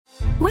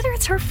Whether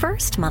it's her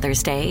first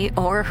Mother's Day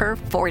or her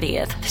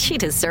 40th, she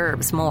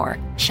deserves more.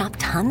 Shop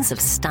tons of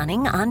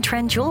stunning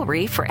on-trend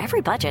jewelry for every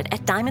budget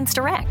at Diamonds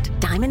Direct.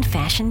 Diamond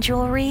fashion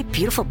jewelry,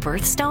 beautiful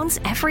birthstones,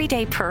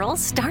 everyday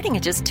pearls starting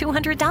at just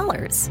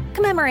 $200.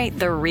 Commemorate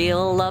the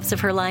real loves of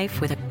her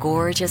life with a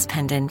gorgeous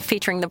pendant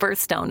featuring the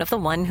birthstone of the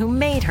one who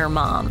made her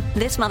mom.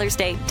 This Mother's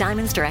Day,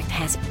 Diamonds Direct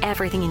has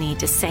everything you need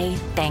to say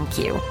thank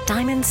you.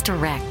 Diamonds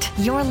Direct.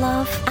 Your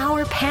love,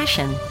 our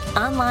passion.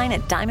 Online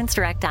at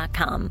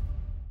diamondsdirect.com.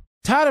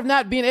 Tired of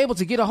not being able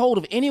to get a hold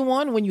of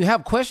anyone when you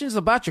have questions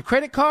about your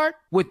credit card?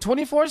 With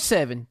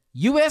 24/7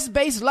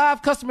 U.S.-based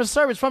live customer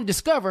service from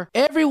Discover,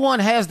 everyone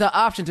has the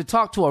option to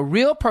talk to a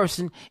real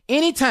person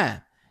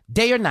anytime,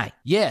 day or night.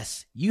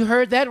 Yes, you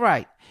heard that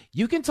right.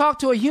 You can talk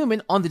to a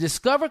human on the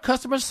Discover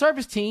customer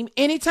service team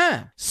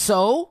anytime.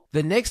 So,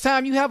 the next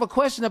time you have a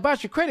question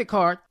about your credit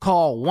card,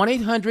 call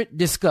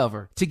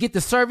 1-800-DISCOVER to get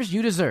the service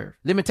you deserve.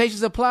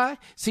 Limitations apply.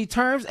 See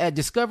terms at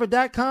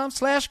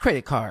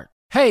discover.com/creditcard.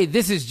 Hey,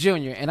 this is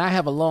Junior, and I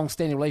have a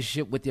long-standing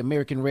relationship with the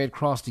American Red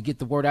Cross to get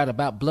the word out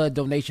about blood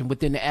donation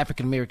within the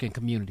African-American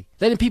community,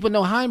 letting people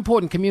know how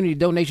important community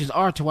donations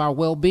are to our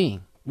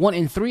well-being. 1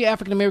 in 3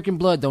 African-American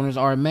blood donors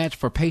are a match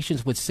for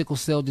patients with sickle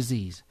cell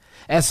disease.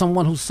 As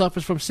someone who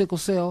suffers from sickle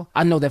cell,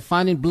 I know that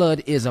finding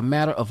blood is a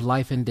matter of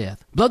life and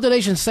death. Blood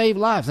donations save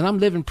lives, and I'm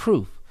living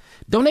proof.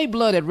 Donate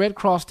blood at Red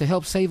Cross to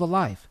help save a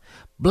life.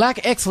 Black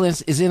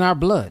excellence is in our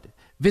blood.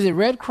 Visit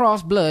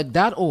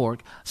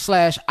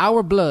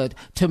redcrossblood.org/ourblood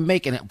to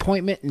make an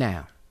appointment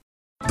now.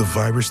 The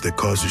virus that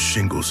causes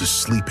shingles is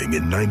sleeping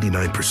in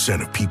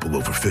 99% of people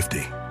over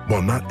 50.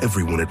 While not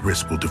everyone at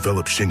risk will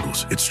develop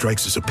shingles, it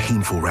strikes as a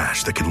painful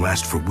rash that can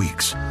last for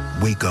weeks.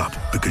 Wake up,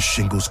 because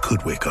shingles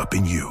could wake up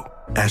in you.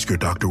 Ask your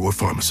doctor or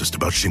pharmacist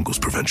about shingles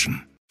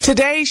prevention.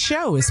 Today's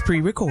show is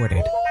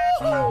pre-recorded.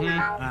 Y'all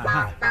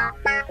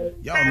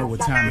know what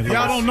time it is.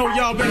 Y'all don't know,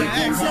 y'all better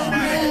ask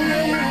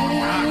somebody.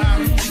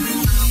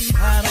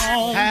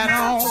 Hat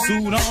on,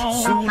 suit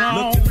on,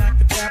 looking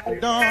like a dapper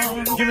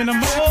dog, giving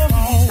them all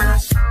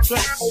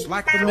dressed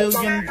like $1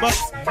 million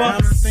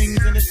bucks,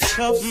 things in his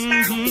cuffs.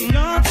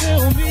 Y'all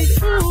tell me,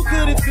 who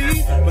could it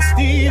be but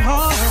Steve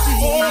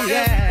Harvey? Oh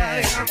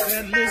yeah,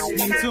 and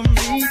listening to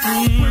me.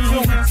 Put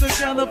your hands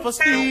together for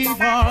Steve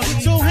Harvey.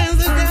 Put your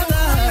hands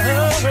together.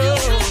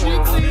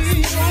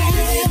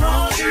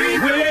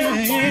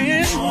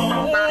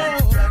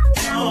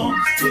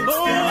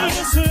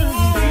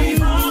 Steve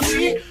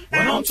Harvey,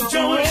 why don't you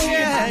join?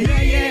 Yeah.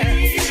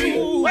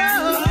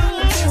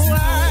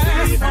 Whoa,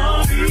 Steve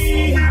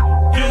Harvey,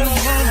 get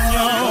on,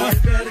 y'all.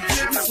 Better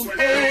give me some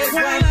eggs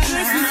while I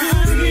listen to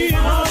Steve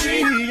Harvey.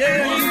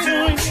 Yeah,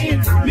 join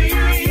me.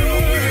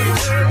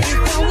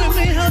 Come with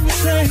me, help me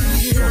say.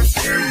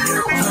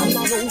 I'm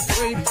not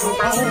afraid to go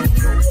home.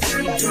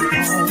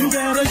 You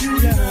gotta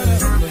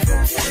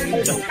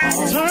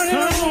turn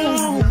it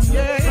on.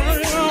 Yeah, turn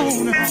it on.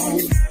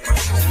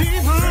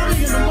 Steve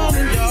Harvey in the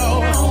morning,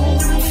 y'all.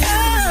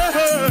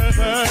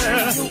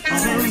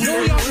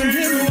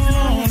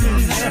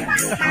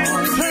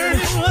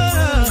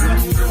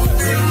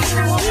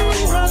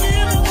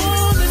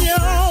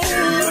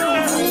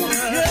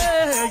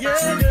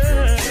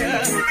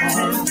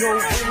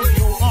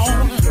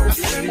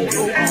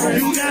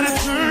 You gotta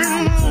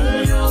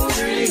turn your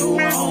radio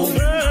on.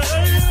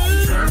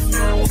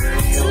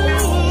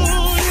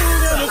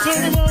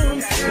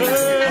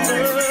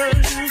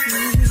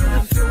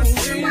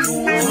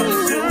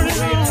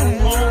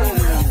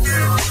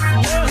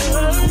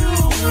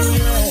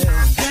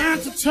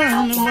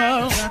 Turn them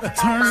out.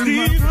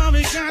 Steve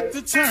Harvey got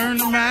to turn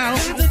them out.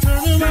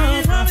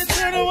 Steve Harvey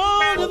turn them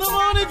on to the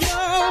morning,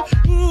 y'all.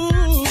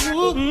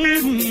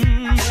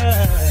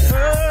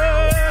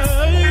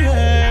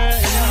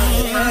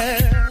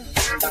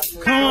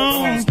 Come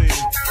on, Steve.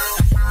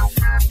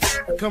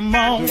 Come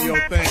on. Do your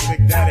thing,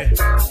 Big Daddy.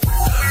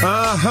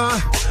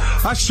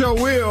 I sure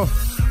will.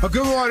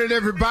 Good morning,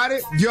 everybody.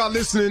 Y'all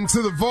listening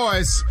to The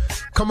Voice.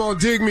 Come on,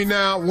 dig me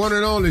now. One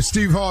and only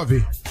Steve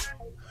Harvey.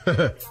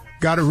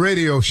 Got a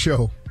radio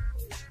show.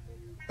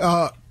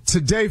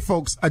 Today,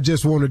 folks, I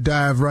just want to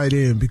dive right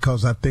in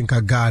because I think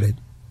I got it.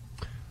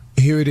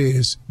 Here it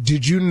is.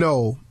 Did you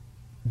know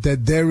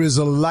that there is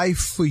a life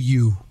for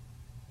you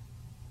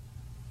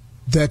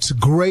that's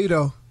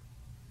greater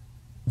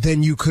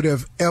than you could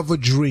have ever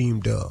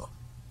dreamed of?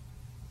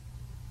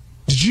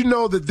 Did you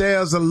know that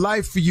there's a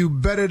life for you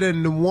better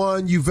than the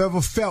one you've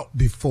ever felt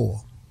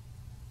before?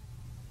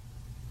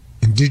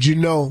 And did you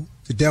know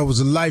that there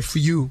was a life for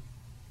you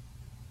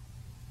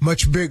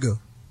much bigger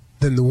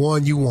than the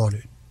one you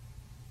wanted?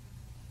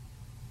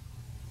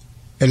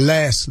 And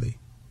lastly,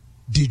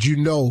 did you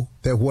know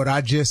that what I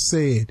just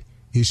said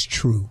is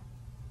true?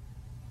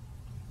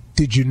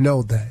 Did you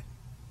know that?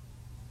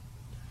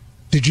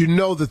 Did you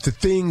know that the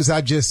things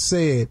I just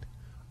said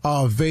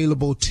are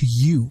available to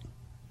you?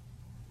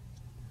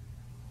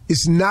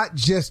 It's not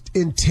just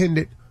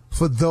intended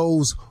for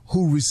those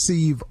who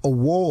receive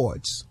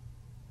awards.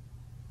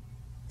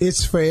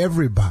 It's for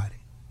everybody.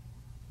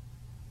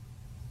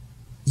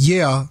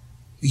 Yeah,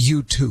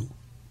 you too.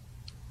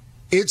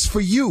 It's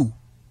for you.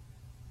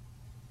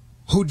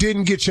 who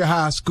didn't get your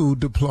high school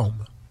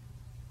diploma.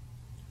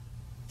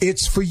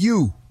 It's for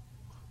you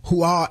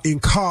who are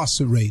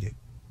incarcerated.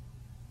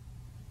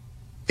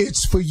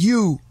 It's for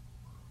you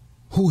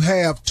who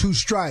have 2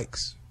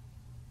 strikes.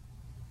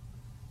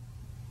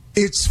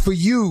 It's for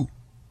you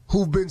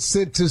who've been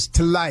sentenced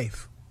to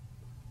life.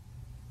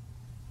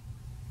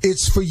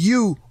 It's for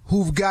you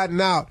who've gotten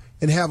out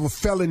and have a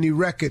felony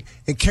record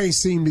and can't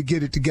seem to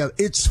get it together.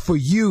 It's for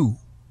you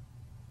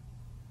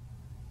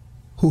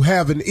who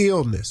have an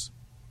illness.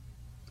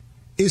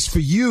 It's for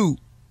you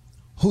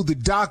who the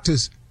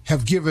doctors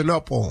have given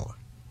up on.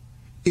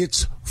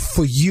 It's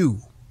for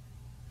you.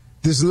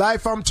 This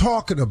life I'm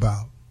talking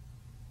about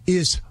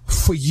is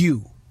for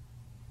you.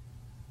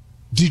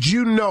 Did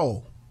you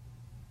know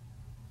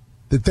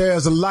that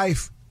there's a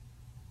life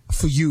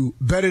for you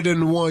better than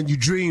the one you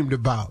dreamed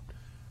about,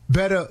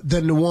 better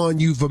than the one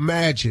you've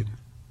imagined,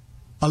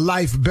 a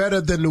life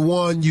better than the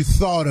one you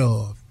thought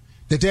of,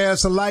 that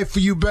there's a life for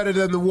you better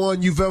than the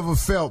one you've ever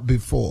felt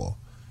before?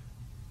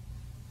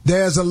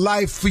 There's a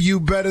life for you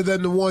better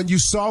than the one you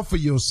saw for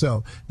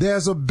yourself.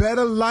 There's a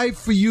better life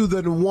for you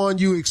than the one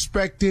you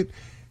expected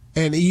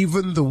and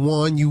even the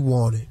one you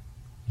wanted.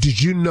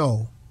 Did you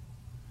know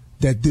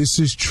that this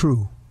is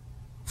true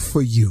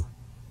for you?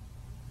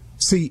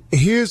 See,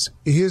 here's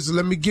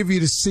let me give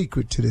you the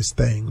secret to this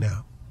thing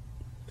now.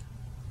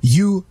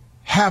 You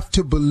have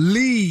to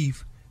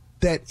believe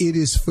that it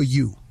is for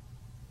you.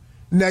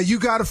 Now you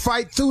got to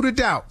fight through the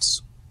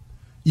doubts.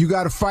 You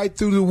got to fight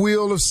through the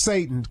will of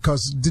Satan,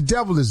 because the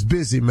devil is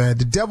busy, man.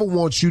 The devil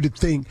wants you to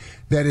think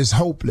that it's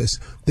hopeless.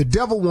 The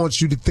devil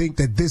wants you to think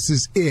that this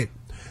is it.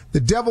 The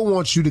devil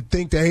wants you to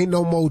think there ain't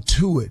no more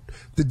to it.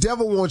 The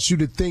devil wants you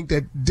to think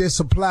that this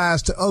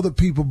applies to other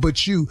people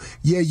but you.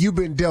 Yeah, you've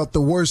been dealt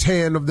the worst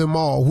hand of them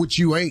all, which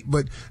you ain't,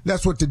 but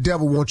that's what the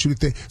devil wants you to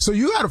think. So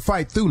you got to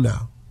fight through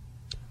now.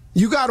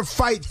 You got to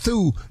fight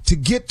through to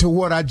get to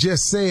what I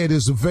just said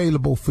is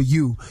available for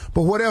you.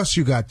 But what else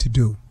you got to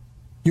do?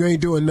 You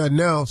ain't doing nothing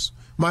else.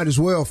 Might as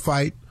well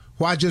fight.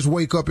 Why just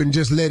wake up and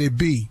just let it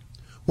be?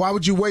 Why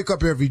would you wake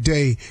up every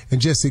day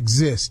and just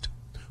exist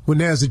when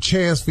there's a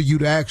chance for you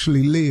to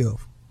actually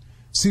live?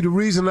 See, the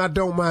reason I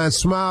don't mind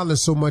smiling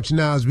so much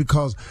now is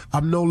because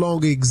I'm no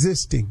longer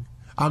existing.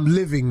 I'm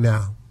living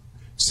now.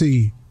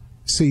 See,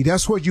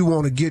 that's what you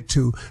want to get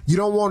to. You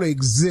don't want to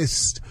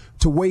exist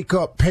to wake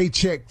up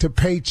paycheck to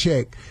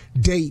paycheck,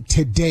 day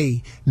to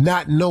day,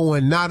 not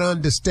knowing, not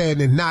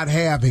understanding, not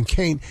having,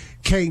 can't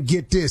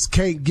get this,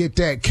 can't get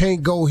that,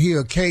 can't go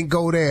here, can't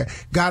go there,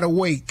 gotta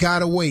wait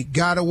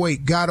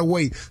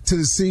till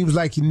it seems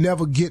like you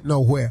never get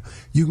nowhere.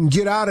 You can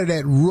get out of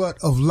that rut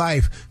of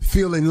life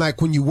feeling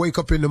like when you wake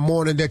up in the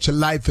morning that your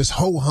life is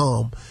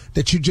ho-hum,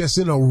 that you're just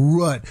in a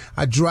rut.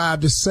 I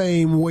drive the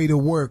same way to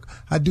work.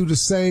 I do the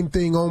same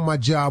thing on my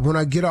job. When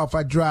I get off,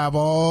 I drive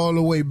all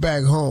the way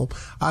back home.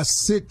 I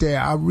sit there,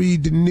 I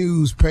read the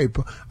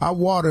newspaper, I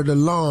water the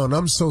lawn.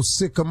 I'm so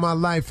sick of my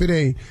life.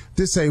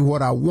 This ain't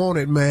what I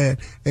wanted, man.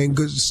 And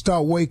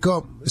wake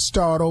up,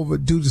 start over,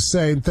 do the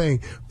same thing.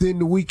 Then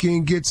the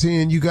weekend gets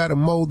in, you got to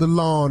mow the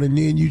lawn, and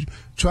then you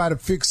try to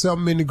fix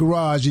something in the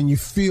garage, and you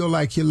feel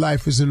like your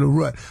life is in a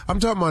rut. I'm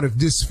talking about if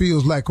this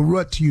feels like a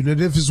rut to you. Now,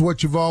 if it's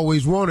what you've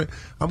always wanted,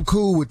 I'm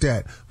cool with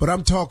that. But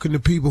I'm talking to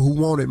people who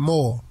want it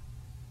more,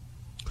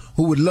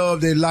 who would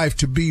love their life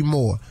to be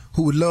more,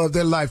 who would love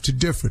their life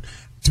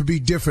to be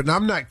different.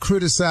 I'm not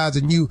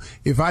criticizing you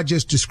if I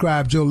just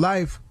described your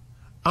life.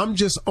 I'm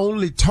just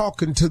only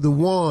talking to the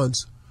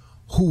ones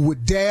who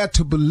would dare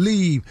to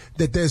believe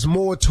that there's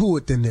more to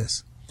it than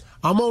this.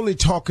 I'm only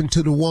talking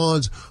to the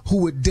ones who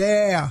would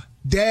dare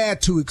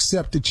to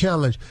accept the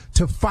challenge,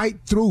 to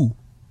fight through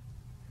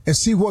and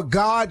see what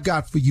God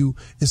got for you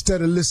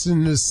instead of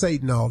listening to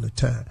Satan all the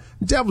time.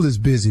 The devil is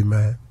busy,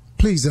 man.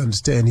 Please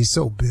understand, he's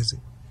so busy.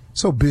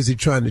 So busy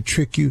trying to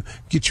trick you,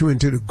 get you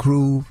into the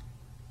groove.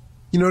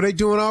 You know, they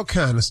doing all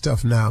kind of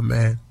stuff now,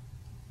 man.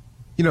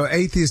 You know,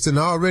 atheists and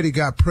already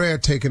got prayer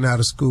taken out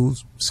of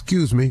schools.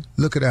 Excuse me,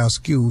 look at our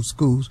schools.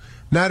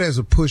 Now there's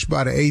a push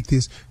by the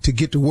atheists to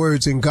get the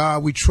words "in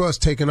God we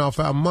trust" taken off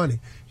our money.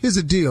 Here's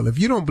the deal. If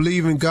you don't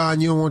believe in God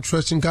and you don't want to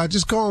trust in God,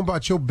 just go on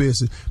about your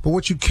business. But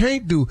what you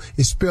can't do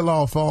is spill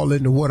off all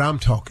into what I'm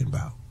talking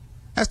about.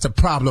 That's the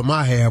problem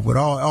I have with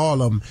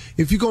all of them.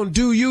 If you're going to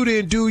do you,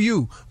 then do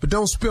you. But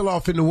don't spill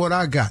off into what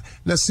I got.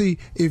 Now, see,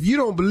 if you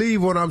don't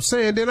believe what I'm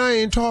saying, then I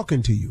ain't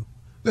talking to you.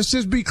 Let's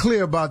just be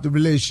clear about the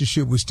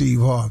relationship with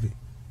Steve Harvey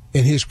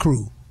and his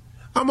crew.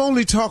 I'm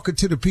only talking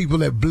to the people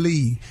that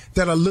believe,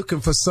 that are looking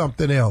for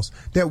something else,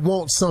 that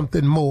want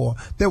something more,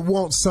 that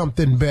want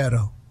something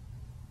better.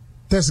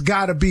 That's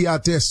got to be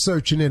out there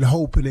searching and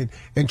hoping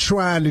and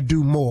trying to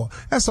do more.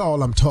 That's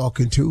all I'm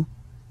talking to.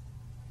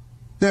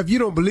 Now, if you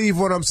don't believe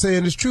what I'm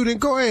saying is true, then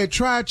go ahead,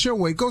 try it your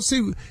way. Go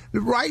see,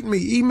 write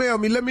me, email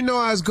me, let me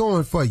know how it's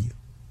going for you.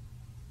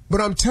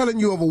 But I'm telling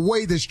you of a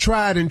way that's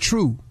tried and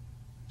true.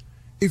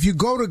 If you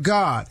go to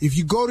God, if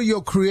you go to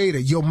your creator,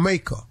 your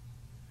maker,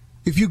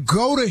 if you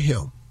go to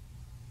him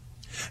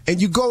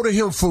and you go to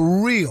him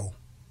for real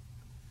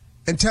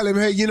and tell him,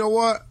 hey, you know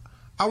what?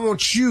 I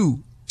want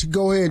you to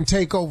go ahead and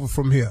take over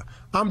from here.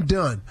 I'm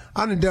done.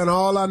 I done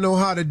all I know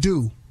how to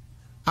do.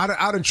 I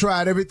done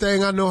tried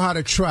everything I know how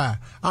to try.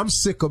 I'm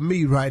sick of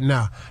me right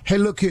now. Hey,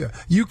 look here.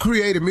 You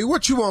created me.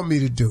 What you want me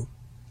to do?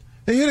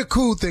 And here's the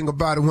cool thing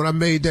about it when I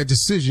made that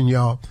decision,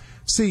 y'all.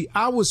 See,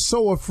 I was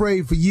so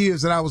afraid for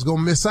years that I was going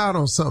to miss out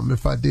on something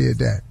if I did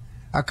that.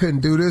 I couldn't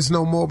do this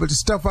no more, but the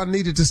stuff I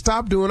needed to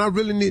stop doing, I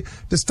really need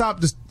to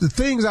stop. The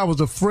things I was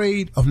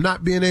afraid of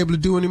not being able to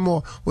do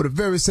anymore were the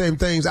very same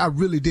things I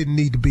really didn't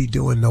need to be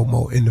doing no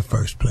more in the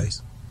first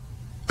place.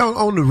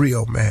 On the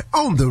real, man.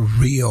 On the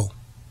real.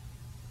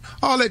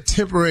 All that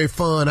temporary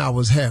fun I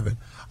was having.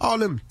 All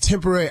them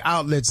temporary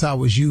outlets I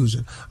was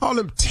using. All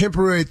them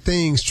temporary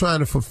things trying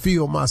to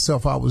fulfill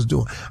myself I was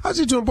doing. I was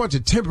just doing a bunch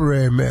of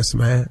temporary mess,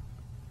 man.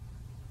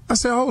 I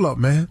said, hold up,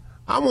 man.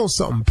 I want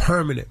something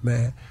permanent,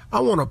 man.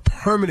 I want a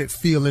permanent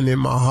feeling in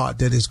my heart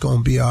that it's going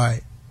to be all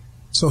right.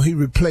 So he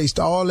replaced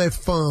all that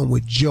fun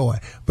with joy.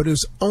 But it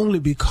was only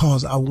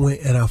because I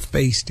went and I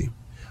faced him.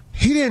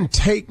 He didn't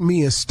take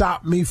me and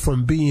stop me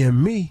from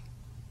being me.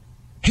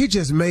 He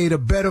just made a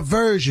better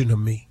version of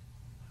me.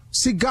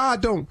 See,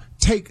 God don't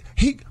take,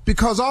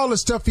 because all the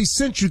stuff he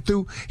sent you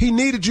through, he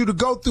needed you to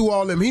go through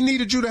all them. He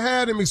needed you to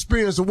have them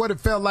experience of what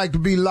it felt like to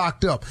be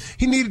locked up.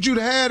 He needed you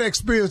to have that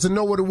experience to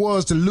know what it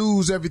was to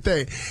lose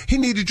everything. He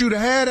needed you to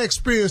have that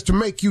experience to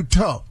make you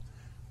tough.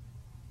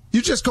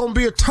 You're just going to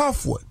be a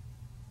tough one.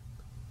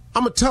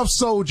 I'm a tough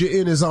soldier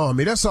in his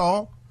army. That's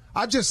all.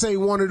 I just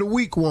ain't one of the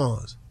weak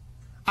ones.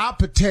 I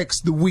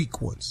protect the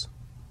weak ones.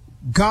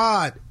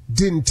 God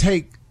didn't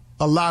take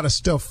a lot of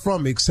stuff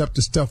from me except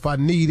the stuff I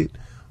needed.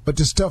 But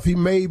the stuff he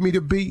made me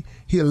to be,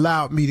 he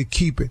allowed me to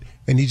keep it.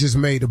 And he just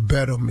made a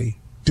better me.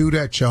 Do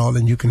that, y'all,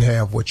 and you can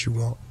have what you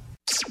want.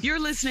 You're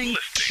listening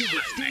to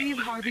the Steve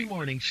Harvey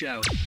Morning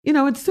Show. You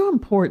know, it's so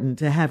important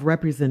to have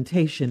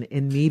representation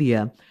in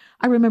media.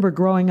 I remember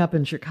growing up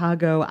in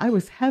Chicago, I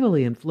was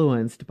heavily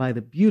influenced by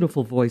the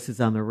beautiful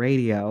voices on the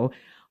radio.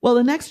 Well,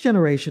 the next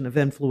generation of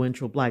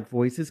influential Black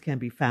voices can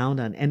be found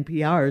on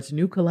NPR's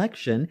new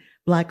collection,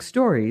 Black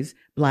Stories,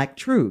 Black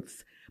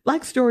Truths.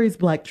 Black Stories,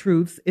 Black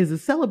Truths is a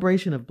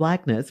celebration of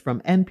Blackness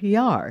from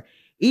NPR.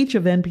 Each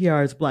of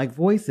NPR's Black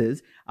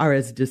voices are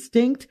as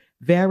distinct,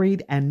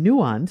 varied, and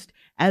nuanced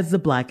as the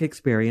Black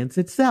experience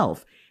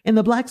itself. In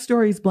the Black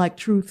Stories, Black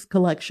Truths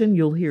collection,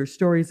 you'll hear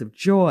stories of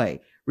joy,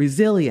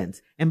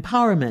 resilience,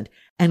 empowerment,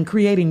 and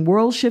creating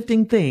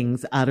world-shifting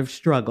things out of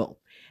struggle.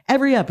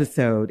 Every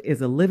episode is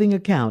a living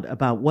account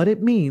about what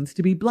it means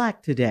to be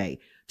Black today,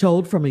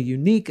 told from a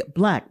unique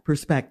Black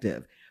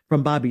perspective.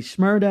 From Bobby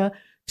Shmurda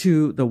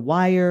to The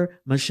Wire,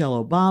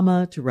 Michelle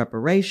Obama, to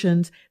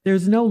reparations,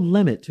 there's no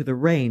limit to the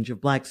range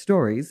of Black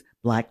stories,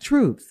 Black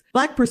truths.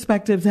 Black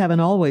perspectives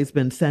haven't always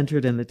been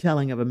centered in the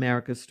telling of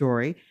America's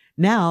story.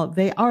 Now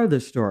they are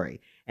the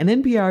story. In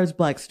NPR's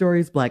Black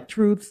Stories, Black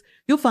Truths,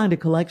 you'll find a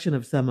collection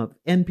of some of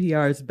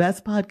NPR's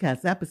best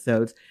podcast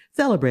episodes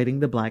celebrating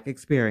the Black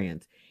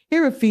experience.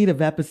 Hear a feed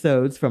of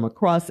episodes from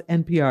across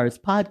NPR's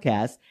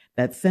podcasts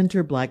that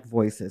center Black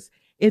voices.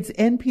 It's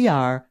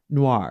NPR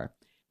Noir.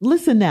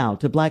 Listen now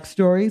to Black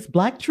Stories,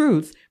 Black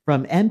Truths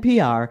from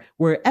NPR,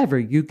 wherever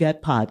you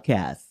get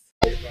podcasts.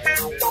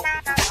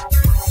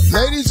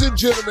 Ladies and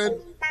gentlemen,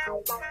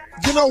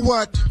 you know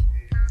what?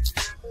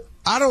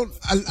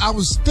 I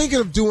was thinking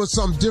of doing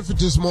something different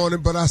this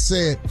morning, but I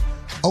said,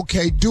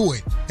 okay, do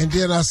it. And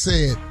then I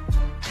said,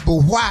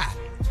 but why?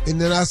 And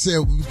then I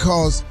said,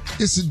 because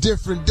it's a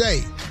different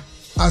day.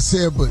 I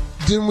said, but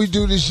didn't we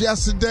do this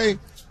yesterday?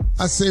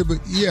 I said, but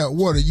yeah,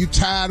 what, are you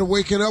tired of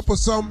waking up or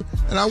something?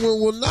 And I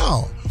went, well,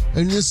 no.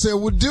 And they said,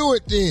 well, do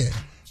it then.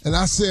 And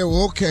I said,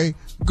 well, okay,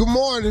 good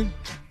morning.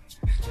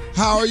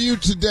 How are you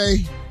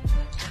today?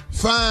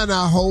 Fine,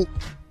 I hope.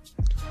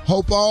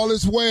 Hope all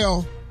is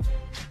well.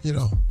 You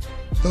know,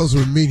 those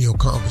are menial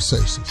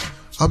conversations.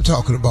 I'm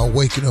talking about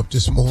waking up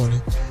this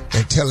morning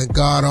and telling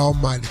God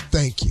Almighty,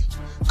 thank you.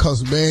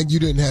 Because, man, you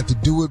didn't have to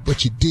do it,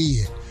 but you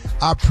did.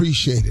 I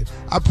appreciate it.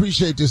 I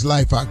appreciate this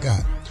life I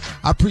got.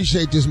 I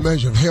appreciate this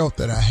measure of health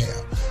that I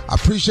have. I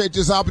appreciate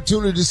this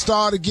opportunity to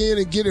start again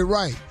and get it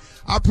right.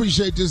 I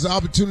appreciate this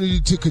opportunity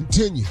to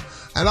continue.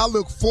 And I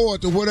look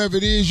forward to whatever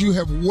it is you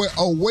have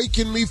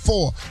awakened me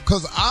for.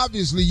 Because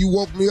obviously you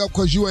woke me up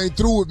because you ain't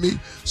through with me.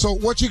 So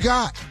what you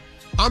got?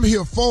 I'm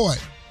here for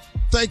it.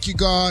 Thank you,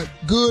 God.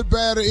 Good,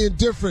 bad, or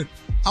indifferent.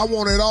 I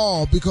want it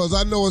all because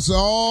I know it's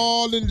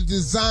all in the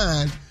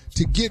design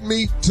to get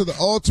me to the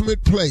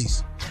ultimate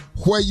place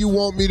where you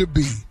want me to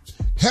be.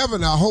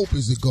 Heaven, I hope,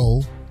 is the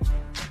goal.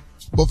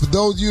 But for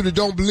those of you that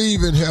don't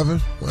believe in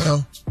heaven,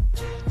 well,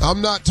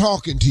 I'm not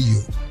talking to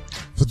you.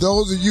 For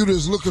those of you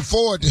that's looking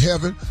forward to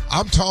heaven,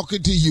 I'm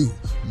talking to you.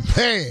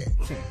 Man,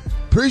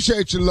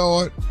 appreciate you,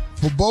 Lord,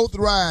 for both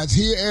rides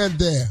here and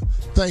there.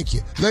 Thank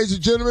you. Ladies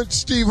and gentlemen,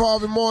 Steve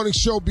Harvey Morning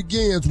Show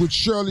begins with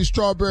Shirley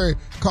Strawberry,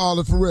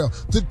 Carla Farrell,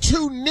 the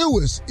two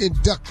newest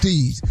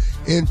inductees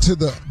into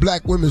the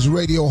Black Women's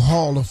Radio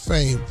Hall of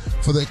Fame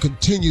for their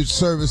continued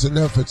service and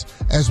efforts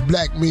as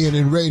black men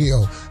in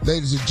radio.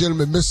 Ladies and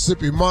gentlemen,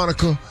 Mississippi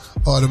Monica,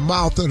 or the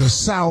mouth of the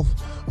South,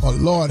 or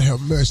Lord have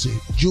mercy,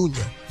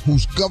 Junior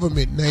whose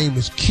government name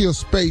is Kill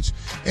Spates,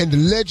 and the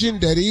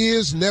legend that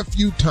is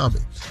Nephew Tommy.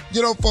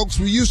 You know, folks,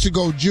 we used to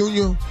go,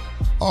 Junior,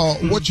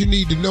 what you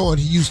need to know, and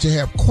he used to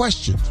have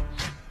questions.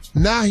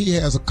 Now he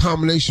has a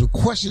combination of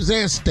questions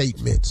and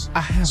statements.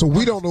 So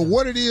we don't know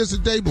what it is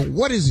today, but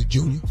what is it,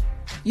 Junior?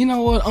 You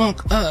know what,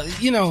 Unc?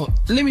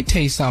 Let me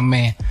tell you something,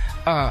 man.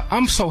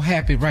 I'm so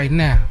happy right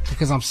now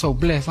because I'm so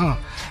blessed, huh?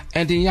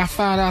 And then I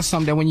found out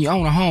something that when you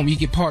own a home, you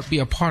get be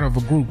a part of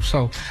a group.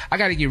 So I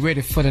got to get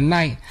ready for the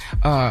night.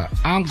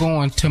 I'm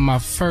going to my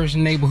first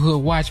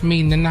neighborhood watch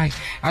meeting tonight.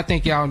 I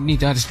think y'all need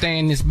to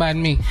understand this about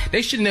me.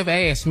 They should never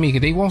ask me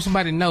because they want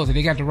somebody to know that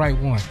they got the right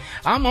one.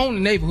 I'm on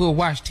the neighborhood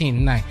watch team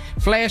tonight.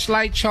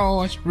 Flashlight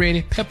charged,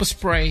 ready, pepper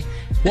spray,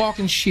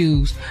 walking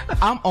shoes.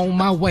 I'm on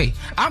my way.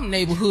 I'm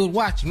neighborhood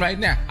watching right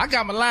now. I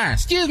got my line.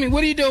 Excuse me,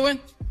 what are you doing?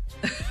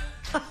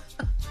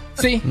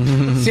 See,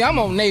 I'm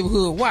on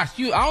neighborhood watch.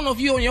 I don't know if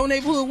you on your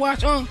neighborhood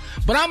watch,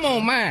 but I'm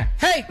on mine.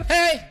 Hey,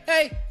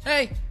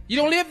 you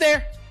don't live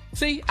there.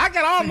 See, I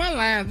got all my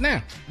lines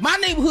now. My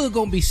neighborhood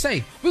gonna be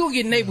safe. We gonna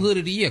get neighborhood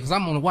of the year because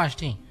I'm on the watch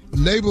team.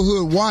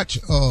 Neighborhood watch,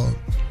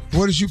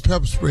 what is you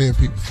pepper spraying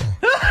people for?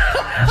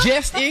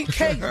 Just in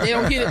case they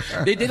don't get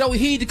it. They don't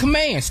heed the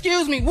command.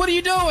 Excuse me, what are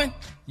you doing?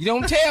 You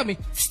don't tell me.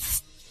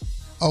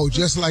 Oh,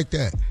 just like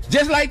that.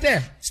 Just like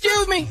that.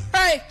 Excuse me.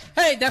 Hey,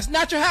 that's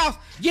not your house.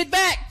 Get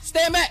back.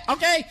 Stand back,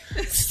 okay?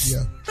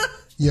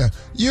 Yeah.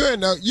 You're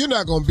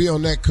not going to be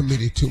on that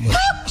committee too long.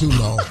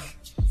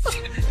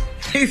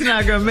 He's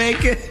not going to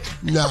make it.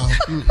 No.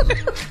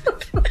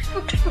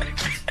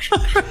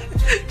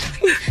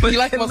 But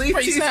like at least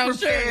he's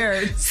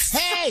prepared.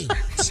 Hey!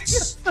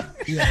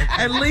 Yeah.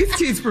 At least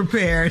he's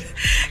prepared.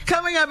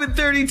 Coming up in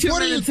 32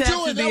 minutes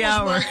after the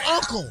hour. What are you doing? That was my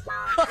uncle.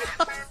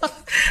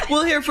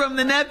 We'll hear from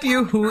the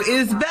nephew who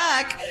is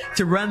back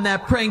to run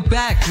that prank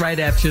back right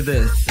after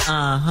this.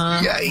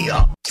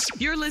 Yeah.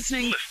 You're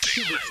listening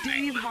to the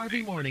Steve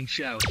Harvey Morning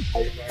Show.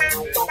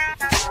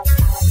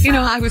 You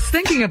know, I was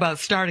thinking about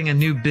starting a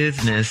new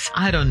business.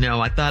 I don't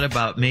know. I thought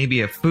about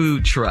maybe a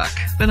food truck.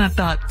 Then I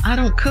thought, I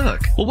don't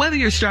cook. Well, whether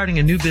you're starting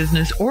a new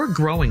business or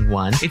growing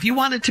one, if you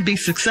want it to be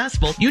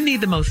successful, you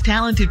need the most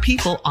talented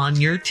people on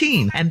your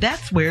team. And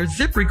that's where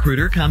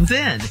ZipRecruiter comes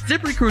in.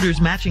 ZipRecruiter's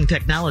matching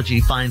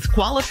technology finds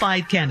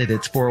qualified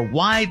candidates for a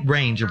wide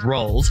range of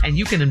roles, and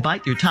you can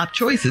invite your top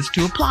choices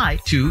to apply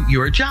to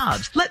your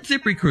jobs. Let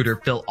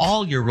ZipRecruiter fill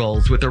all your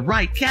roles with the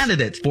right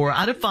candidates. 4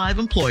 out of 5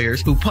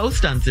 employers who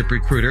post on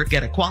ZipRecruiter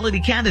get a quality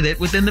candidate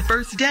within the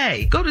first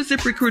day. Go to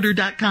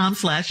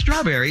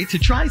ZipRecruiter.com/strawberry to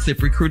try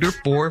ZipRecruiter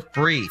for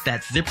free.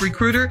 That's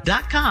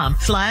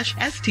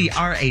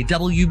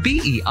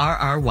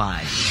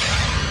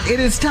ZipRecruiter.com/STRAWBERRY. It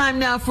is time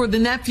now for the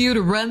nephew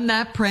to run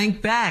that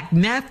prank back.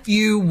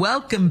 Nephew,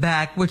 welcome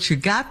back. What you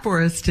got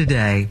for us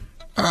today?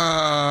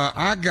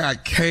 I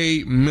got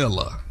Kay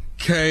Miller.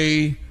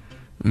 Kay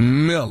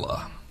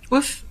Miller.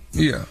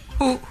 Yeah.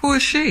 Who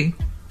is she?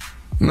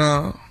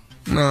 No,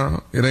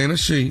 it ain't a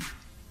she.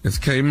 It's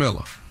Kay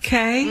Miller.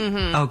 K?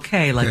 Mm-hmm.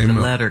 Okay, like K the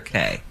Miller. letter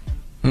K.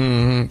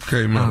 Mm-hmm.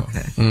 Kay Miller.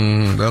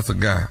 Okay. That's a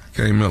guy.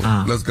 Kay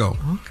Miller. Let's go.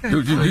 Okay.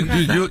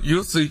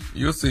 You'll see.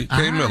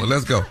 Kay Miller.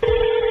 Let's go.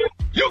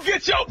 You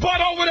get your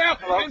butt over there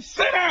and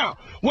sit down.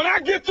 When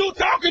I get through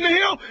talking to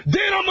him,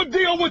 then I'm going to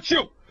deal with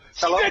you.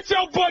 Sit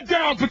your butt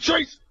down,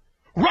 Patrice.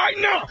 Right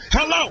now.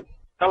 Hello.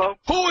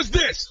 Who is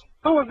this?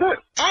 Who is this?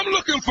 I'm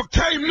looking for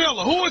Kay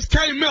Miller. Who is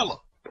Kay Miller?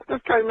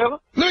 This Kay Miller.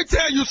 Let me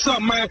tell you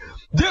something, man.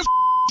 This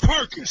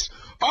Perkins.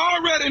 I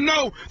already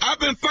know I've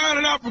been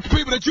finding out from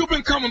people that you've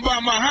been coming by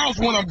my house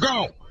when I'm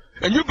gone.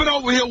 And you've been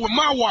over here with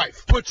my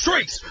wife,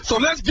 Patrice. So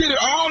let's get it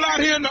all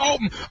out here in the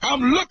open.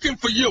 I'm looking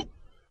for you.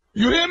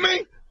 You hear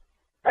me?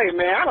 Hey,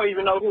 man, I don't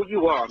even know who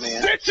you are,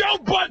 man. Sit your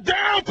butt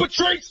down,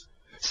 Patrice.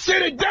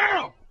 Sit it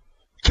down.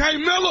 Kay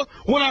Miller,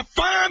 when I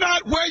find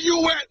out where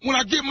you at, when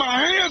I get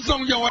my hands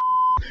on your ass,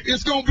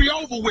 it's going to be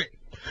over with.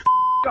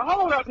 So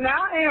hold up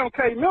now. I am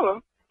Kay Miller,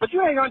 but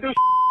you ain't going to do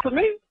to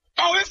me.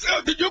 Oh, it's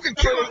you can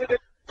kill her. It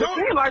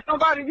seems like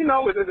somebody, is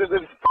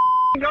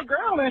your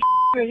girl and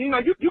you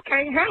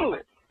can't handle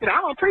it. I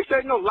don't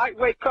appreciate no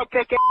lightweight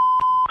cupcake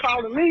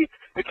calling me,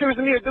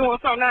 accusing me of doing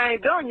something I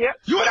ain't done yet,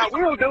 but I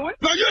will do it.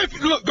 No,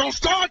 look, don't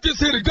start this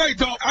here today,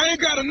 dog. I ain't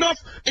got enough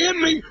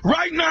in me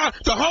right now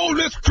to hold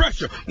this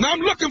pressure. Now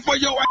I'm looking for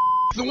your ass,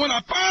 and when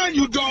I find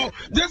you, dog,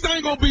 this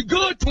ain't going to be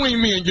good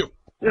between me and you.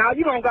 Now,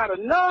 you don't got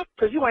enough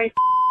because you ain't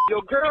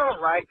your girl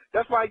right.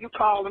 That's why you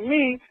calling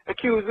me,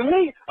 accusing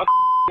me of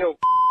your.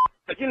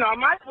 But, I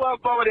might as well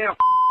go there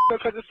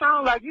because it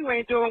sounds like you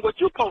ain't doing what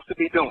you're supposed to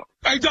be doing.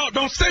 Hey, dog,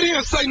 don't sit here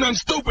and say nothing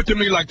stupid to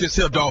me like this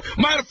here, dog.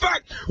 Matter of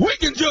fact, we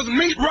can just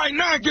meet right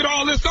now and get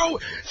all this over.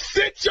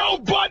 Sit your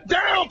butt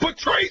down,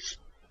 Patrice.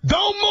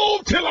 Don't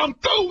move till I'm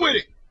through with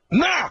it.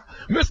 Now,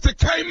 Mr.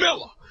 Kay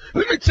Miller,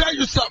 let me tell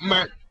you something,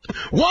 man.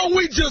 Why don't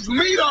we just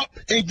meet up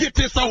and get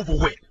this over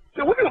with?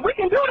 So we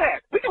can do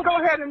that. We can go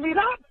ahead and meet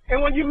up.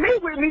 And when you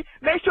meet with me,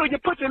 make sure you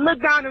put your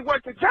lip down and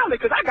work your jelly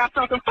because I got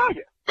something for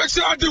you. Make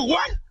sure I do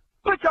what?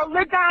 Put your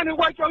lip down and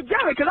work your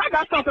jelly because I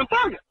got something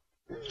for you.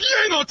 You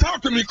ain't gonna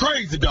talk to me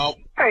crazy, dog.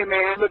 Hey,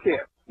 man, look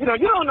here. You know,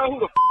 you don't know who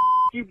the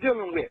you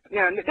dealing with.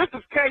 Now, this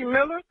is Kay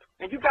Miller,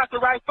 and you got the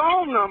right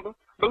phone number.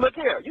 But look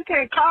here, you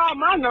can't call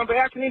my number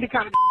asking any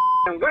kind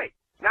of way.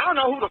 Now, I don't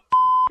know who the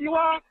you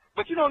are,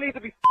 but you don't need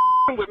to be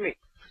with me.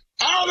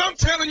 All I'm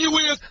telling you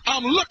is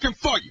I'm looking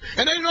for you.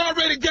 And they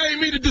already gave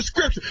me the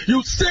description.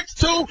 You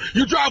 6'2",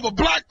 you drive a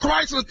black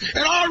Chrysler,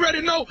 and I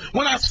already know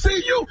when I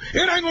see you,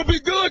 it ain't going to be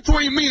good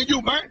between me and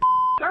you, man.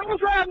 I don't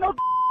drive no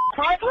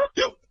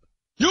Chrysler.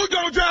 You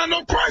don't drive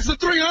no Chrysler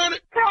 300?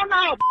 Hell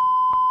no.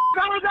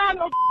 I don't drive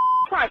no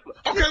Chrysler.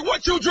 Okay,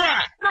 what you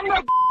drive? I'm no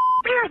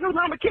business. I'm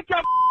going to kick your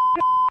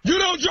You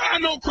don't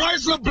drive no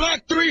Chrysler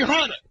black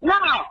 300? No.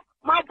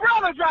 My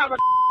brother drives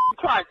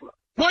a Chrysler.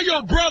 Where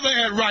your brother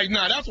at right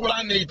now? That's what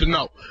I need to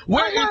know.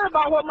 Don't worry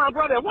about what my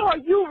brother is. Where are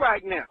you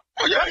right now?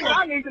 Oh, That's what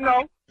I need to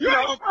know. Where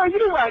are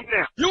you right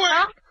now? You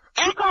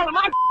calling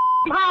my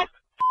house?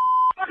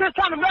 Fucking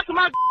trying to mess with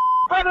my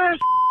brother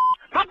and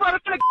my brother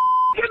finna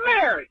get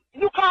married.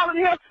 You calling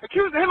him,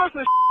 accusing him of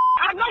some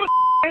I know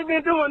ain't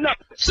been doing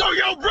nothing. So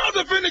your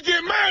brother finna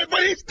get married, but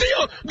he's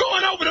still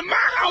going over to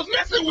my house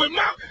messing with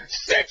my...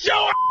 Sit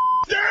your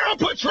down,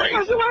 Patrice.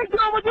 Because you ain't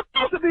doing what you're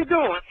supposed to be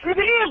doing. If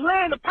he is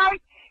laying the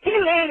pipe, he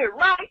laying it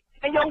right,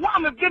 and your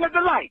woman's getting a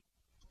delight.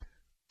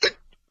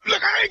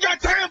 Look, I ain't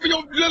got time for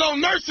your little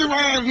nursery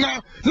rhymes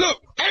now.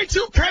 Look, ain't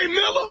you Kay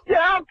Miller?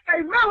 Yeah, I'm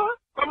Kay Miller,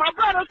 but my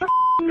brother's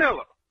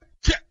Miller.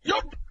 Yeah,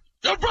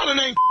 your brother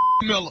named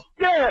Miller?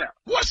 Yeah.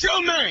 What's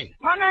your name?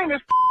 My name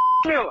is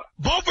Miller.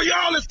 Both of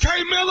y'all is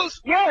Kay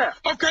Millers? Yeah.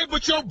 Okay,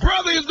 but your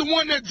brother is the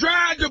one that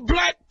drives the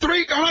black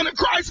 300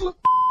 Chrysler?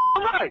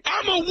 Right.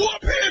 I'ma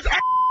whoop his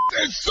ass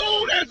as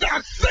soon as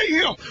I see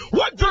him.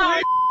 What do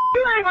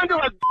You ain't gonna do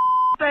a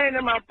thing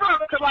to my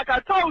brother, because like I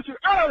told you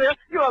earlier,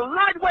 you're a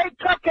lightweight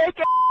cupcake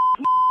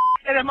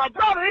and if my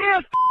brother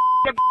is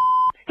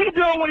he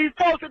doing what he's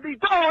supposed to be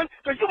doing,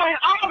 because you ain't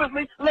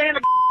obviously laying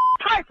the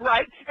pipe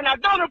right, and I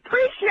don't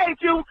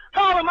appreciate you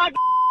calling my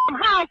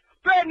house,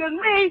 threatening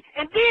me,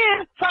 and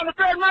then trying to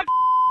threaten my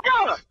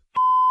brother.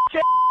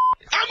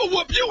 I'ma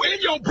whoop you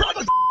and your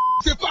brother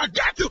if I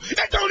got to.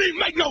 It don't even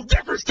make no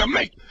difference to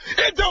me.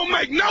 It don't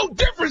make no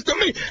difference to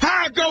me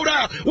how I go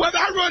down, whether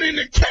I run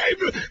into Kay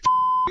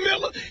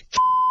Miller,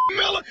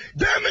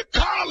 damn it,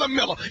 Carla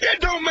Miller. It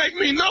don't make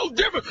me no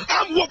difference.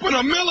 I'm whooping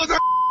a Miller's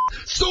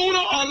sooner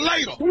or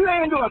later. You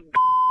ain't doing a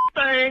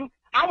thing.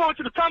 I want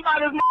you to come by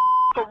this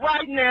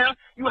right now.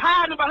 You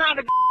hiding behind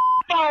the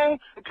phone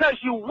because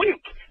you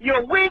weak.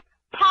 You're weak,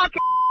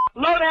 pocket,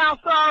 low down,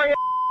 sorry.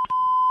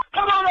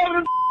 Come on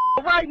over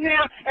to right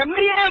now, and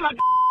me and my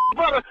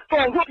brother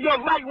gonna whoop your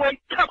lightweight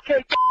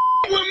cupcake.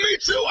 We'll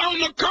meet you on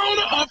the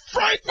corner of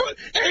Frankfurt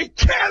and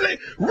Cali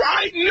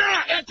right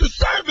now at the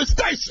service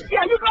station.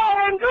 Yeah, you go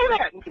ahead and do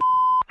that.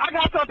 I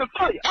got something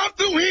for you. I'm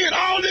through hearing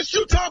all this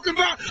you talking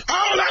about.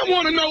 All I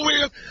want to know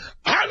is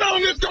how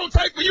long it's going to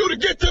take for you to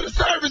get to the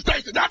service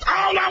station. That's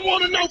all I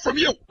want to know from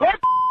you. What?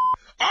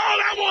 All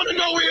I want to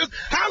know is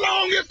how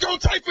long it's going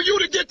to take for you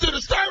to get to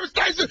the service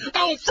station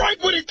on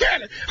Frankfurt and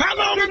Cali. How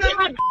long is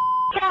it?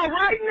 Call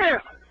right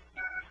now.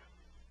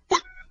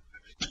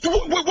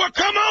 Well,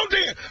 come on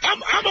then.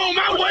 I'm on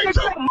my way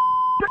to...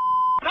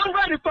 I'm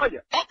ready for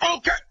you.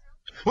 Okay.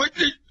 Well,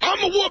 I'm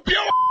going to whoop your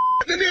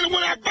ass, and then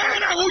when I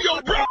find out who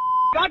your brother...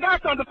 I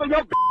got something for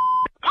your...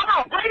 Come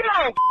on, bring it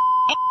on.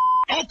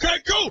 Okay,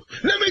 cool.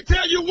 Let me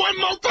tell you one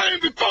more thing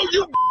before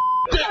you...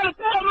 You gotta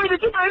tell me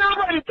that you ain't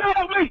already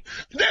told me.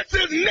 This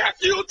is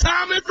Nephew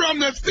Tommy from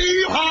the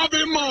Steve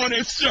Harvey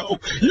Morning Show.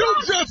 You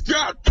just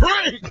got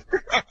pranked.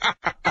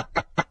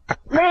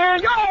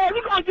 Man,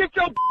 you gonna get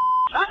your...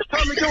 I just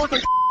told me doing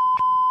some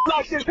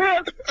like this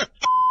here.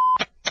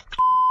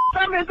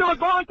 Tell me doing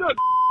going through a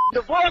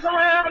divorce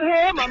around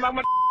here.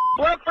 My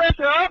blood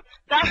pressure up.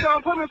 That's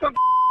gonna put me some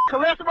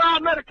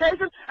cholesterol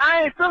medication.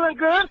 I ain't feeling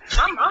good.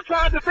 I'm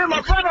trying to defend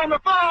my brother on the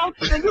phone,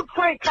 and you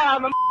crank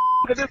calling him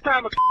at this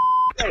time of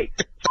day.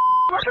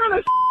 What kind of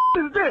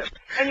is this?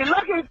 And you're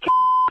lucky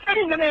he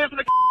didn't answer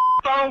the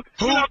phone.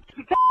 Who? You know,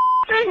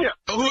 senior.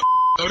 Oh,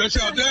 that's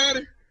your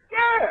daddy?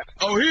 Yeah.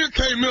 Oh, here's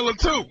Kay Miller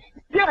too.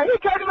 Yeah, he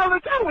came over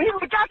too. He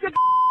would have got your,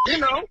 you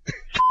know.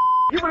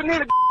 You would have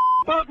needed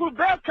bulletproof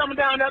vest coming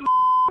down that.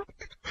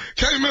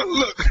 Kay Miller,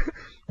 look.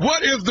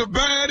 What is the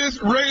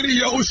baddest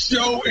radio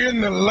show in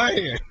the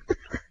land?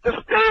 The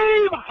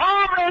Steve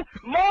Harvey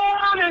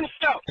Morning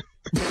Show.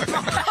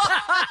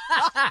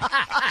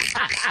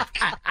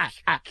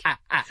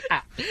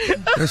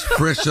 That's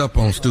fresh up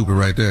on stupid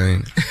right there,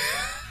 ain't it?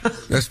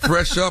 That's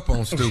fresh up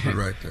on stupid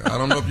right there. I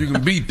don't know if you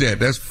can beat that.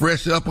 That's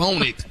fresh up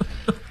on it.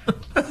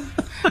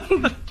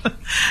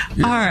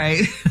 Yeah. All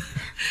right.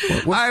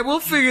 All right, we'll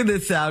figure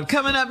this out.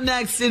 Coming up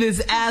next, it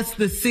is Ask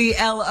the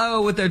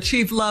CLO with our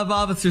Chief Love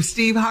Officer,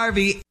 Steve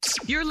Harvey.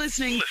 You're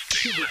listening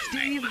to the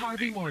Steve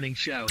Harvey Morning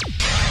Show.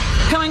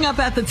 Coming up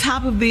at the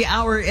top of the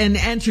hour in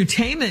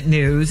entertainment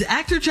news,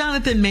 actor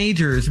Jonathan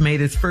Majors made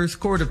his first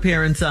court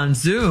appearance on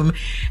Zoom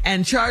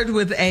and charged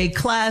with a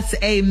Class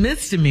A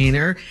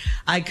misdemeanor.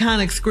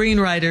 Iconic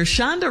screenwriter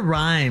Shonda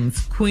Rhimes'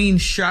 Queen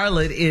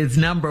Charlotte is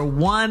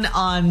 #1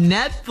 on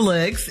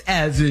Netflix,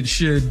 as it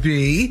should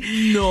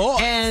be. No.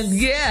 And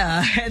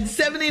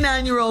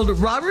 79-year-old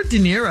Robert De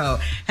Niro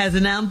has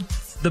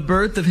announced the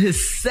birth of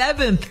his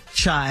seventh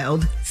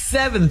child.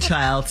 Still 5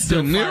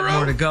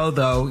 more to go,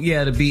 though.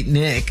 Yeah, to beat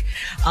Nick.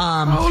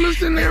 How old is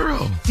De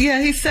Niro?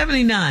 Yeah, he's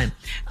 79.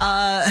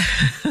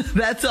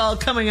 That's all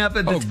coming up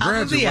at the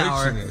top of the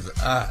hour.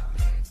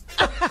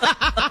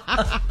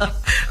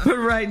 But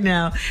right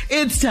now,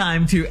 it's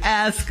time to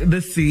Ask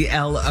the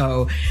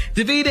CLO.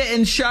 Davida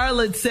in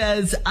Charlotte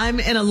says, I'm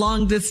in a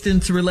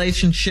long-distance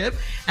relationship,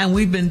 and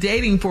we've been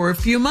dating for a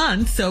few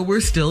months, so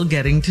we're still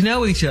getting to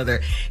know each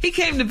other. He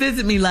came to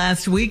visit me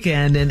last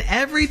weekend, and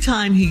every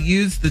time he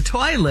used the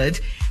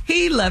toilet,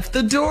 he left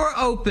the door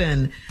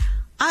open.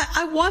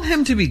 I want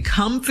him to be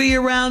comfy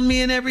around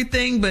me and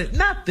everything, but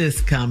not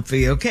this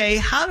comfy, okay?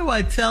 How do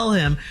I tell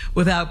him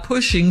without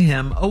pushing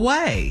him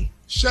away?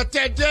 Shut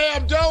that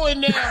damn door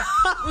in there.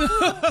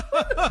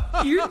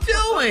 You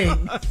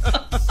doing?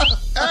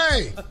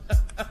 Hey,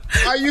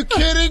 are you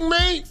kidding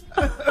me?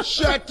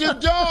 Shut the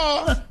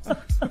door.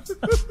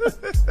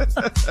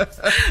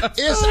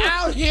 It's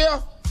out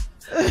here.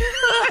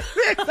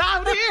 It's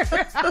out here.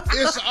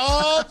 It's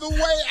all the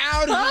way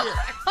out here.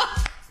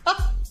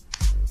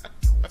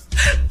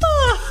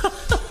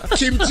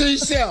 Keep it to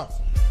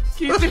yourself.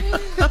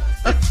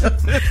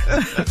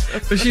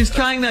 But she's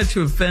trying not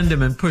to offend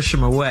him and push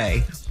him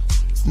away.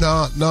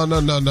 No.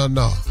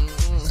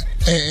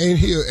 Ain't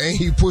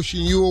he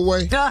pushing you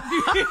away?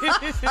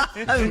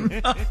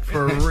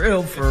 For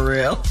real.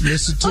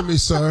 Listen to me,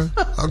 sir.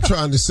 I'm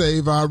trying to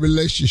save our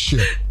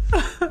relationship.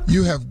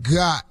 You have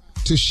got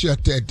to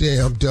shut that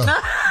damn door.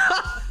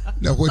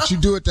 Now, what you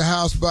do at the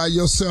house by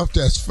yourself,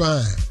 that's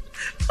fine.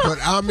 But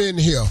I'm in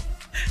here.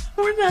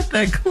 We're not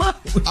that close.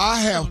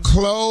 I have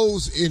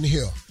clothes in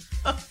here.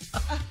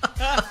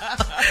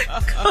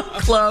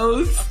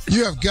 Clothes?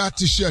 You have got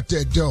to shut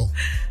that door.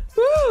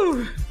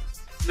 Woo!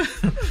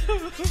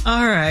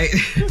 All right.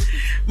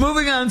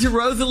 Moving on to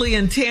Rosalie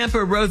in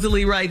Tampa.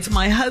 Rosalie writes,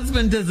 my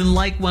husband doesn't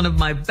like one of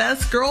my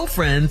best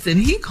girlfriends,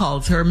 and he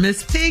calls her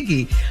Miss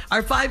Piggy.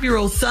 Our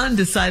 5-year-old son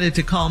decided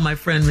to call my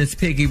friend Miss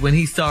Piggy when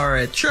he saw her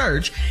at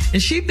church,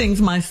 and she thinks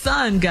my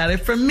son got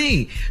it from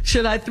me.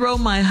 Should I throw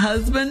my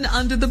husband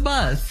under the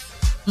bus?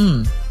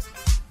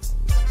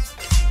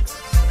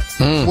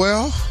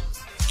 Well,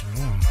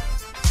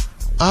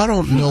 I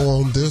don't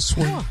know on this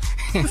one.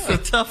 It's a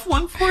tough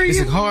one for you.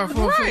 Is it hard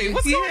for Right.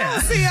 What's going on,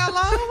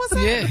 CLO? What's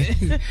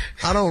happening?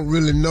 I don't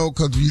really know,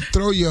 because if you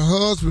throw your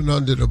husband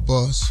under the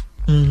bus,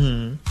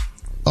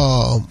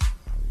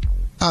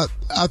 I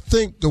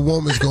think the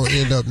woman's going to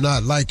end up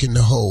not liking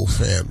the whole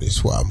family.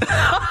 That's why I'm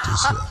going with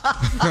this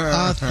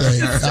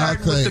here. I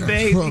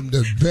think from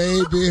the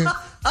baby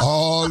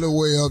all the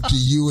way up to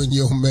you and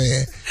your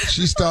man,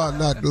 she's starting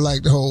not to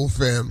like the whole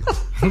family.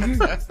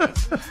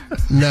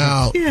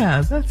 Now,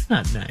 yeah, that's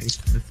not nice.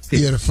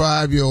 Yeah, the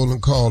 5-year-old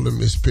and called her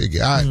Miss Piggy.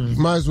 I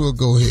might as well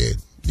go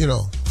ahead. You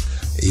know,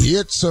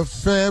 it's a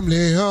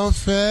family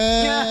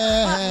affair.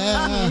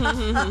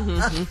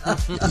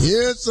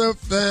 It's a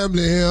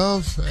family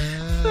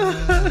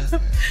affair. Just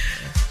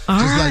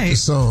like the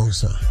song,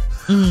 son.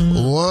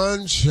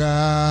 One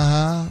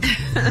child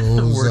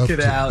grows Work up it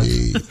to out.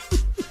 be.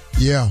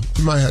 Yeah,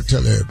 you might have to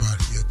tell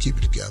everybody. Yeah, keep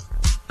it together.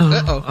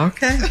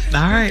 Okay.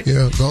 All right.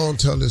 Yeah, go on and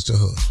tell this to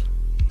her.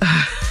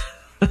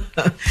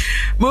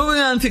 Moving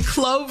on to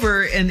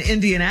Clover in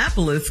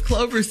Indianapolis.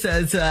 Clover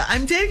says,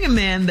 I'm dating a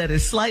man that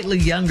is slightly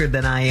younger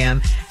than I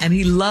am, and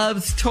he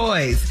loves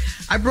toys.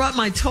 I brought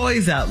my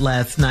toys out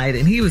last night,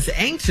 and he was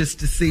anxious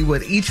to see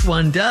what each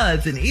one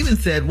does, and even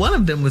said one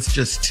of them was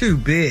just too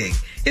big.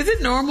 Is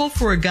it normal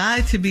for a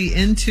guy to be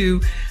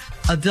into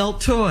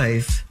adult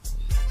toys?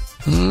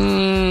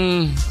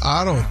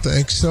 I don't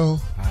think so.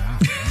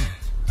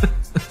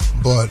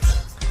 But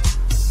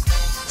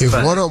if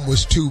one of them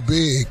was too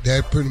big,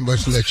 that pretty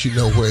much lets you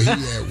know where he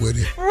at with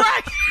it.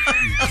 Right.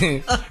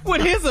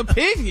 With his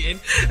opinion.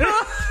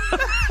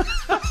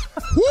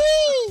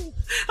 Woo!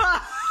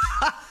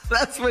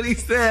 That's what he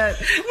said.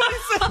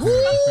 Woo!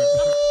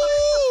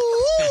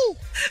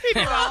 He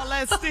did all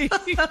that, Steve.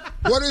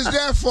 What is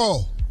that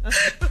for?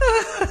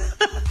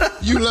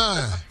 You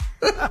lying.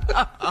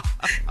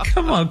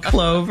 Come on,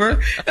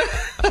 Clover.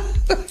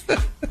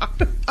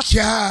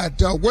 God,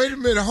 dog, wait a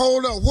minute,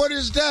 hold up. What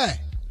is that?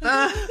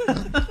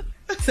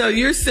 So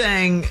you're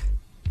saying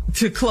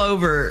to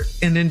Clover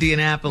in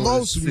Indianapolis,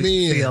 Most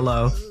men,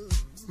 CLO.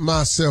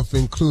 myself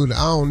included,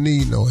 I don't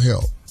need no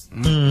help.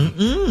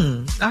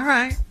 All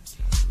right.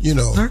 You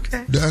know,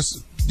 Okay.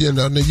 that's, you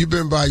know, now you've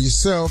been by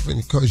yourself,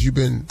 and because you've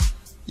been,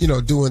 you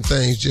know, doing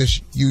things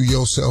just you,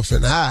 yourself,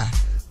 and I.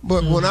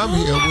 But when I'm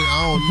here,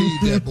 I don't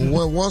need that.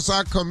 But once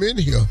I come in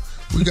here,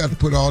 We got to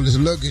put all this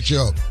luggage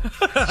up.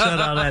 Shut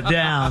all that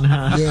down,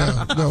 huh?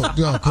 Yeah, no,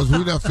 because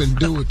we're not finna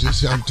do it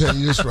this year. I'm telling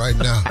you this right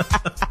now.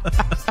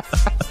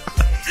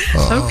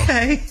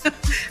 Okay.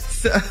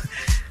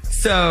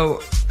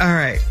 So, all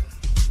right.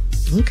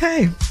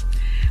 Okay.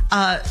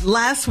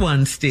 Last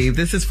one, Steve.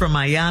 This is from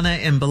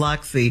Ayana in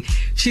Biloxi.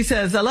 She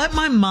says, I let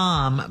my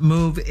mom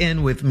move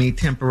in with me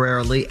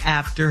temporarily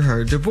after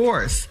her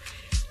divorce.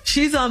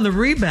 She's on the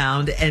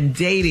rebound and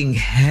dating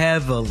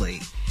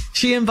heavily.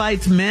 She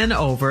invites men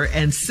over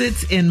and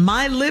sits in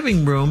my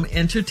living room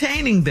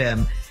entertaining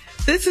them.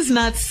 This is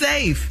not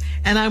safe,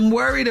 and I'm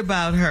worried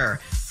about her.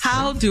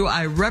 How do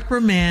I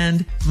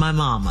reprimand my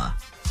mama?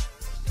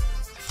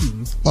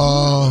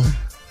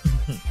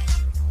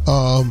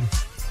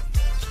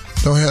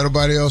 Don't have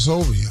nobody else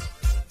over here.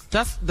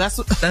 That's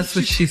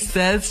what she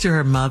says to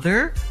her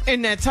mother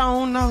in that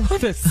tone. No,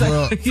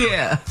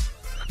 yeah.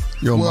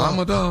 Your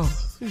mama, dog.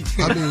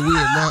 I mean, we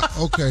are not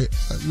okay.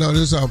 No,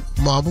 this is our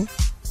mama.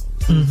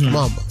 Mm-hmm.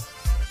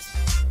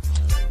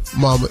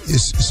 Mama.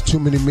 It's too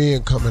many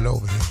men coming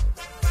over here.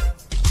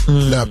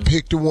 Now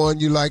pick the one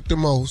you like the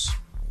most,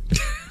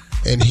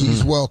 and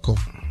he's welcome.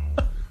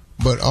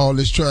 But all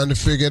this trying to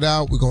figure it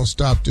out, we're gonna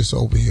stop this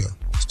over here.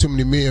 There's too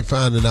many men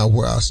finding out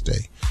where I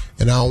stay.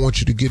 And I don't want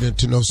you to get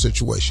into no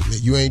situation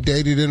that you ain't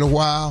dated in a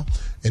while,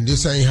 and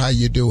this ain't how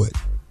you do it.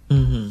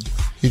 Mm-hmm.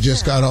 You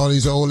just got all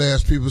these old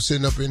ass people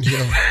sitting up in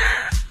here.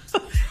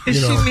 Is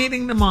she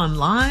meeting them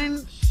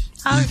online?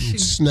 Eating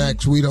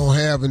snacks we don't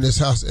have in this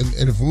house.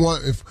 And if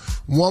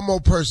one more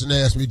person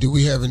asks me, do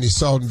we have any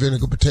salt and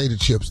vinegar potato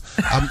chips?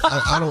 We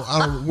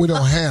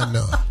don't have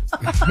none.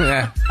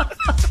 Yeah.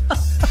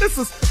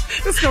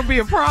 This gonna be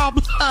a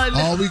problem.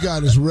 All we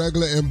got is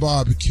regular and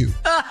barbecue.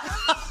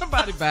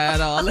 Somebody buy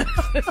it all.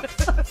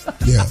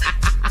 Yeah.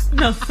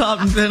 No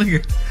salt and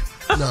vinegar.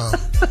 No,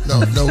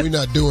 we're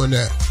not doing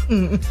that.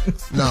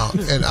 No,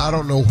 and I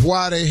don't know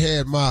why they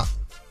had my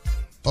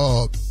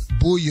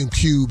bouillon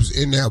cubes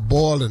in there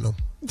boiling them.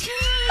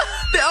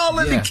 They're all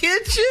in the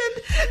kitchen.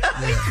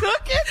 They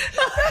cooking.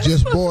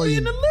 Just boiling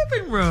in the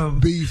living room.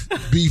 Beef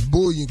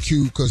bouillon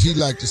cube because he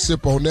like to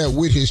sip on that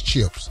with his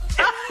chips.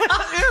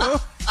 Ew.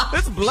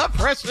 This blood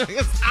pressure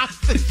is off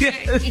the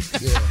chain.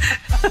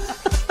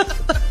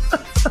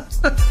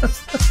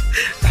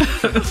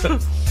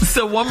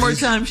 So one more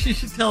time, she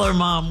should tell her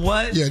mom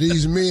what? Yeah,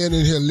 these men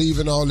in here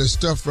leaving all this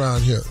stuff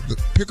around here.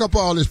 Pick up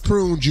all this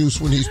prune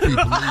juice when these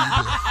people leave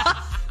here.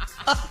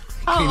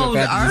 How old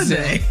are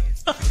they?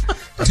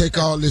 Take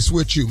all this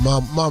with you.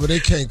 Mama, they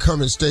can't come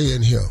and stay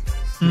in here.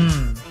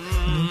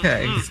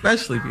 Okay,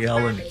 especially if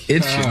y'all in the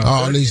kitchen.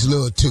 All these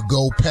little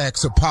to-go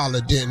packs of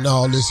Polydent and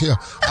all this here.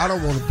 I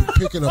don't want to be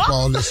picking up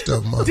all this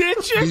stuff, Mama.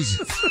 Did you?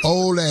 These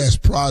old-ass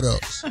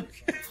products.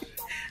 Okay.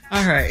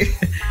 All right.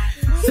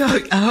 So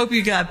I hope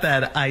you got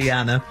that,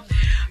 Ayana.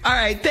 All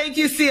right. Thank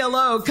you,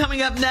 CLO.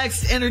 Coming up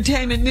next,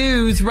 entertainment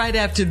news right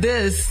after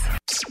this.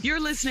 You're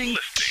listening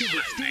to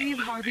the Steve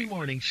Harvey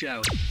Morning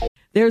Show.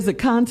 There's a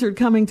concert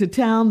coming to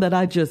town that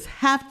I just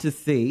have to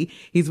see.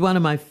 He's one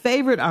of my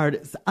favorite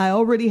artists. I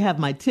already have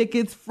my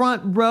tickets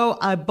front row.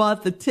 I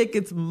bought the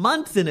tickets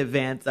months in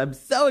advance. I'm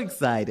so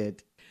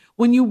excited.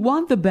 When you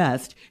want the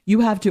best, you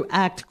have to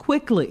act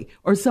quickly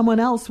or someone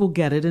else will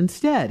get it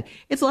instead.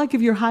 It's like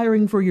if you're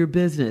hiring for your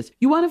business.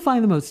 You want to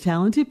find the most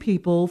talented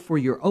people for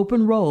your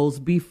open roles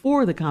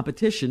before the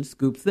competition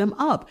scoops them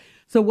up.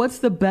 So what's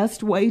the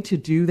best way to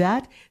do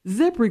that?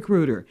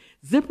 ZipRecruiter.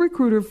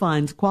 ZipRecruiter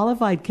finds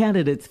qualified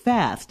candidates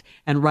fast.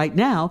 And right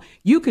now,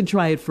 you can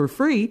try it for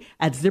free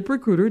at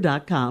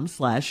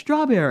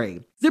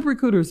ZipRecruiter.com/strawberry.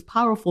 ZipRecruiter's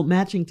powerful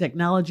matching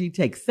technology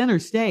takes center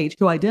stage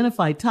to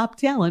identify top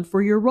talent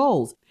for your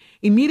roles.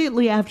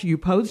 Immediately after you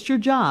post your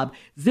job,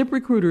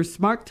 ZipRecruiter's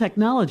smart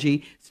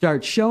technology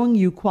starts showing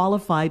you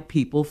qualified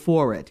people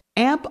for it.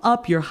 Amp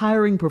up your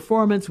hiring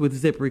performance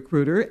with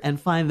ZipRecruiter and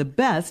find the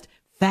best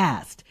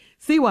fast.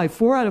 See why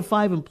 4 out of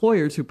 5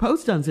 employers who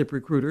post on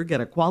ZipRecruiter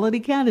get a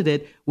quality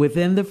candidate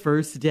within the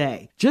first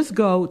day. Just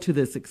go to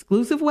this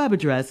exclusive web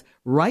address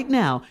right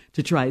now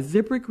to try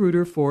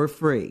ZipRecruiter for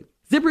free.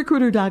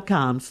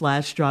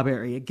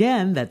 ZipRecruiter.com/strawberry.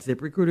 Again, that's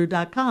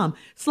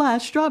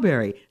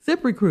ZipRecruiter.com/strawberry.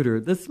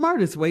 ZipRecruiter, the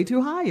smartest way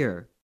to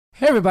hire.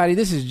 Hey everybody,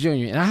 this is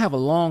Junior, and I have a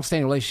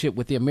long-standing relationship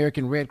with the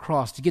American Red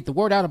Cross to get the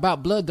word out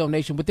about blood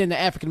donation within the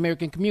African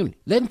American community,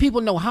 letting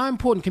people know how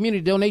important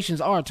community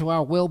donations are to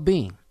our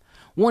well-being.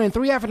 1 in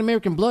 3 African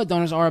American blood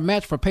donors are a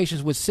match for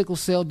patients with sickle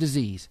cell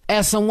disease.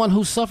 As someone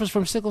who suffers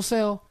from sickle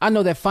cell, I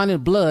know that finding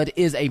blood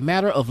is a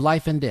matter of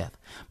life and death.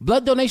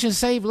 Blood donations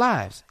save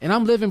lives, and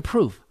I'm living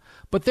proof.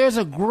 But there's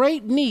a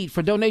great need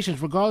for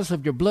donations regardless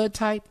of your blood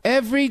type.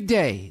 Every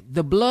day,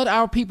 the blood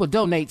our people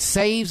donate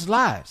saves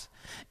lives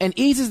and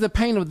eases the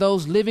pain of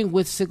those living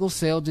with sickle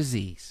cell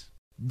disease.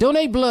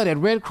 Donate blood at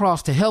Red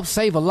Cross to help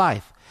save a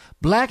life.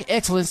 Black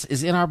excellence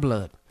is in our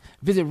blood.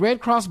 Visit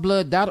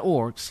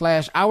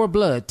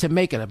redcrossblood.org/ourblood to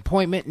make an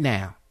appointment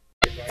now.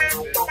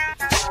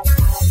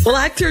 Well,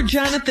 actor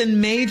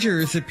Jonathan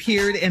Majors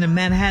appeared in a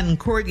Manhattan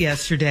court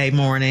yesterday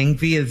morning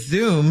via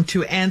Zoom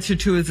to answer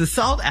to his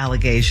assault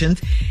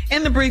allegations.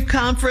 In the brief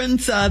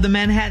conference, the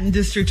Manhattan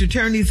District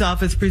Attorney's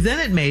Office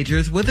presented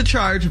Majors with a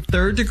charge of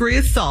third-degree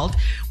assault,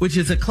 which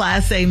is a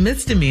Class A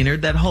misdemeanor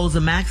that holds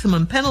a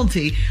maximum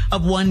penalty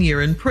of 1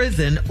 year in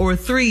prison or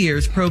 3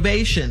 years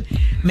probation.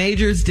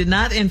 Majors did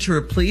not enter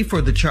a plea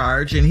for the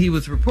charge, and he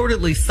was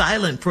reportedly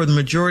silent for the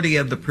majority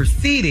of the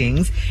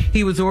proceedings.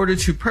 He was ordered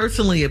to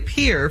personally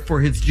appear for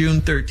his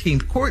June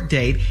 13th court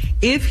date.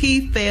 If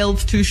he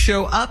fails to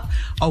show up,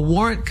 a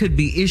warrant could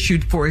be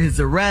issued for his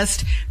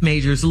arrest.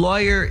 Major's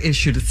lawyer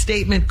issued a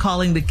statement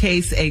calling the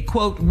case a,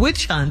 quote,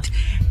 witch hunt,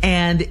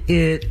 and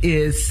it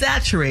is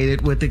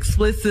saturated with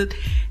explicit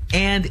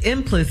and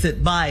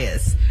implicit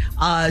bias.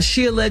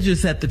 She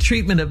alleges that the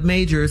treatment of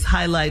Majors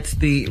highlights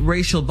the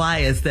racial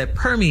bias that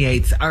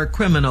permeates our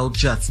criminal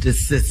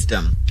justice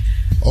system.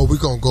 Oh, we're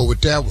going to go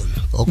with that one.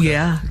 Okay.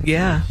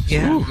 Yeah.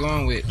 We're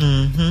going with.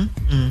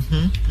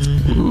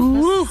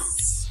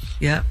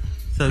 Yep.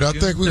 So I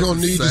think we're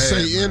going to need to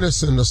say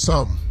innocent or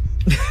something.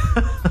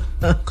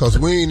 Because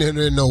we ain't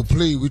in no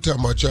plea. We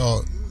talking about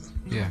y'all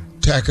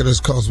attacking us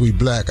because we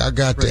black. I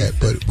got that,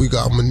 but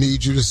I'm going to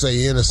need you to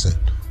say innocent.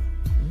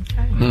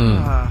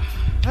 Okay.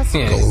 That's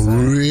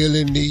gonna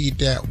really need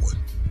that one.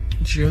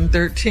 June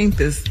 13th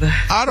is the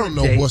I don't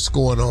know what's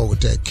going on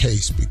with that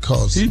case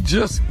because he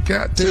just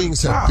got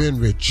things have been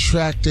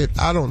retracted.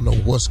 I don't know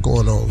what's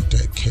going on with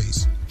that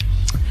case.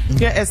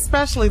 Yeah,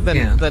 especially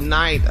the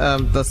night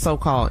of the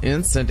so-called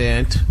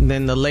incident.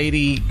 Then the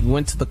lady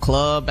went to the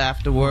club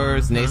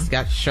afterwards, and they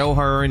got to show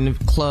her in the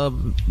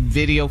club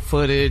video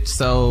footage.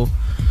 So,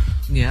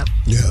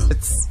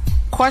 it's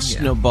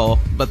questionable.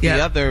 But the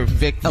other alleged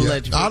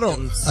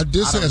victims,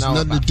 this has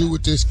nothing to do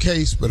with this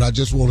case, but I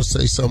just want to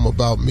say something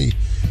about me.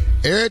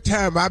 Every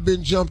time I've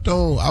been jumped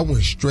on, I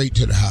went straight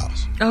to the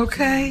house.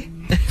 Okay.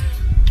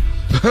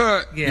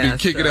 You didn't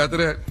kick it after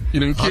that?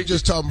 I'm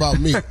just talking about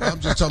me.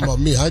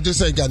 I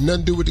just ain't got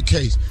nothing to do with the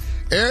case.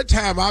 Every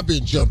time I've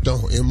been jumped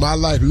on in my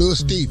life, Lil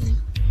Stevie,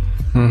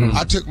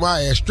 I took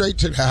my ass straight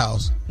to the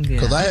house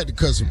because I had to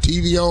cut some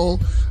TV on.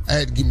 I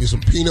had to give me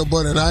some peanut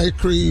butter and ice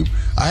cream.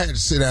 I had to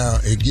sit down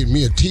and get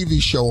me a TV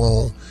show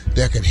on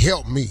that could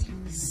help me.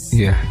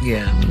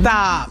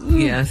 Stop.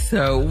 Yeah,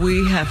 so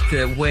we have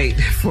to wait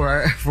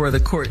for the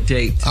court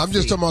date. I'm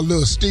just talking about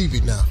Lil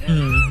Stevie now.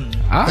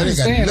 That ain't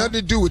got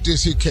nothing to do with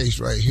this here case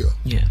right here.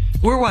 Yeah.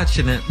 We're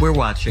watching it. All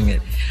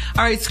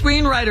right,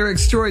 screenwriter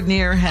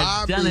extraordinaire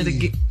has done it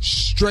again.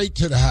 Straight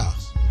to the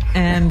house.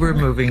 And we're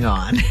moving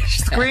on.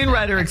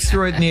 Screenwriter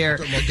extraordinaire.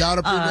 Got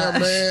up in there,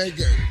 man.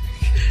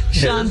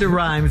 Shonda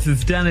Rhimes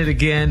has done it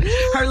again.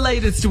 Her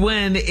latest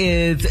win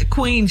is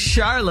Queen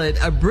Charlotte,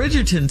 a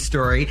Bridgerton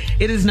story.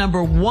 It is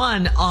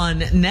 #1 on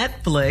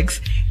Netflix.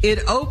 It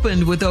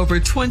opened with over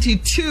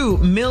 22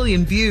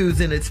 million views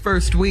in its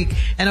first week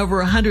and over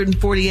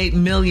 148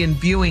 million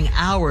viewing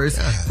hours.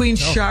 Queen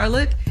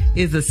Charlotte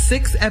is a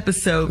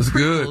 6-episode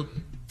prequel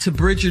to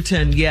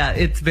Bridgerton. Yeah,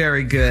 it's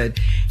very good.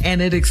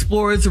 And it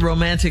explores the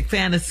romantic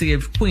fantasy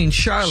of Queen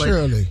Charlotte.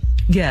 Shirley.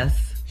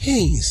 Yes. He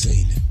ain't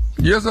seen it.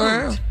 Yes, I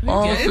have.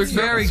 It's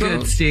very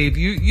good, Steve.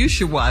 You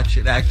should watch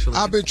it, actually.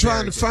 I've been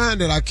trying to find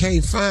it. I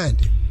can't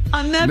find it.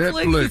 On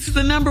Netflix, it's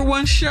the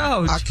 #1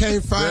 show. I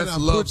can't find it. I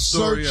put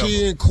search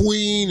in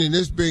Queen, and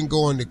it's been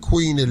going to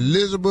Queen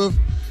Elizabeth.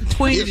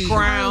 Queen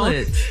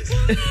Crown.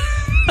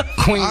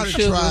 I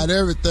tried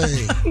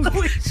everything.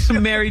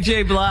 Mary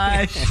J.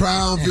 Blige.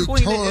 Crown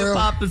Victoria. Queen of Hip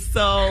Hop and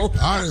Soul.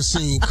 I done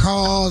seen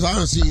Cars. I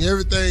done seen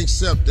everything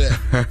except that.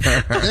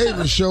 They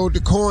even showed the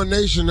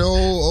coronation of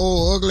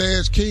old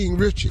ugly-ass King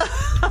Richard.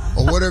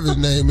 Or whatever his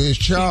name is,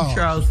 Charles. King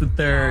Charles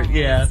III,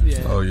 yeah.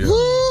 Oh, yeah.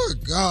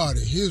 Good God,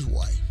 and his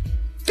wife.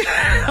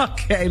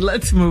 Okay,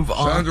 let's move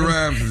on. Shonda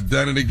Rhimes has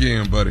done it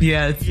again, buddy.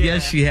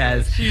 Yes, she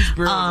has. She's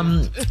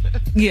brilliant.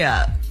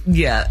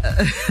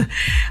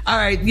 All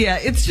right,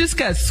 it's just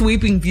got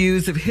sweeping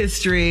views of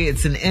history.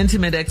 It's an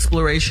intimate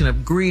exploration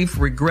of grief,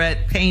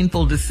 regret,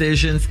 painful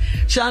decisions.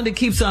 Shonda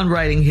keeps on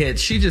writing hits.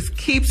 She just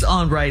keeps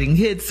on writing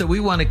hits, so we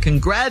want to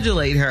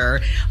congratulate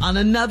her on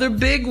another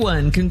big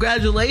one.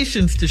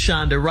 Congratulations to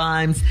Shonda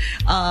Rhimes.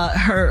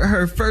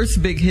 Her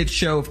first big hit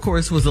show, of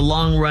course, was a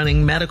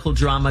long-running medical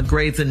drama,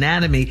 Grey's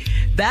Anatomy.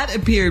 That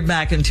appeared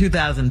back in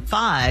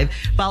 2005,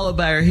 followed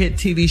by her hit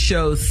TV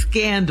shows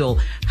Scandal,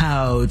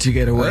 How to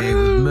Get Away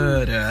with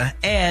Murder,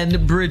 and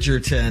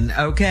Bridgerton,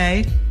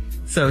 okay?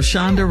 So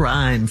Shonda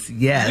Rhimes,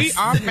 yes. We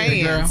are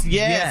fans.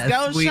 Yes,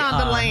 go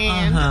Shonda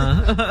Land.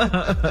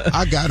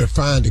 I got to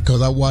find it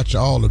because I watch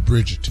all of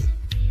Bridgerton.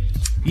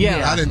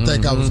 Yeah. I didn't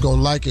think I was going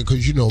to like it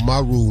because, my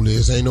rule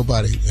is ain't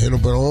nobody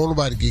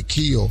get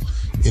killed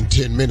in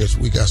 10 minutes.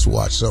 We got to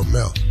watch something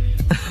else.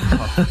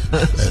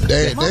 And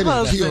they didn't kill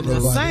nobody in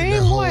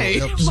that whole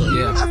episode.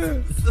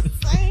 Yeah. It's the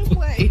same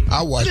way.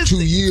 I watched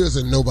 2 years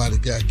and nobody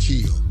got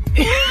killed.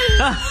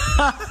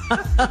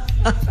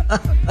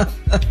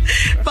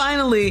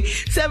 Finally,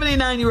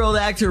 79-year-old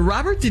actor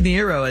Robert De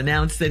Niro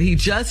announced that he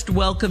just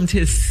welcomed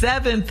his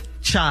 7th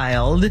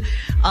child.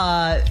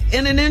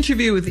 In an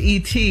interview with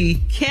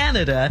E.T.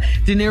 Canada,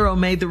 De Niro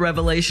made the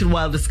revelation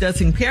while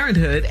discussing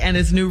parenthood and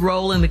his new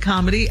role in the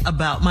comedy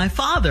About My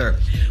Father.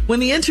 When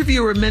the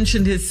interviewer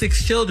mentioned his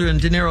 6 children,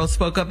 De Niro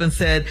spoke up and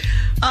said,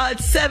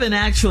 it's 7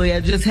 actually, I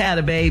just had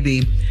a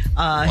baby.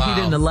 He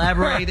didn't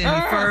elaborate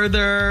any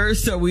further,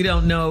 so we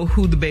don't know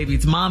who the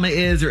baby's mama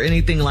is or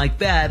anything like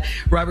that.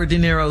 Robert De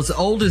Niro's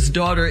oldest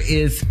daughter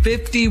is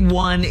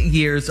 51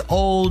 years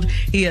old.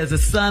 He has a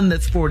son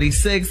that's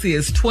 46. He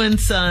has twin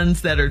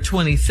sons that are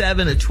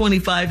 27, a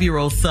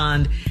 25-year-old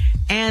son,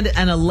 and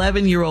an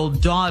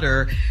 11-year-old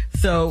daughter.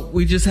 So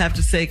we just have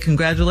to say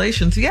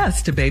congratulations,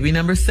 yes, to baby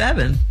number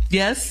 7.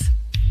 Yes?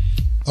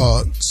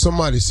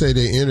 Somebody say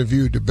they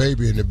interviewed the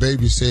baby, and the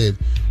baby said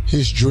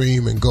his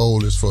dream and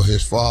goal is for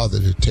his father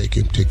to take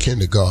him to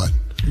kindergarten.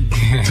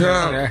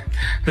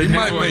 He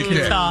might make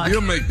that.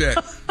 He'll make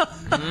that.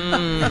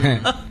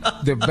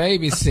 The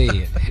baby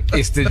said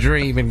it's the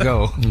dream and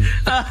goal.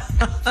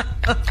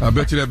 I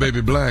bet you that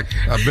baby black.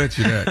 I bet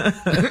you that.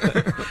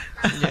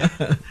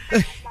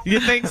 You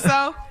think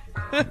so?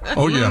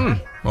 Oh yeah.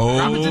 Oh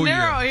Robert De Niro,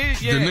 yeah.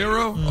 yeah. De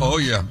Niro? Oh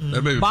yeah.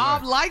 That baby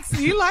Bob black.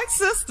 he likes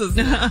sisters.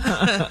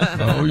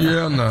 Oh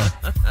yeah, no.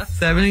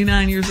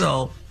 79 years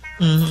old.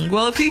 Mm-hmm.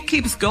 Well, if he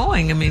keeps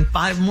going,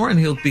 5 more and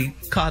he'll be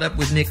caught up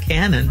with Nick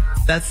Cannon.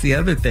 That's the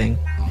other thing.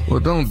 Well,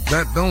 don't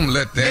let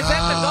that. Is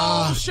that the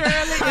goal,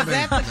 Shirley? Is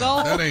that the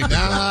goal? That ain't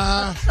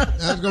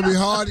that's gonna be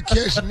hard to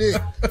catch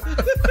Nick.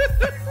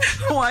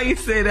 Why you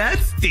say that,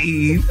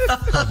 Steve?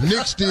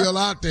 Nick's still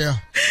out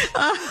there.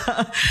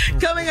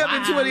 Coming up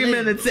in 20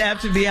 minutes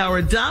after the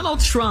hour,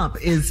 Donald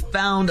Trump is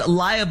found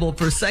liable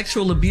for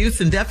sexual abuse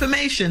and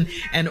defamation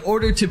and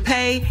ordered to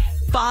pay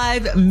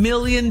 $5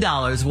 million.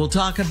 We'll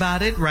talk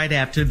about it right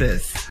after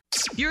this.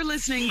 You're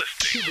listening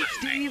to the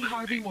Steve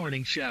Harvey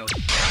Morning Show.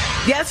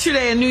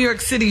 Yesterday, a New York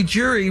City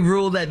jury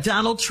ruled that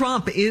Donald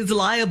Trump is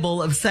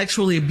liable of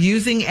sexually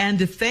abusing and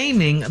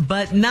defaming,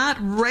 but not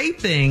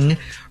raping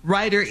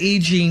writer E.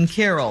 Jean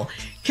Carroll.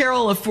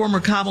 Carroll, a former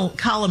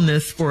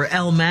columnist for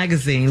Elle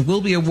magazine, will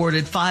be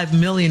awarded $5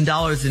 million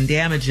in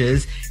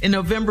damages. In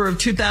November of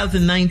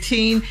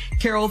 2019,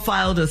 Carroll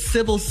filed a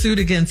civil suit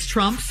against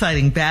Trump,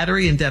 citing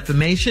battery and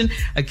defamation,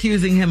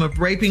 accusing him of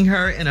raping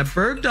her in a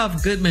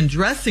Bergdorf Goodman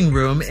dressing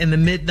room in the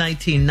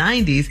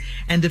mid-1990s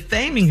and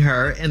defaming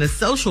her in a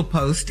social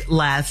post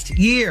last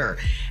year.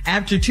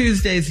 After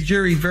Tuesday's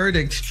jury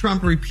verdict,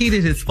 Trump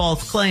repeated his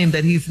false claim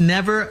that he's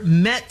never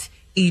met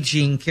E.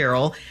 Jean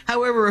Carroll.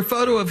 However, a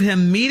photo of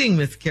him meeting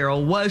Miss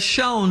Carroll was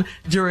shown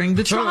during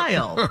the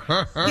trial.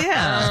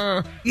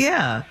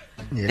 Yeah.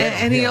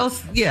 And he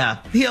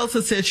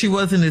also said she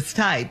wasn't his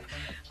type.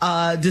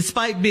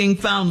 Despite being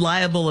found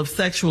liable of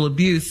sexual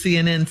abuse,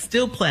 CNN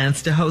still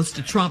plans to host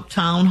a Trump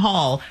town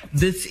hall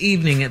this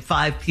evening at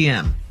 5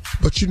 p.m.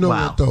 But you know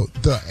what, though?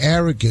 The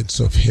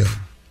arrogance of him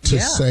to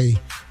say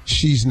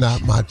she's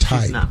not my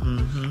type,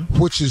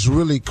 which is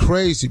really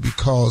crazy,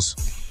 because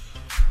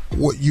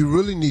what you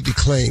really need to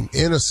claim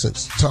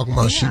innocence, talking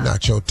about she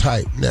not your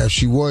type. Now, if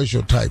she was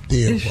your type,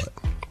 then what?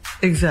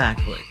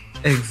 Exactly.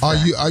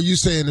 Are you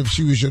saying if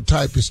she was your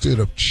type, it stood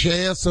a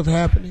chance of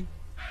happening?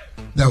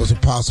 That was a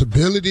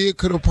possibility it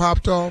could have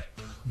popped off?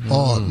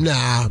 Or,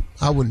 nah,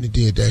 I wouldn't have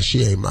did that.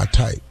 She ain't my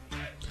type.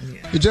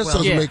 It just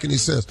doesn't make any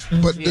sense.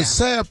 But the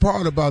sad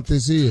part about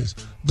this is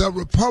the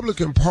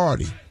Republican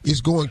Party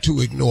is going to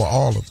ignore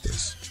all of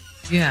this.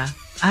 Yeah.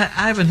 I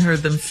haven't heard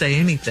them say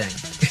anything.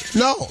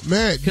 No,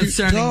 man.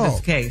 Concerning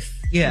this case.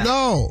 Yeah.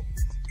 No.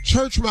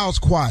 Church mouse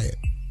quiet.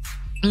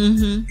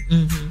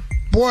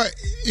 Boy,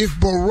 if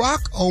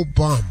Barack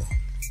Obama.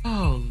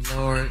 Oh,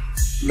 Lord.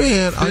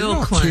 Man, Bill are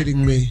you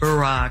kidding me?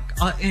 Barack.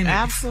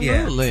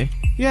 Absolutely.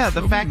 Yeah,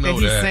 the fact that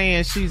he's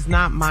saying she's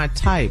not my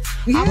type.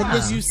 Yeah.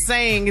 But you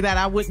saying that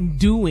I wouldn't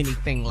do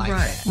anything like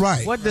that.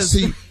 Right. What does...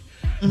 See,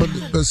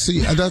 but see,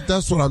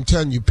 that's what I'm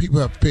telling you. People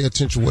have to pay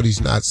attention to what he's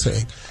not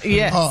saying.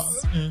 Yes.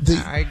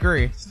 I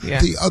agree.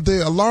 Yeah.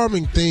 The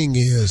alarming thing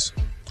is,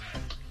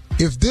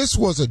 if this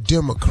was a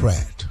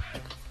Democrat,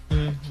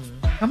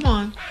 come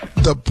on,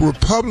 the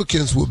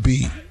Republicans would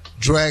be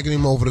dragging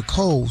him over the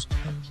coals,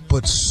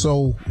 but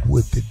so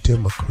would the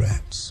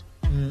Democrats.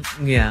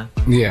 Yeah.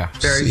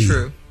 Very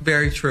true.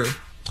 Very true.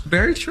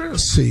 Very true.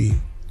 See,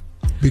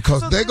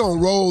 because they're going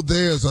to roll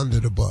theirs under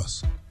the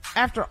bus.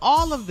 After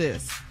all of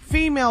this,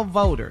 female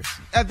voters,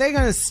 are they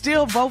going to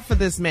still vote for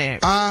this man?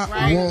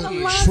 I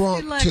want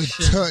Trump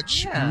to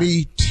touch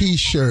me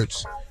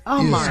T-shirts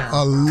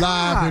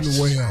alive and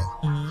well.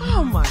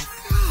 Oh, my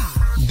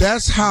God.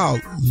 That's how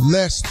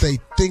less they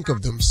think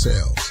of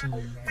themselves.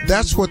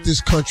 That's what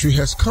this country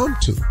has come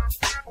to.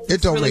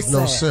 It don't make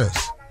no sense.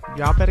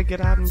 Y'all better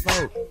get out and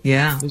vote.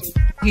 Yeah.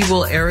 He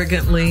will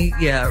arrogantly,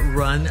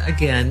 run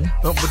again.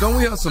 But don't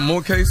we have some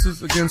more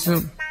cases against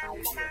him?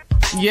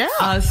 Yeah.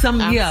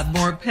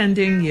 More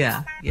pending.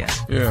 Yeah.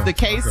 The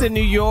case in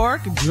New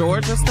York,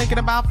 Georgia's thinking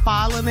about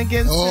filing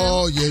against him.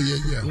 Oh,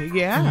 yeah.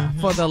 Yeah,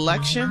 for the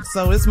election.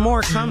 So it's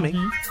more coming.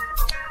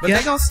 But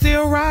they're going to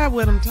still ride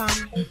with him,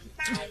 Tommy.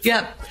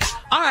 Yep.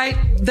 All right,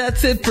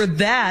 that's it for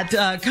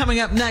that. Coming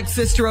up next,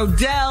 Sister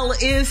Odell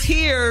is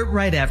here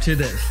right after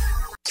this.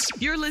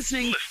 You're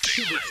listening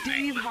to the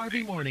Steve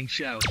Harvey Morning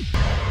Show.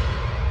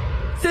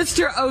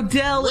 Sister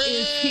Odell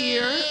is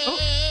here.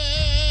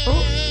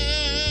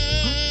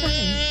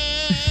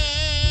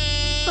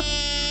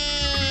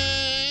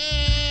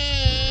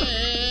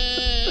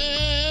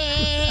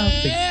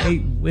 Out the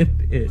gate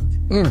with it.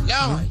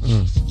 Lord,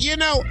 you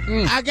know,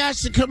 I got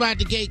to come out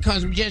the gate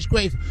because I'm just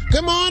grateful.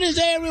 Good morning,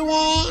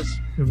 everyone.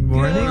 Good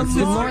morning.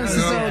 Good morning,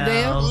 Sister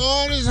Odell. Good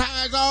morning.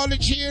 How's all the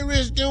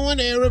cheeries doing?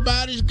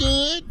 Everybody's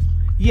good?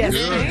 Yes,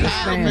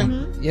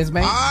 ma'am. Yes,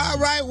 ma'am. All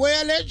right,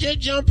 well, let's just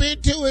jump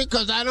into it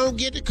because I don't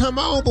get to come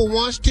on but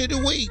once to the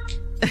week.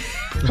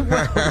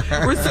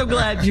 We're so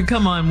glad you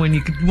come on when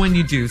you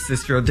do,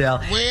 Sister Odell.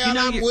 Well, you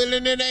know, I'm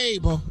willing and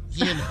able,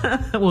 you know.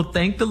 Well,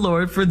 thank the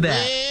Lord for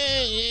that.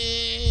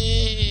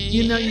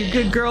 You know, your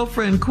good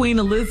girlfriend, Queen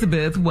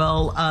Elizabeth,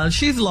 well,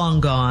 she's long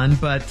gone,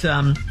 but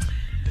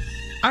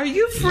are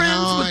you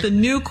friends with the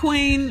new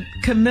Queen,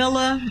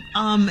 Camilla?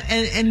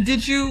 And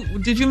did you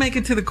make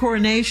it to the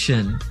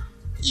coronation?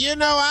 You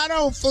know, I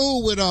don't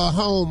fool with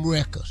home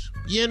wreckers,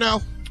 you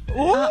know.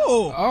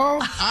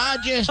 I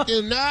just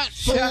do not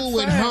fool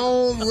with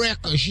home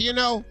wreckers, you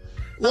know.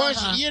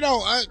 Once, you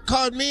know,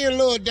 cause me and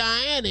little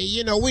Diana,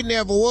 you know, we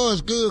never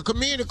was good. Cause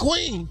me and the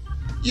Queen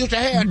used to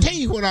have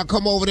tea when I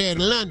come over there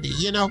to London,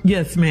 you know.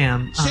 Yes,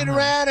 ma'am. Sit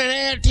around and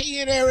have tea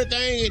and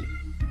everything.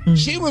 And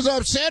she was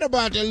upset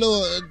about that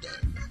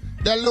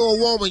little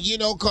woman, you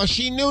know, cause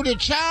she knew the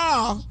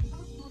child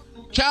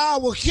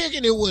was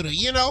kicking it with her,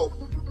 you know.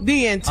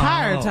 The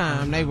entire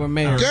time they were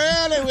married.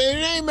 Girl, it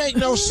ain't make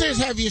no sense.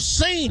 Have you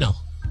seen her?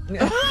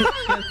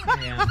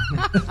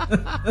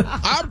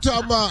 I'm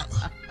talking about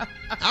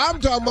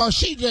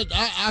she just,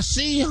 I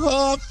see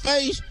her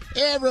face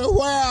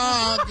everywhere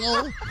I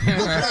go.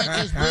 Look like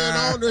it's been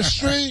on the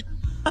street.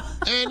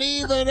 And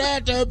even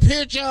at the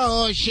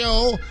picture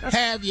show,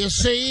 have you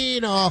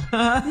seen her?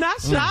 Not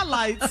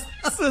Shotlights.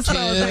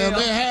 Tell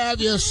me,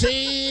 have you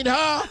seen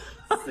her?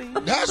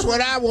 That's what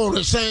I want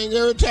to sing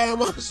every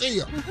time I see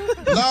her.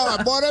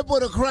 Lord, boy, they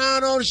put a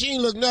crown on her. She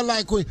ain't look nothing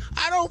like Queen.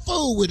 I don't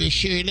fool with it,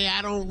 Shirley.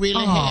 I don't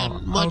really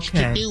have much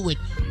to do with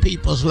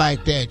peoples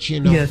like that, you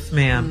know. Yes,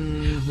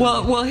 ma'am.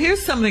 Well,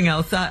 here's something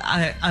else.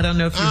 I don't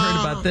know if you heard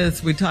about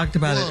this. We talked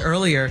about it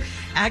earlier.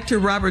 Actor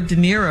Robert De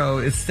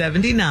Niro is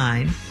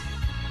 79.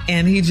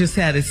 And he just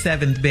had his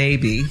 7th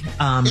baby, you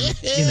know.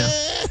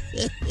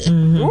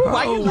 Ooh,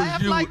 why you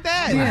laugh like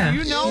that? Yeah.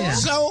 You know,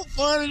 It's so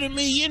funny to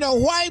me. You know,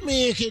 white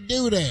men can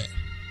do that.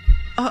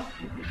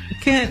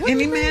 Can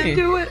any man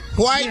do it?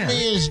 White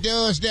men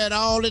does that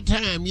all the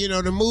time. You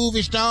know, the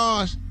movie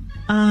stars.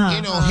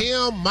 You know,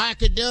 him,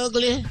 Michael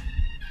Douglas.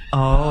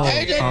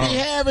 They just be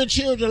having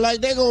children like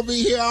they're going to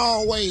be here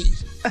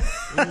always.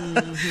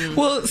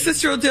 Well,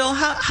 Sister Odell,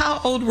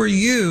 how old were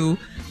you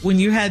when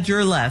you had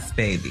your last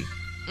baby?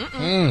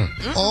 40.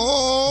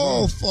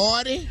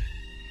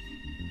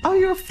 Oh,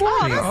 you're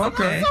 40.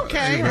 okay. That's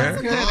okay. That's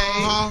a good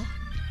age.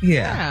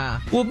 Yeah.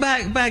 Well,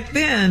 back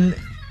then,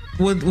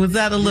 was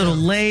that a little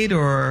late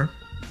or?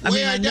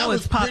 I know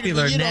it's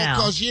popular now.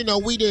 Because, you know,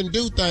 we didn't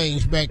do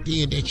things back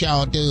then that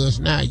y'all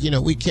does now. You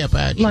know, we kept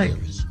our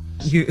children.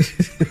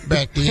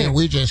 Back then,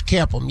 we just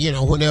kept them. You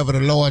know, whenever the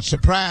Lord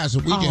surprised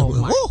us, we just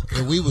went, whoo,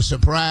 and we were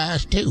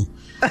surprised too.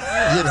 You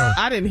know,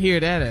 I didn't hear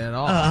that at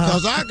all.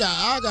 Because I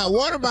got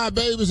one of my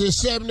babies is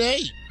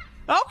 78.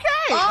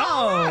 Okay.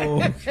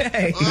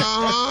 Okay.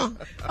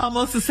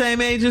 Almost the same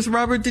age as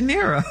Robert De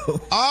Niro.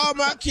 All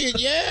my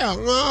kids,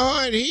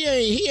 and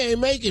he ain't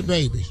making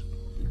babies.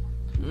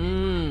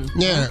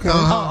 Yeah.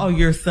 Okay.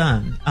 Your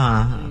son.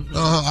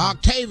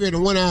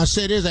 Octavian went out and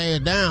set his ass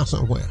down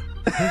somewhere.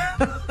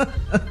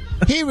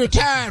 He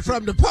retired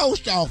from the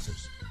post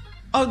office.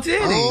 Oh,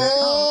 did he?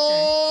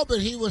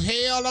 But he was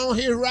held on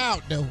his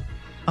route though.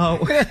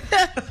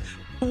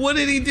 What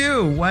did he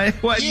do? Why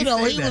you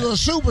know, he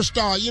was a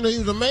superstar. You know, he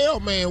was a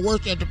mailman,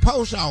 worked at the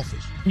post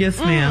office. Yes,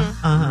 ma'am.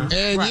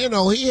 And, you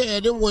know, he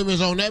had them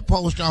women's on that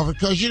post office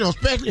because, you know,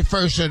 especially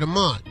first of the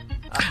month.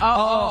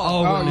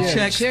 When the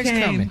checks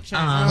came.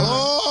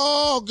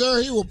 Oh,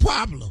 girl, he was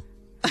popular.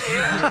 He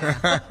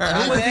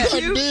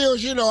cut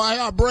deals, you know,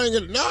 I bring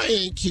it. No,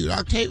 he ain't cute.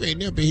 Octavia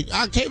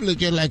look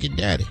just like his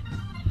daddy.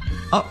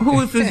 Who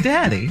was his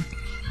daddy?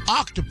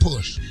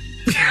 Octopus.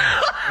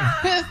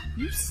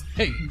 You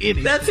say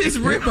idiot. That's his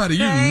everybody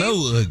you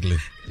know ugly.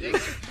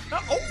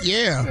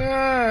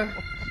 Yeah.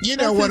 You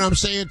know what I'm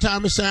saying,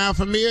 Tommy? Sound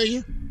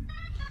familiar?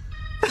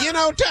 You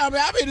know, Tommy,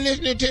 I've been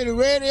listening to the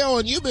radio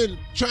and you've been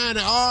trying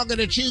to argue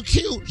that you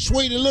cute.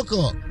 Sweetie, look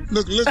up.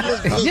 Look. Look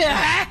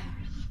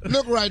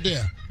right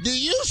there. Do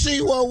you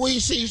see what we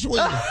see,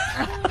 sweetie?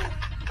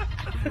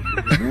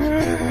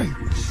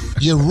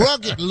 You're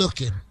rugged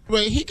looking.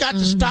 Well, he got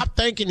to stop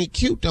thinking he's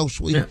cute, though,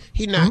 sweetie.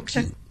 He not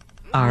cute.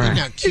 All right. He's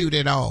not cute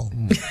at all.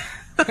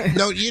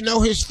 No, you know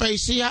his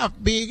face. See how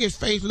big his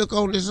face look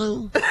on the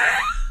Zoom?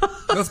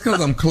 That's because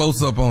I'm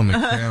close up on the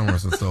camera,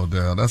 so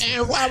down.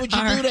 And why would you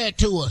do that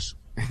to us?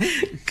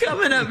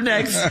 Coming up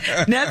next,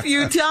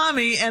 Nephew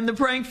Tommy and the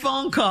prank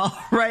phone call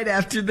right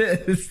after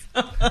this.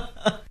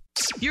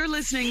 You're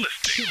listening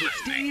to the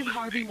Steve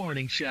Harvey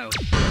Morning Show.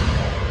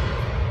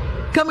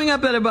 Coming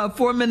up at about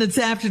 4 minutes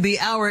after the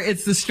hour,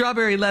 it's the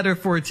strawberry letter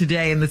for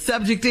today. And the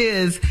subject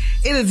is,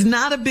 it is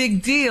not a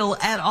big deal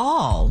at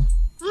all.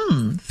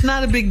 It's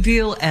not a big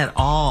deal at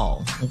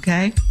all.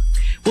 Okay.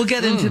 We'll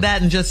get into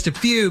that in just a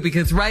few,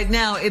 because right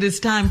now it is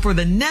time for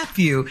the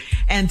nephew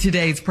and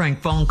today's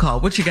prank phone call.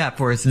 What you got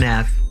for us,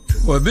 Neff?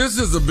 Well, this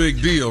is a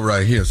big deal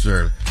right here,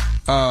 sir.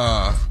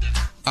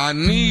 I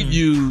need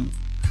you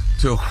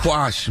to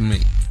wash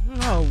me.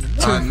 Oh,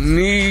 I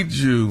need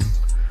you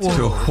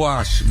to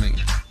wash me.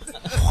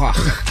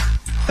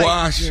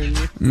 Wash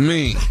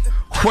me.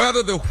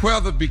 Whether the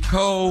weather be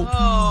cold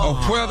or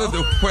whether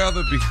the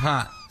weather be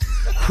hot.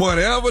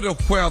 Whatever the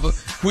weather,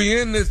 we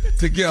in this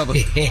together,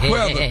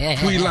 whether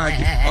we like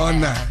it or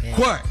not.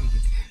 What?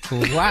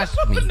 Wash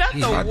me.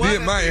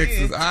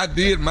 I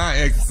did my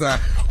exercise.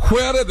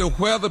 Whether the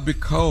weather be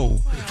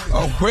cold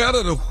or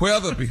whether the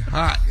weather be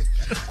hot.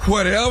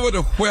 Whatever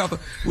the weather,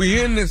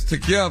 we in this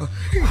together,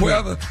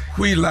 whether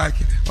we like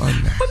it or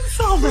not. What's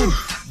all the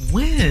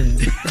wind?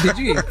 Did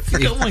you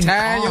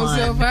tire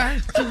yourself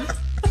out?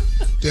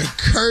 The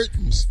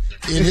curtains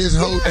in his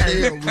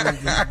hotel room.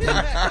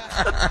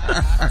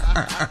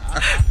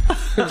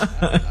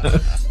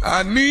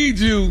 I need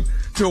you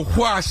to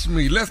wash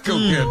me. Let's go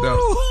get them.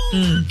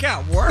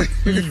 Got work.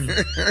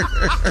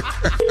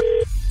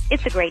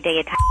 It's a great day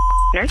at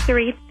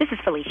Nursery. This is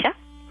Felicia.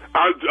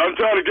 I'm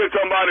trying to get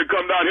somebody to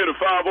come down here to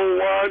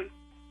 501.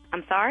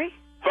 I'm sorry?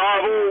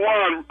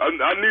 501.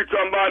 I need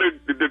somebody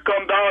to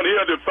come down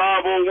here to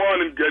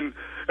 501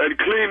 and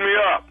clean me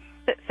up.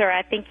 Sir,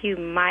 I think you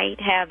might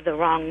have the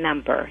wrong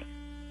number.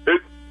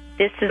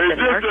 This is the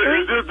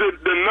nursery? Is this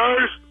the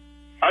nurse?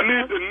 I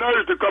need the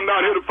nurse to come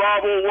down here to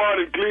 501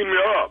 and clean me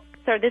up.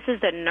 Sir, this is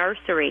the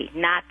nursery,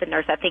 not the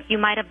nurse. I think you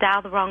might have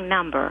dialed the wrong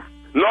number.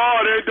 No,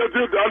 I need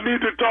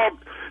to talk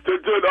to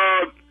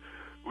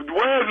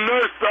where's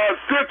Nurse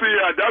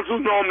Cynthia? That's who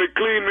normally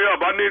clean me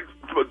up. I need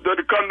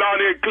to come down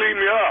here and clean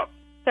me up.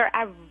 Sir,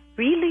 I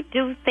really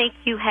do think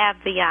you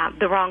have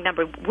the wrong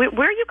number. Where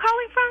are you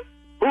calling from?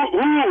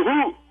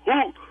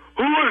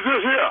 Who is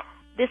this here?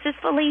 This is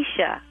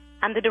Felicia.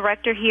 I'm the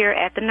director here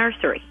at the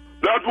nursery.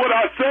 That's what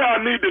I say. I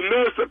need the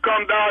nurse to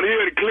come down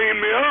here and clean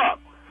me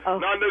up. Oh.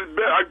 Now this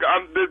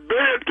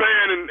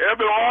bedpan and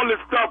all this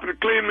stuff to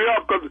clean me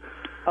up because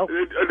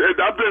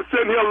I've been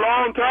sitting here a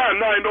long time.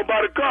 Now ain't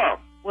nobody come.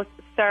 Well,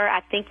 sir,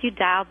 I think you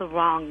dialed the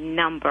wrong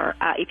number.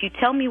 If you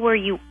tell me where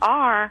you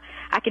are,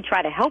 I can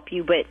try to help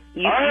you, but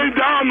I ain't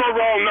dialed no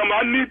wrong number.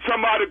 I need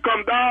somebody to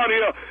come down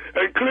here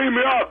and clean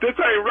me up. This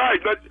ain't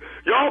right.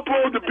 Y'all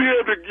supposed to be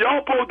able to,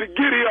 y'all supposed to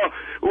get here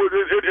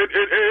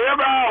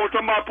every hour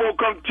somebody supposed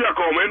to come check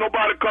on me. Ain't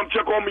nobody come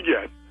check on me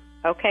yet.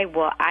 Okay,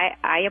 well,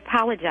 I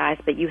apologize,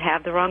 but you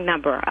have the wrong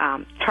number.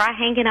 Try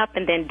hanging up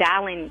and then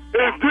dialing. Is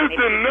this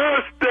the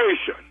nurse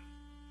station?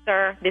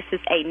 Sir, this is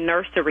a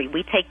nursery.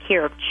 We take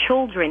care of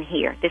children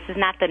here. This is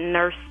not the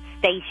nurse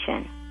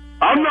station.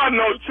 I'm not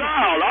no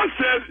child. I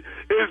said,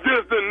 is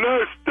this the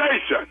nurse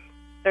station?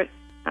 Sir,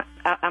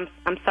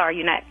 I'm sorry,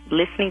 you're not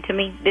listening to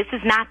me. This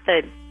is not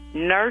the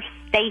nurse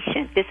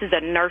station. This is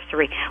a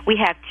nursery. We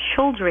have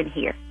children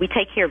here. We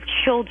take care of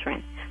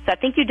children. So I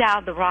think you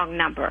dialed the wrong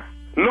number.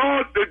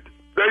 No, they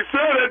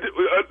said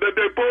that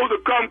they're supposed to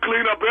come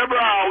clean up every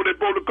hour. They're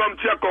supposed to come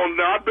check on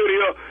me. I've been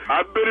here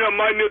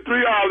mighty near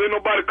 3 hours. Ain't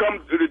nobody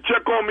come to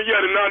check on me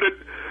yet. And now that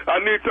I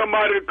need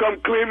somebody to come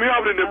clean me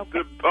up. And the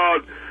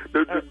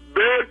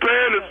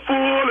bedpan is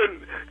full,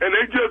 and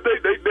they just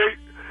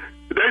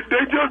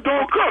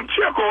don't come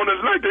check on us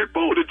like they're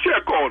supposed to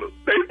check on us.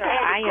 They supposed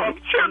to come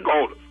check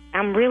on us.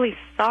 I'm really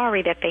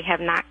sorry that they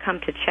have not come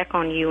to check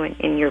on you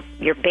in your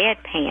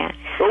bedpan.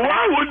 Well,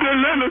 why would they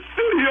let us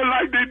sit here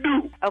like they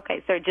do?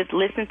 Okay, sir, just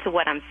listen to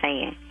what I'm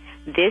saying.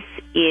 This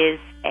is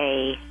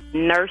a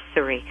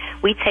nursery.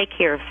 We take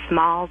care of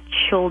small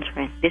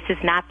children. This is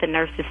not the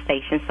nurse's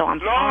station, so I'm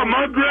sorry. No,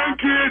 my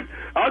grandkids,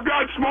 I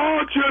got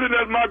small children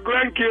as my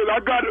grandkids.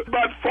 I got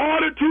about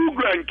 42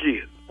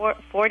 grandkids.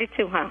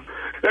 42, huh?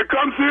 They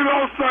come see me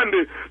on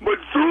Sunday,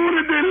 but soon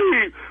as they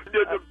leave,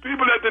 the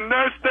people at the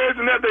nurse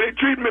station, they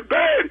treat me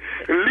bad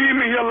and leave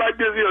me here like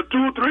this here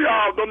 2-3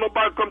 hours. Don't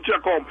nobody come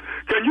check on me.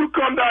 Can you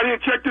come down here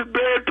and check this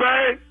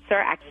bedpan? Sir,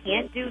 I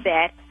can't do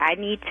that. I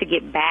need to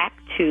get back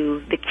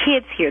to the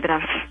kids here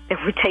that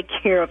we take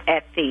care of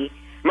at the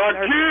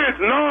kids?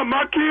 No,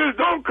 my kids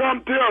don't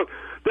come till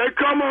they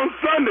come on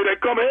Sunday. They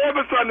come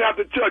every Sunday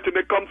after church and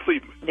they come see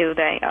me. Do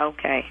they?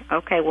 Okay.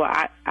 Well,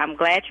 I'm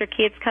glad your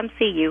kids come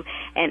see you,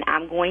 and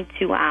I'm going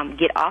to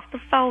get off the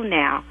phone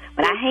now.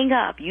 When I hang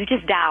up, you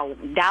just dial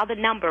the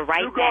number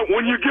right now.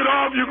 When you get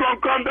off, you're going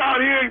to come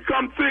down here and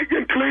come see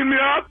and clean me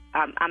up?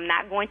 I'm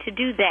not going to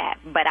do that,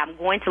 but I'm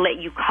going to let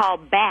you call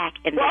back.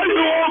 And why you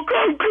all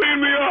come clean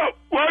me up?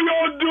 Why you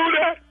all do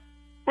that?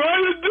 Why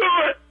you do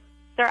it?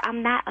 Sir,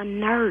 I'm not a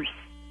nurse.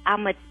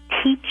 I'm a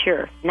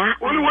teacher, not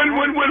when I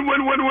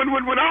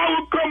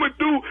was coming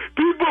through,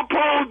 people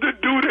supposed to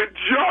do their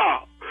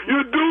job.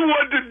 You do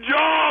what the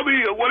job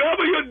is.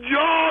 Whatever your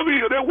job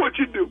is, that's what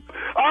you do.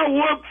 I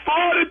worked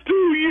 42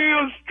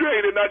 years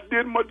straight, and I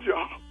did my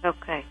job.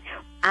 Okay.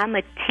 I'm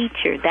a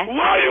teacher. That's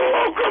why you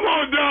won't come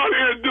on down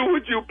here and do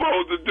what you're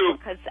supposed to do?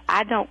 Because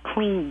I don't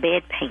clean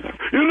bedpans.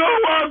 You know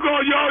why?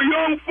 Because y'all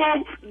young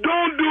folk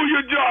don't do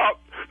your job.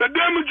 The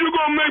damn it, you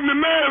gonna make me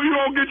mad if you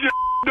don't get your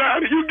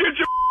down here. You get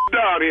your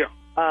down here.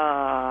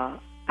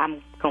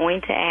 I'm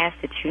going to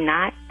ask that you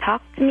not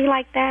talk to me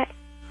like that.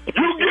 If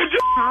you get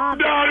your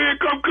down here and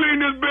come clean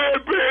this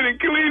bedpan and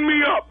clean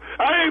me up.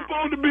 I ain't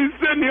supposed to be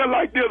sitting here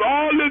like this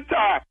all this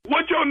time.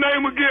 What's your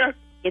name again?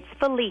 It's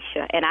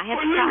Felicia, and I have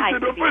tried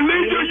to be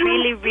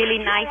really, really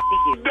nice to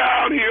you.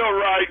 Down here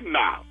right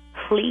now.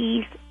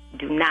 Please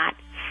do not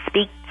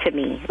speak to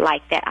me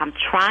like that. I'm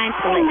trying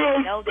to let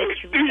you know that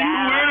you any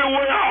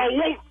way I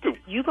want to.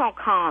 You gonna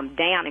calm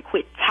down and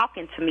quit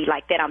talking to me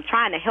like that. I'm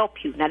trying to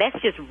help you. Now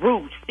that's just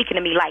rude, speaking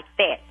to me like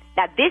that.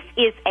 Now this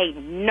is a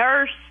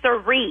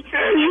nursery.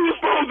 And you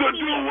supposed to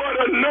do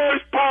what a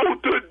nurse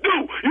supposed to do.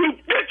 You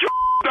get your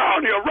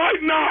down here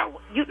right now.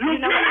 You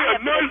know what? I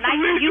have been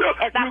nice to you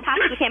as I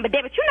possibly can, but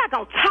David, you're not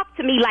gonna talk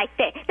to me like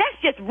that. That's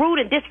just rude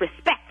and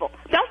disrespectful.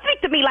 Don't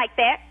speak to me like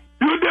that.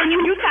 You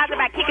talking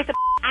about kicking some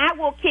I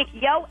will kick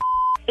your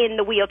in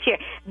the wheelchair.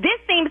 This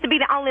seems to be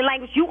the only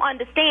language you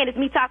understand is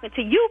me talking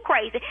to you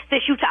crazy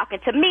since you talking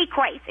to me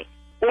crazy.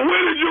 Well,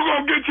 when is you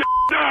gonna get your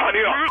down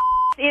here? My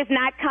is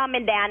not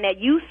coming down there.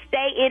 You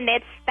stay in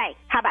that stank.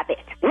 How about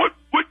that? What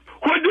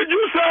did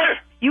you say?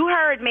 You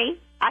heard me.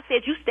 I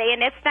said you stay in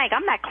that stank.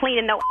 I'm not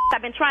cleaning no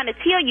I've been trying to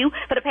tell you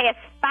for the past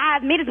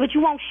 5 minutes, but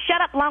you won't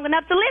shut up long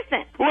enough to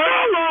listen. Well,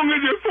 how long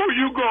is it before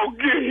you gonna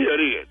get here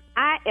then?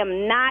 I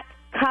am not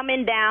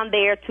coming down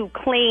there to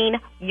clean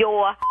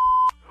your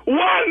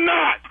Why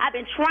not? I've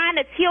been trying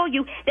to tell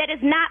you that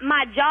it's not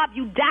my job.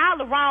 You dial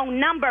the wrong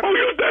number. Who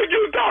you think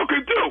you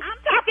talking to?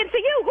 I'm talking to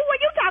you. Who are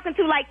you talking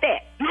to like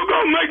that? You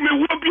gonna make me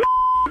whoop your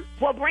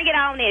Well, bring it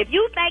on in. If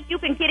you think you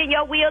can get in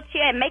your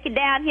wheelchair and make it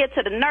down here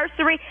to the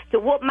nursery to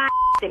whoop my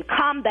then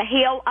come the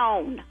hell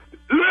on.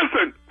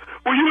 Listen,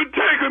 will you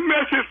take a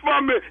message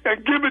from me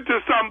and give it to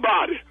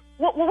somebody?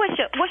 What's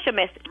your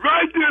message?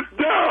 Write this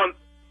down.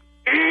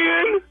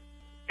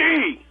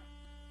 N-E.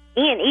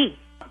 N-E.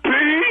 P.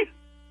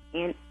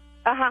 N.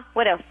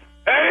 What else?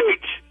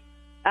 H.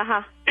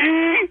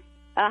 E.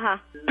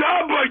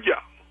 W.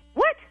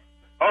 What?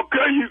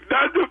 Okay, you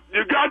got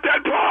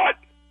that part?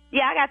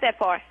 Yeah, I got that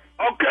part.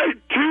 Okay,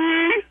 T.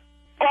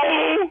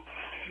 O.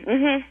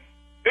 M.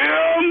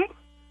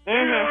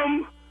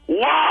 M.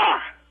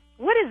 Y.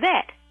 What is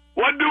that?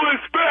 What do it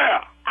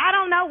spell? I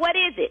don't know. What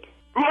is it?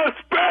 Well,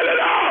 spell it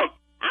out.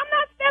 I'm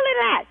not spelling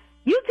it out.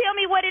 You tell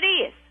me what it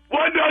is.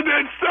 What does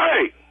it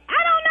say?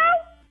 I don't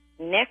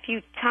know.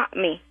 Nephew taught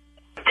me.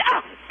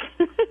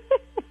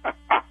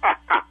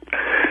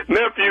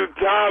 Nephew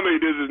Tommy,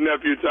 this is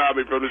Nephew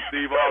Tommy from the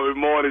Steve Harvey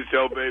Morning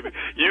Show, baby.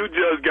 You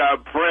just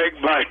got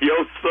pranked by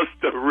your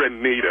sister,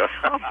 Renita.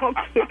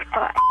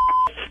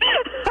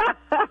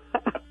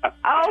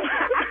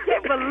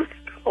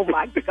 Oh,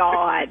 my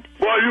God.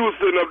 Boy, you was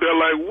sitting up there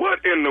like,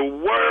 what in the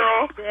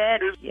world?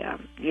 Yeah.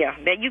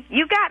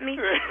 You got me.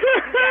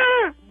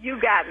 You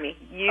got me.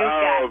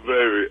 Oh,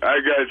 baby. I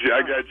got you.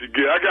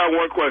 I got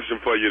one question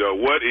for you, though.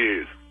 What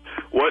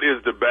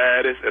is the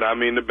baddest, and I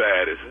mean the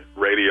baddest,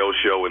 radio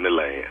show in the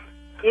land?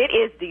 It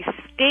is the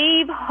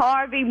Steve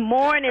Harvey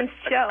Morning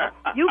Show.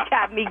 You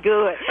got me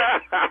good.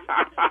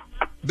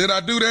 Did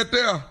I do that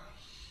there?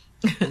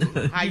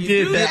 How you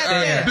did that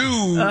there?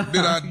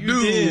 Did I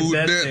do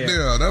that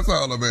there? That's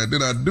all I'm at.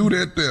 Did I do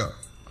that there?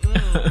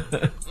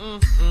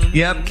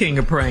 Yep, King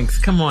of Pranks.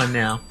 Come on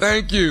now.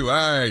 Thank you.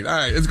 All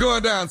right. It's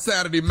going down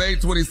Saturday, May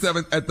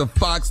 27th at the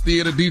Fox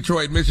Theater,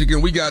 Detroit,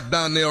 Michigan. We got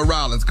Donnell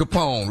Rollins,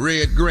 Capone,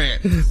 Red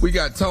Grant. We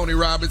got Tony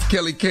Roberts,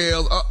 Kelly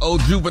Kales,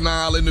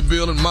 Juvenile in the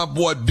building. My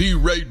boy D.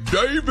 Ray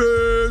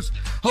Davis.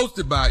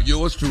 Hosted by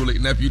yours truly,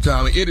 Nephew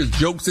Tommy. It is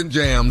Jokes and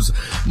Jams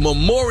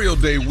Memorial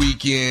Day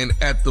weekend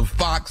at the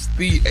Fox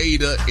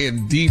Theater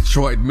in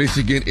Detroit,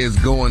 Michigan is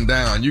going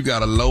down. You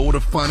got a load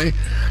of funny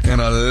and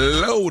a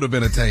load of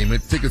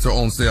entertainment. Tickets are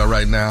on sale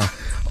right now.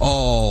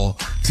 All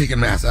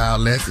Ticketmaster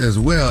outlets as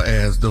well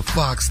as the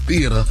Fox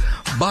Theater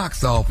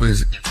box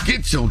office.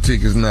 Get your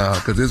tickets now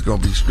because it's going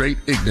to be straight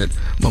ignorant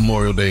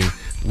Memorial Day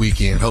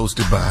weekend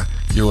hosted by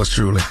yours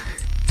truly,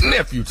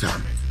 Nephew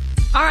Tommy.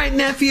 All right,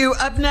 nephew.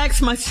 Up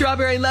next, my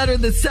strawberry letter.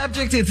 The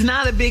subject, it's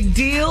not a big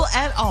deal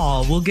at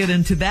all. We'll get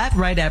into that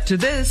right after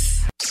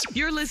this.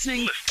 You're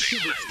listening to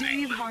the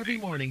Steve Harvey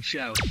Morning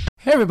Show.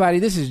 Hey everybody,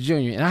 this is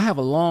Junior, and I have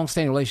a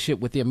long-standing relationship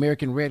with the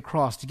American Red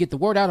Cross to get the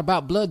word out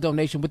about blood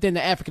donation within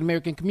the African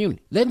American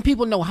community, letting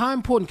people know how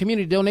important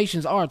community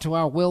donations are to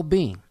our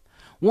well-being.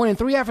 1 in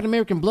 3 African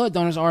American blood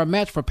donors are a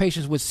match for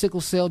patients with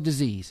sickle cell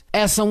disease.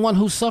 As someone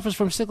who suffers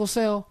from sickle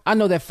cell, I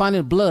know that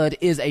finding blood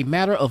is a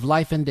matter of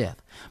life and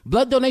death.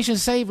 Blood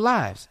donations save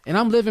lives, and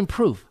I'm living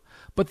proof.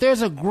 But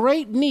there's a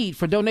great need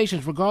for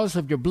donations regardless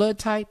of your blood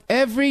type.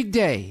 Every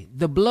day,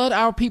 the blood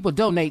our people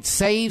donate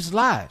saves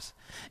lives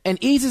and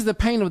eases the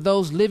pain of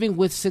those living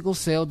with sickle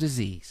cell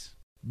disease.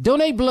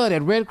 Donate blood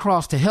at Red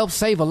Cross to help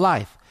save a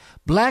life.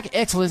 Black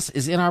excellence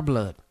is in our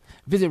blood.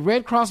 Visit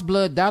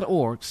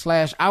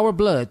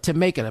redcrossblood.org/ourblood to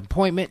make an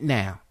appointment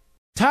now.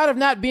 Tired of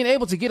not being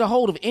able to get a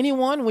hold of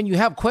anyone when you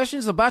have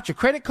questions about your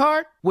credit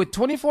card? With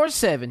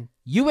 24/7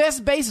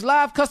 U.S.-based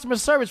live customer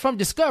service from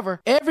Discover,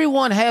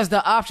 everyone has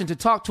the option to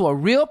talk to a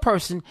real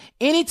person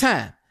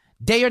anytime,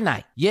 day or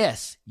night.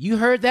 Yes, you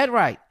heard that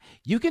right.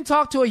 You can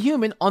talk to a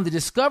human on the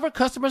Discover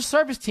customer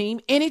service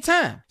team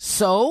anytime.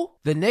 So,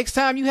 the next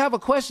time you have a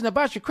question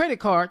about your credit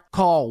card,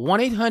 call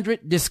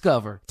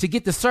 1-800-DISCOVER to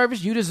get the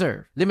service you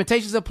deserve.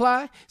 Limitations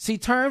apply. See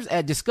terms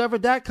at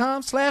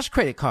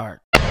discover.com/creditcard.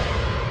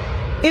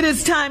 It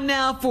is time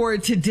now for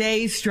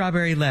today's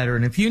Strawberry Letter.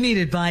 And if you need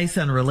advice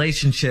on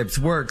relationships,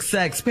 work,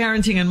 sex,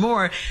 parenting, and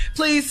more,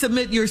 please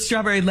submit your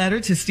Strawberry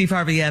Letter to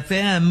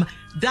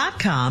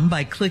steveharveyfm.com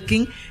by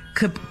clicking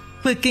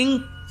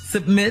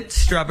Submit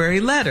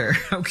Strawberry Letter,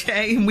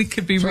 okay? And we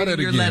could be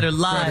reading your letter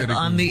live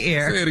on the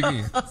air. Say it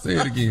again. Say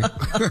it again.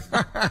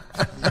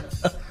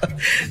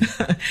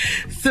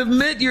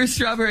 Submit your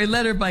Strawberry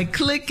Letter by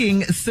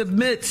clicking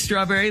Submit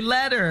Strawberry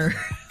Letter.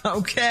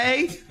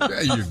 Okay?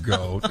 There you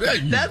go.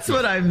 That's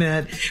what I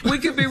meant. We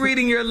could be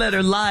reading your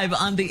letter live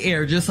on the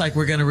air, just like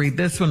we're going to read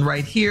this one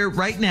right here,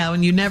 right now,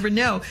 and you never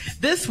know.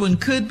 This one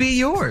could be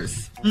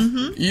yours.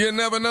 Mm-hmm. You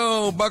never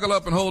know. Buckle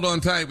up and hold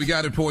on tight. We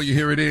got it for you.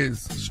 Here it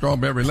is.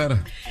 Strawberry Letter.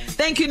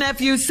 Thank you,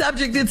 nephew.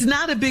 Subject, it's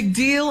not a big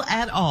deal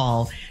at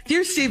all.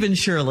 Dear Steve and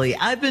Shirley,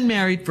 I've been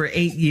married for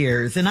 8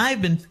 years, and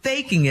I've been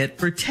faking it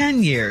for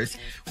 10 years.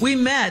 We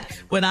met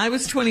when I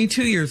was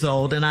 22 years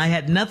old, and I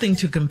had nothing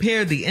to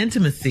compare the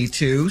intimacy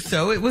to,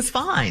 so it was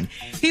fine.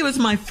 He was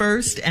my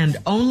first and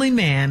only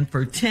man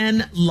for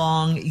 10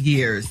 long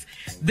years.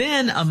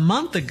 Then, a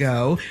month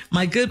ago,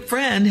 my good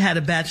friend had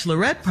a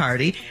bachelorette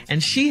party,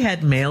 and she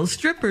had male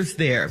strippers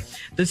there.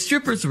 The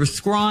strippers were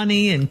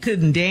scrawny and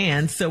couldn't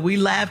dance, so we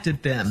laughed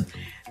at them.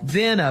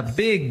 Then a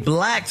big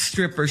black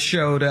stripper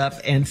showed up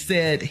and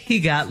said he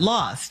got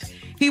lost.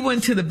 He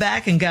went to the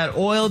back and got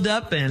oiled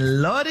up,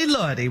 and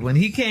lordy, when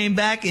he came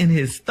back in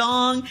his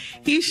thong,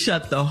 he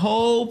shut the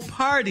whole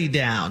party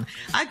down.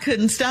 I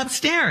couldn't stop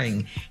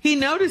staring. He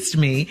noticed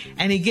me,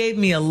 and he gave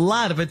me a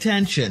lot of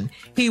attention.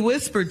 He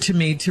whispered to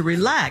me to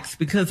relax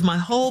because my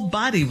whole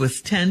body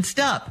was tensed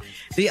up.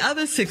 The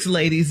other 6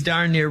 ladies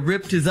darn near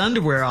ripped his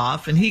underwear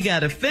off, and he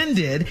got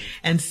offended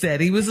and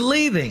said he was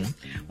leaving.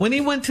 When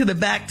he went to the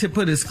back to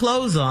put his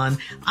clothes on,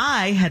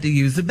 I had to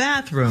use the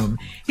bathroom.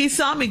 He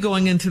saw me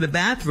going into the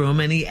bathroom,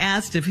 and he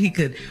asked if he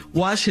could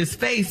wash his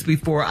face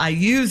before I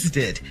used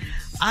it.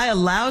 I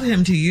allowed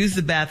him to use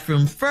the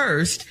bathroom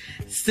first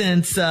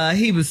since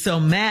he was so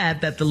mad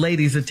that the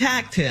ladies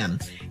attacked him.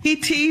 He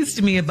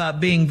teased me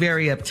about being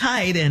very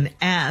uptight and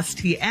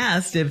asked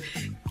if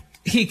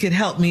he could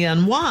help me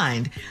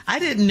unwind. I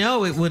didn't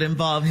know it would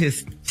involve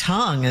his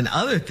tongue and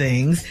other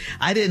things.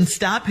 I didn't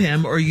stop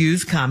him or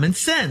use common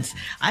sense.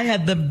 I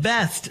had the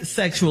best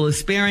sexual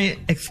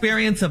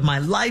experience of my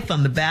life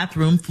on the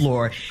bathroom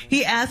floor.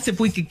 He asked if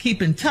we could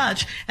keep in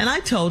touch, and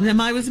I told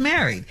him I was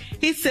married.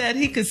 He said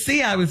he could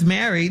see I was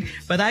married,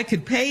 but I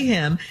could pay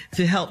him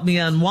to help me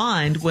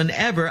unwind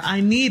whenever I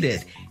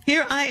needed.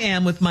 Here I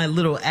am with my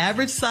little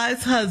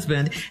average-sized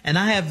husband, and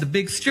I have the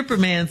big stripper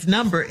man's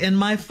number in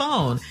my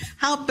phone.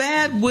 How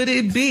bad would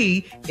it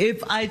be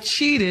if I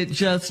cheated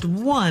just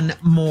one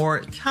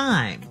more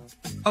time?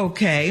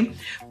 Okay,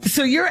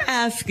 so you're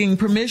asking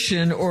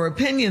permission or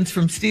opinions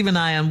from Steve and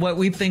I on what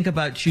we think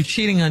about you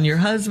cheating on your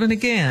husband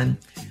again.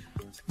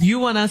 You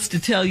want us to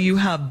tell you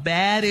how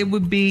bad it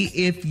would be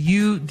if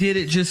you did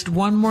it just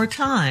one more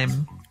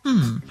time.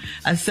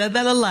 I said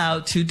that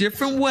aloud 2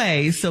 different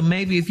ways, so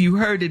maybe if you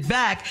heard it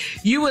back,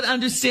 you would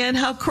understand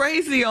how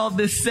crazy all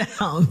this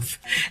sounds.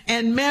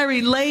 And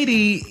married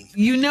lady,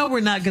 you know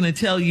we're not going to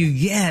tell you,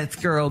 yes,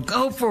 girl,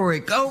 go for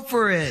it, go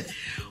for it.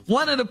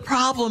 One of the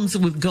problems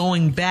with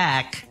going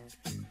back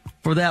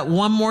for that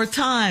one more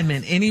time,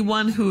 and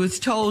anyone who has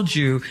told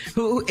you,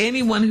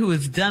 anyone who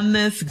has done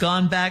this,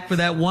 gone back for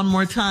that one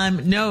more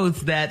time,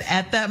 knows that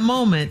at that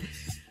moment,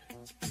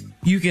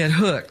 you get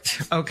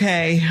hooked,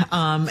 okay?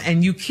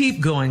 And you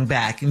keep going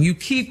back and you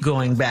keep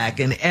going back,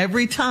 and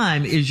every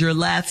time is your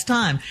last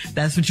time.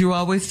 That's what you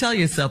always tell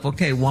yourself.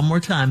 Okay, one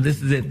more time.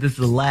 This is it. This is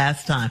the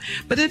last time.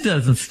 But it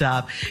doesn't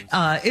stop.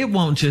 It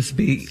won't just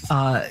be,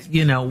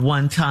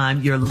 one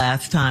time, your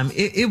last time.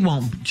 It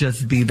won't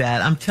just be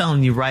that. I'm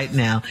telling you right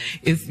now,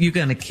 you're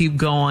going to keep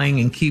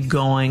going and keep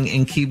going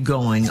and keep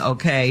going,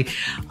 okay?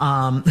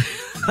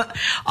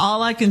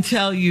 All I can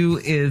tell you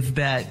is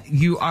that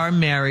you are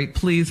married.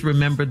 Please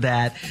remember that.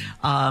 that.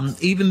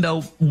 Even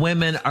though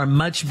women are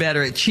much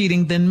better at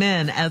cheating than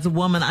men, as a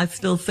woman, I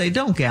still say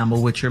don't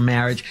gamble with your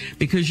marriage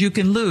because you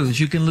can lose.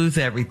 You can lose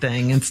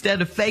everything.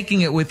 Instead of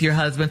faking it with your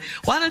husband,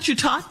 why don't you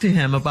talk to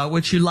him about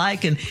what you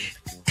like and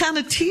kind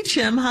of teach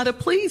him how to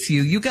please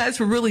you? You guys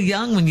were really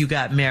young when you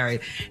got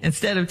married.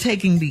 Instead of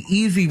taking the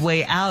easy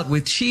way out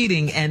with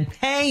cheating and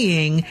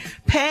paying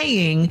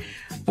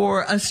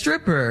for a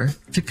stripper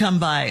to come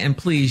by and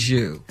please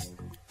you.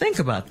 Think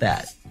about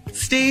that.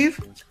 Steve?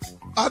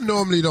 I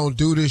normally don't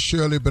do this,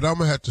 Shirley, but I'm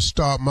going to have to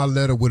start my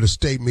letter with a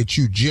statement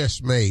you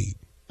just made.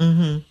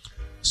 Mm-hmm.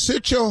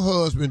 Sit your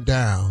husband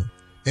down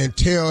and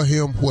tell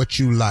him what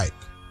you like.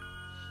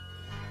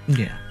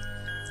 Yeah.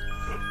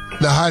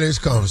 Now, how this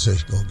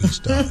conversation going to get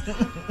started?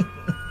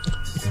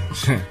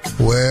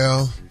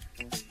 Well,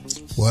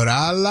 what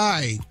I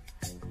like,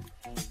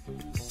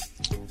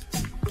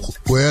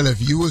 well,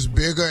 if you was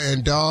bigger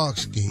and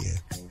dark-skinned,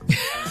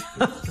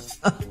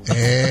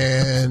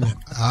 and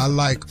I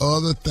like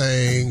other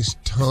things,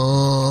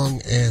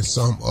 tongue and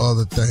some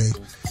other things,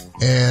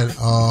 and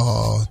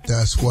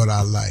that's what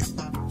I like.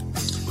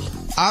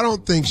 I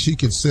don't think she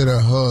can sit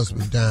her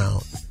husband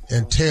down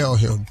and tell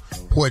him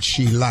what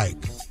she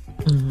liked.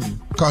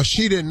 Because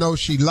she didn't know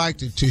she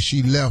liked it till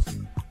she left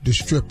the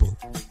stripper,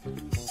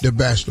 the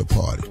bachelor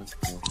party.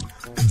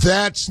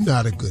 That's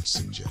not a good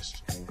suggestion.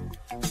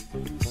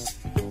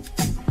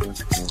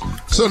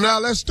 So now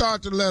let's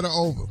start the letter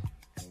over.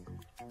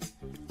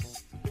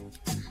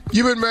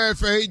 You've been married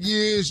for 8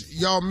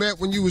 years. Y'all met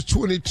when you was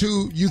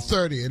 22. You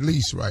 30 at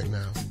least right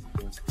now.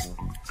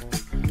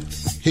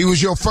 He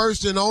was your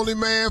first and only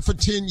man for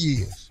 10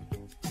 years.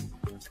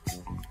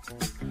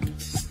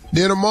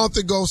 Then a month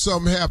ago,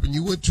 something happened.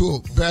 You went to a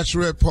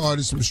bachelorette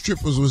party. Some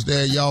strippers was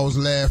there. Y'all was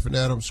laughing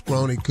at them.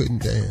 Scrawny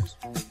couldn't dance.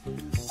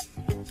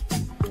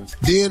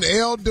 Then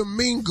El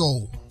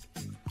Domingo,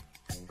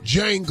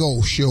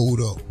 Django showed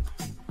up.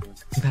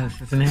 That's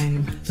his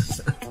name.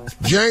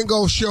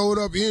 Django showed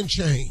up in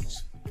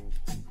chains.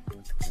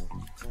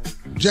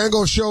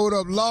 Django showed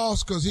up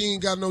lost because he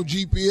ain't got no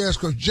GPS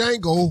because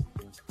Django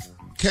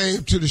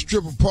came to the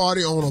stripper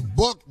party on a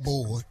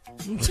buckboard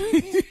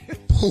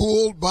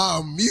pulled by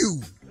a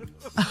mule.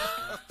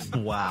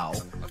 Wow.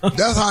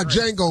 That's how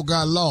Django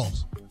got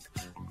lost.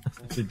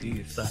 The D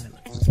is silent.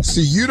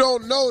 See, you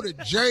don't know that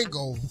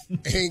Django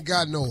ain't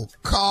got no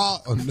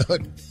car or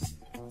nothing.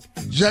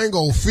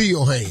 Django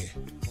field hand.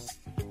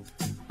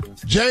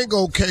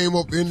 Django came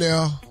up in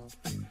there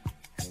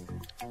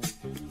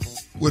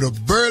with a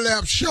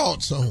burlap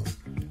shorts on.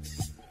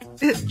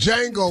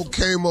 Django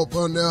came up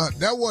on there.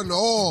 That wasn't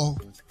oil.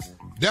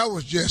 That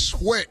was just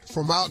sweat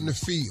from out in the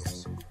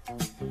fields.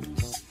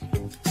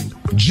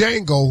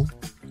 Django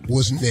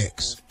was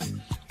next.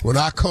 When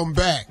I come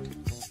back,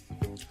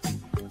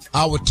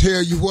 I will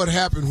tell you what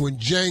happened when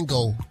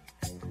Django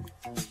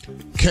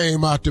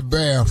came out the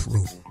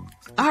bathroom.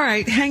 All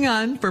right, hang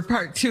on for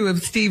part 2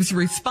 of Steve's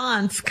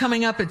response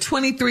coming up at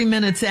 23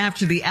 minutes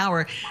after the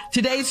hour.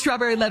 Today's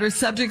Strawberry Letter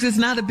subject is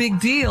not a big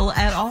deal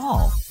at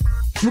all.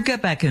 We'll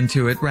get back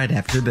into it right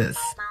after this.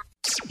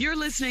 You're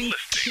listening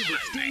to the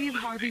Steve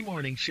Harvey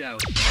Morning Show.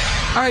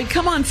 All right,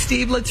 come on,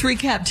 Steve. Let's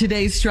recap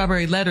today's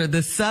Strawberry Letter.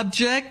 The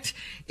subject,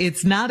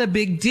 it's not a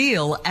big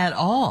deal at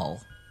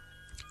all.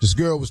 This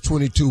girl was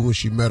 22 when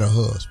she met her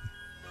husband.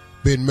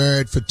 Been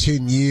married for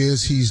 10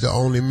 years. He's the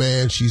only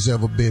man she's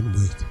ever been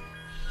with.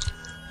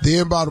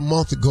 Then about a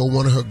month ago,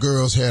 one of her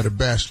girls had a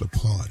bachelor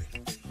party.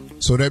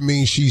 So that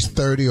means she's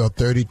 30 or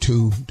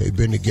 32. They've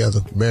been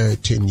together,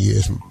 married 10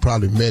 years.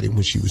 Probably met him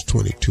when she was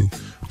 22.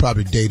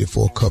 Probably dated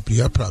for a couple of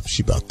years.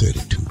 She about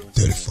 32,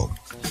 34.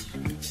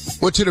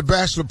 Went to the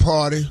bachelor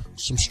party.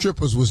 Some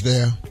strippers was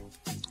there.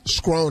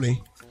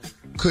 Scrawny.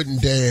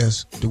 Couldn't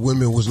dance. The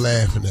women was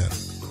laughing at her.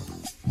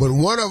 But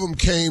one of them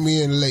came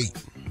in late.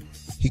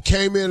 He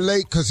came in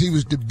late because he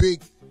was the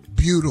big,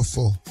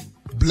 beautiful,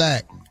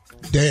 black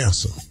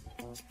dancer.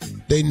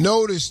 They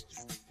noticed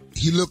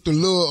he looked a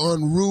little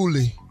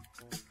unruly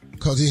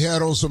because he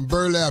had on some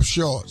burlap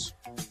shorts.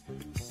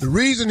 The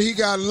reason he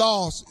got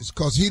lost is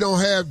because he don't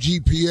have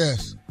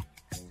GPS.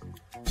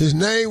 His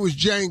name was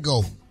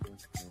Django.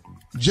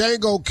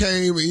 Django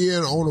came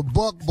in on a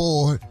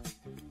buckboard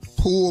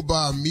pulled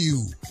by a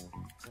mule.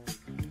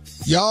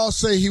 Y'all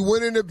say he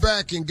went in the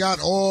back and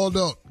got oiled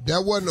up.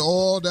 That wasn't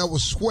oil, that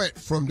was sweat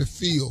from the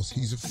fields.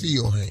 He's a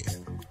field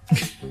hand.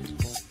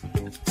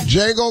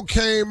 Django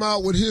came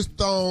out with his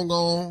thong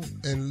on,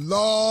 and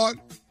Lord,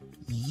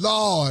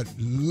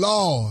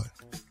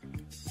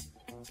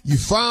 you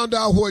found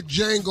out what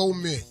Django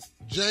meant.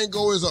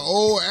 Django is an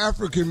old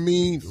African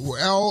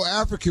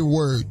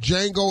word.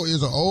 Django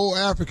is an old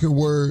African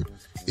word.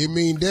 It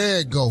means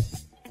there go.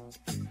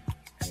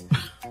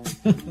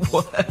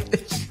 What?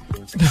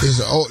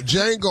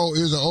 Django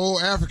is an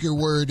old African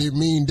word. It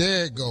means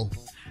there go.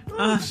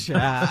 Oh,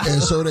 child.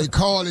 And so they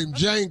call him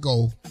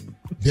Django.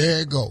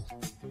 There go.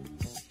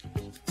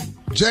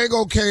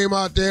 Django came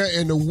out there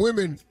and the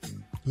women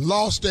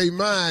lost their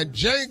mind.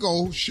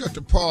 Django shut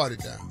the party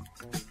down.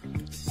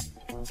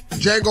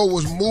 Django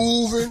was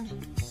moving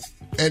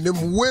and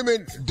them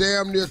women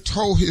damn near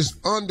tore his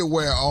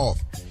underwear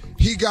off.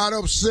 He got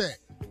upset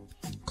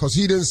because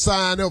he didn't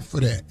sign up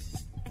for that.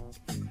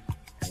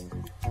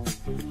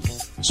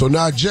 So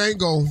now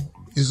Django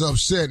is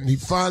upset, and he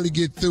finally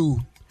get through.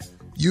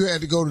 You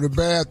had to go to the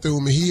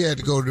bathroom, and he had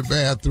to go to the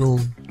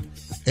bathroom,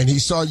 and he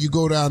saw you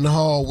go down the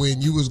hallway,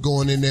 and you was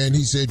going in there, and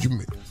he said, you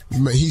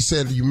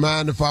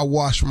mind if I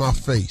wash my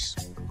face?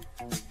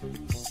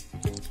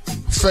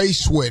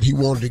 Face sweat, he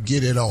wanted to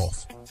get it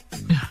off.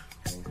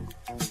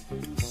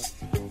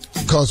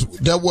 Because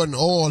that wasn't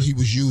oil he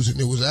was using.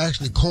 It was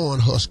actually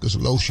Cornhuskers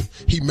lotion.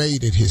 He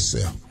made it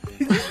himself.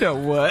 You know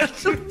what?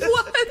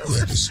 What?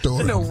 Yeah, the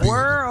story. In the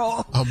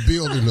world? I'm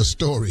building a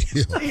story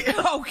here.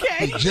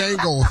 Okay.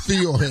 Django, a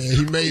field hand,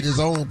 he made his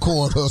own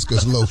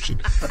Cornhuskers lotion.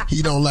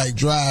 He don't like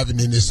driving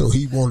in it, so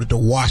he wanted to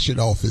wash it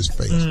off his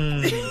face.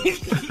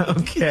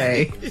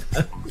 Okay.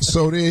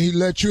 So then he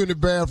let you in the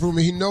bathroom,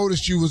 and he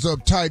noticed you was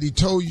uptight. He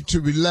told you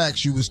to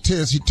relax. You was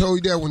tense. He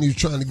told you that when he was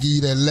trying to give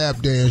you that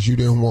lap dance you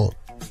didn't want.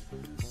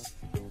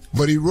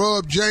 But he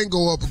rubbed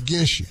Django up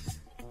against you.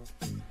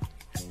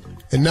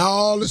 And now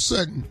all of a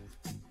sudden,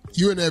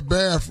 you're in that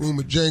bathroom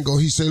with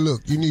Django. He said,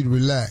 look, you need to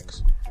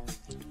relax.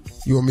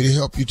 You want me to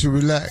help you to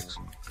relax?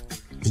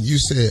 And you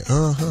said,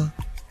 uh-huh.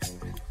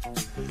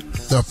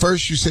 Now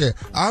first you said,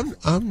 I'm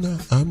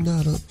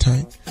not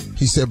uptight.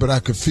 He said, but I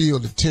could feel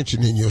the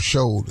tension in your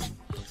shoulders.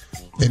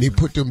 And he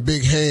put them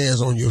big hands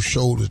on your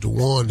shoulders, the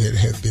one that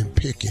had been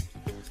picking.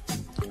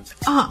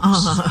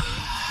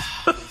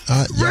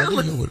 Y'all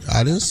didn't hear what,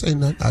 I didn't say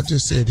nothing. I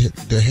just said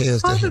the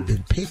hands that had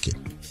been picking.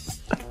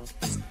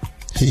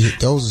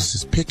 Those was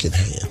his picking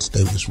hands.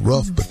 They was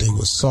rough, but they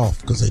was soft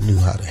because they knew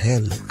how to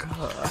handle it.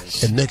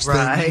 Gosh, and next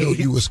thing you know,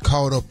 you was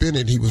caught up in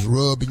it. He was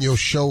rubbing your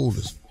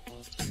shoulders.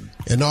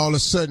 And all of a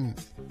sudden,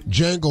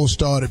 Django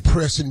started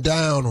pressing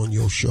down on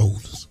your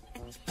shoulders.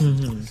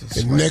 Mm-hmm.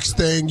 And next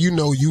thing you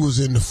know, you was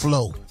in the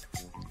flow.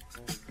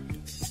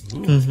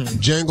 Mm-hmm.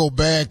 Django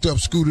backed up,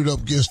 scooted up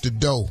against the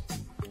door.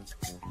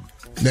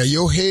 Now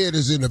your head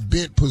is in a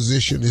bent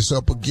position. It's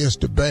up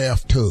against the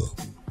bathtub.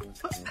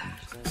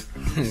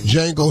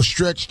 Django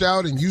stretched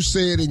out, and you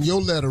said in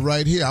your letter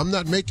right here, I'm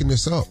not making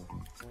this up.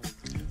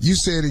 You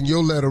said in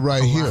your letter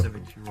right here. A lot of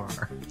it you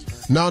are.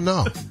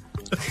 No.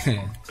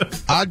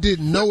 I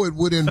didn't know it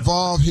would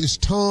involve his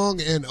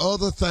tongue and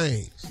other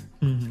things.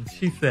 Mm-hmm.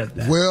 She said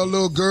that. Well,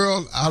 little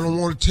girl, I don't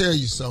want to tell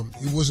you something.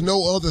 There was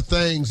no other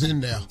things in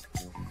there.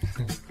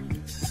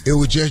 It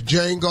was just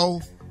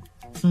Django,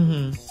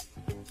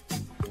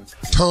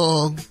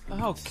 tongue.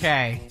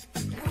 Okay.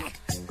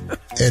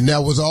 And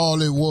that was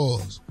all it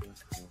was.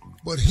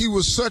 But he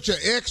was such an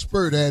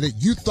expert at it,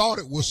 you thought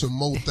it was some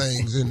more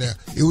things in there.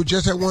 It was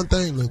just that one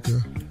thing, little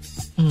girl.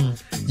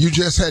 You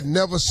just had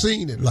never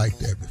seen it like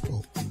that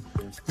before.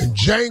 And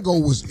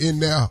Django was in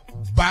there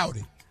about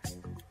it.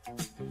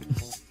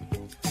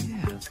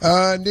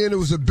 And then it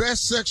was the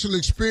best sexual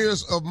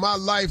experience of my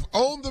life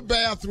on the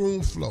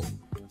bathroom floor.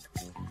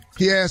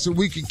 He asked if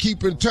we could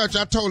keep in touch.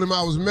 I told him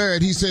I was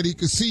married. He said he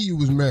could see you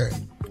was married.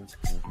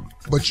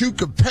 But you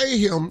could pay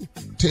him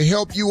to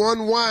help you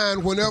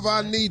unwind whenever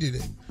I needed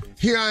it.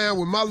 Here I am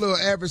with my little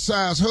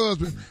average-sized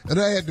husband, and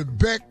I had the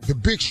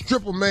big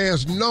stripper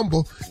man's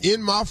number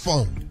in my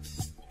phone.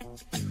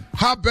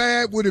 How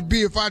bad would it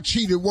be if I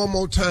cheated one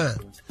more time?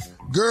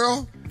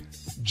 Girl,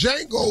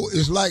 Django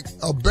is like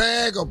a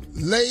bag of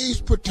Lay's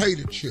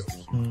potato chips.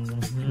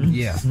 Mm-hmm.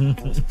 Yeah.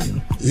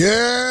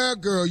 Yeah,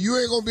 girl, you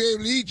ain't gonna be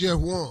able to eat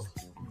just one.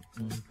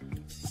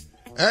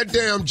 That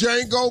damn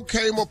Django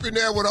came up in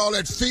there with all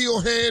that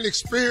field hand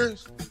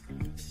experience.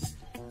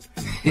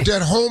 With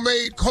that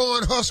homemade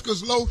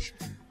Cornhuskers lotion.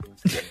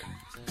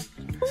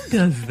 Who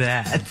does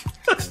that?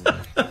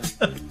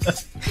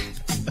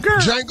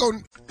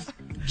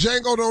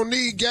 Django don't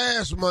need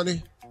gas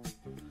money.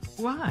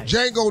 Why?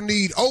 Django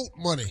need oat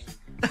money.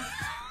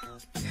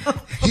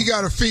 He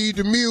got to feed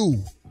the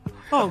mule.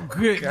 Oh,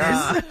 goodness.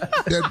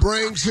 That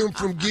brings him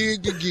from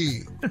gig to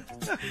gig.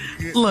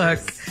 Look.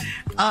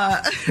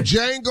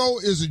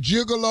 Django is a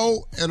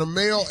gigolo and a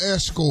male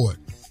escort.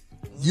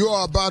 You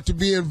are about to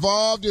be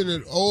involved in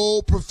an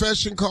old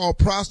profession called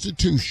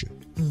prostitution.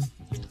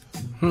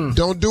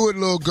 Don't do it,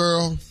 little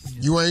girl.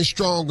 You ain't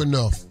strong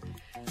enough.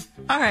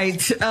 All right.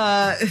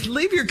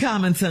 Leave your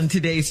comments on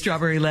today's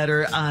Strawberry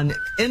Letter on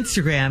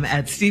Instagram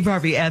at Steve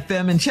Harvey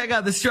FM, and check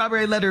out the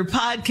Strawberry Letter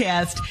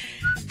podcast.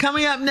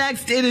 Coming up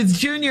next, it is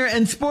Junior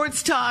and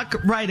Sports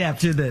Talk right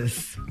after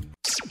this.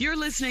 You're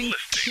listening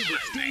to the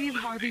Steve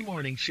Harvey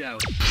Morning Show.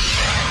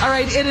 All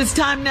right, it is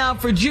time now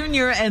for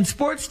Junior and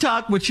Sports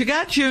Talk. What you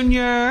got,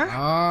 Junior?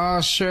 Oh,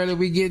 Shirley,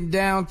 we getting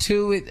down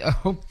to it.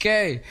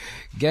 Okay.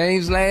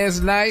 Games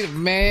last night,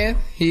 man.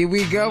 Here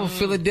we go.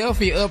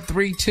 Philadelphia up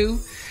 3-2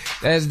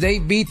 as they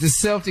beat the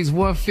Celtics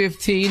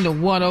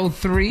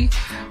 115-103.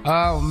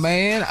 Oh,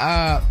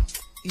 man.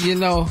 You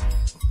know,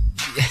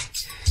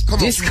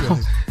 this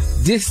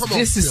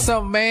is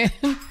something, man.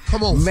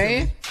 Come on,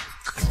 man.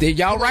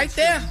 Y'all right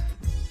there.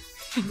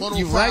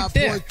 You right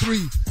there.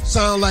 105.3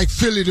 sound like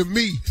Philly to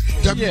me.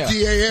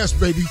 WDAS,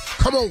 baby.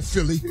 Come on,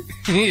 Philly.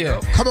 Yeah.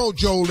 Come on,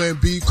 Joel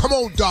Embiid. Come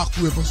on, Doc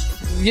Rivers.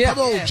 Yeah. Come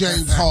on,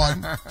 James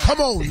Harden. Come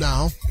on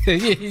now.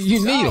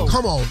 You need him.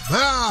 Come on.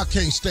 I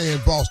can't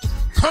stand Boston.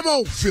 Come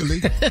on, Philly.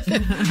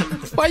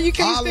 Why you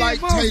can't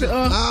stand Boston?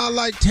 Tatum. I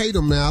like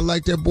Tatum, man. I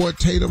like that boy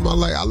Tatum.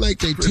 I like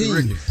their team.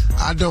 Ricky.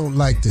 I don't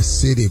like the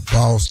city,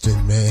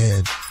 Boston,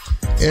 man.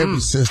 Ever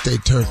since they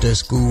turned that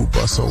school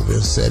bus over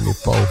in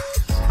 74,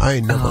 I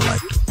ain't never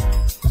liked them.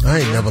 I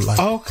ain't never liked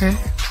them. Okay.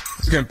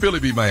 Can Philly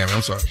beat Miami?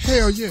 I'm sorry.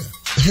 Hell yeah.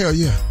 Hell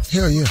yeah.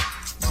 Hell yeah.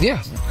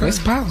 Yeah. It's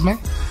pounds, man.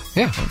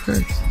 Yeah.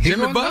 Okay.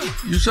 Jimmy Butler?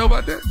 You sure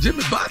about that?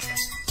 Jimmy Butler?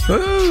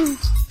 Ooh.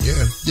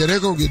 Yeah, they're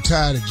going to get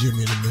tired of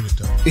Jimmy in a minute,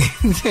 though.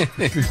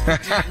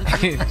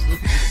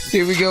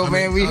 Here we go,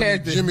 man.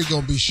 Jimmy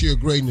going to be sheer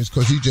greatness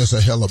because he's just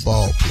a hella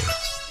ball player.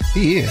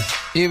 He is.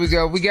 Here we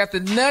go. We got the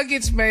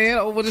Nuggets, man,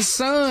 over the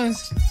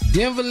Suns.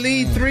 Denver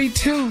lead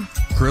 3-2.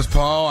 Chris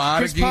Paul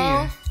out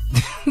again.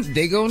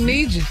 They going to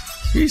need you.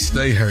 He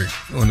stay hurt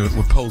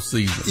with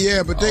postseason.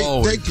 Yeah, but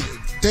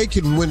they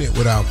can win it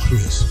without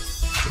Chris.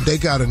 They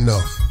got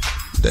enough.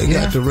 They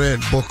got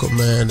Durant, Booker,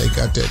 man. They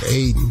got that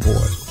Aiden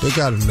boy. They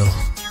got enough.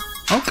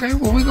 Okay,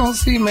 well, we're going to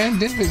see, man.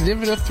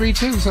 Denver up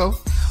 3-2, so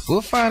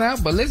we'll find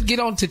out. But let's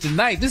get on to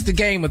tonight. This is the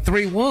game of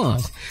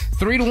 3-1s.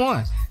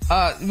 3-1.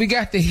 We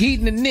got the Heat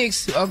and the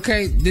Knicks.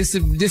 Okay, this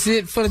is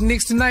it for the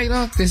Knicks tonight,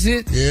 huh? This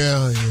it?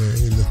 Yeah.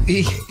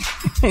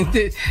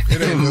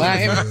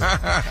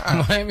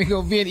 Miami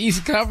gonna be in the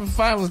Eastern Conference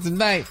Finals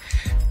tonight.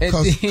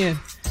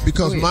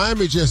 Because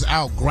Miami just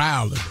out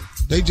growling them.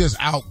 They just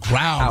out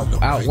growling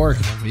them.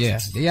 Outworking them. Yeah,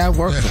 they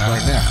outworking them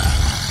right now.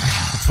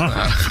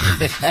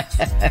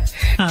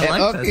 I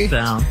like that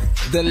sound.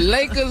 The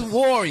Lakers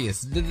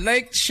Warriors. The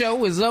Lake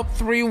Show is up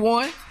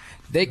 3-1.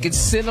 They could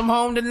send them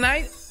home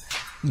tonight.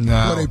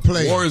 No, they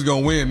play. Warriors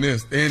gonna win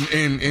this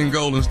in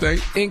Golden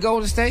State. In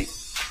Golden State.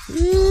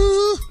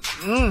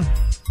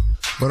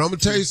 But I'm gonna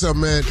tell you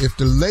something, man. If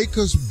the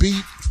Lakers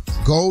beat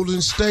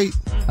Golden State,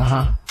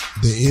 the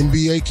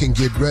NBA can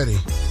get ready.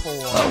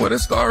 Oh, well,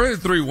 it's already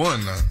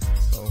 3-1 now.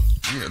 So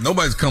yeah,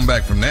 nobody's come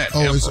back from that.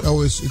 It's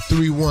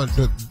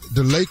 3-1.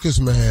 The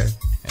Lakers, man.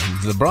 And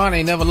LeBron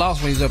ain't never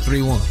lost when he's up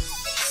 3-1.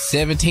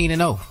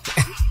 17-0.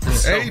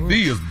 AD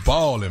is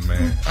balling,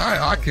 man.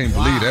 I can't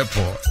believe that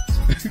part.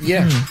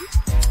 Yeah.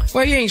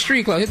 Well, he ain't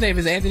street clothes. His name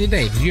is Anthony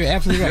Davis. You're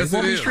absolutely right. Yes, He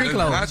won't be street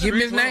clothes. Give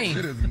him his name.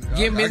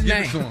 Give him his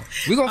name.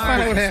 We're going to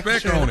find out what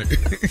happens. On it.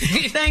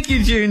 Thank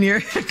you,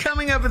 Junior.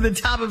 Coming up at the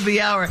top of the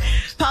hour,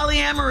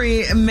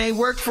 polyamory may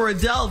work for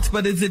adults,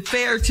 but is it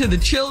fair to the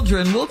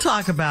children? We'll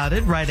talk about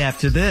it right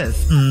after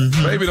this.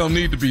 Baby don't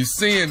need to be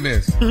seeing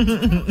this.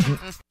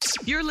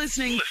 You're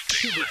listening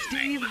to the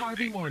Steve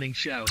Harvey Morning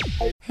Show.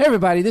 Hey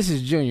everybody, this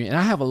is Junior, and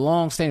I have a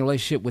long-standing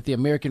relationship with the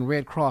American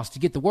Red Cross to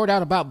get the word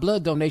out about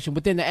blood donation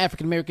within the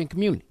African American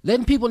community,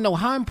 letting people know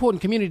how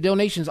important community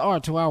donations are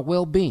to our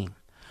well-being.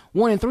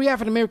 1 in 3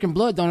 African American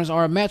blood donors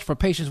are a match for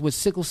patients with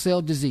sickle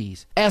cell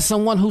disease. As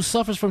someone who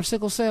suffers from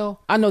sickle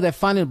cell, I know that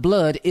finding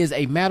blood is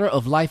a matter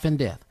of life and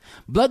death.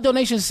 Blood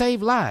donations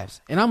save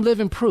lives, and I'm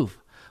living proof.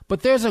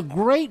 But there's a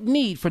great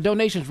need for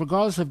donations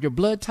regardless of your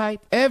blood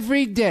type.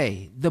 Every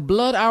day, the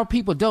blood our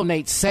people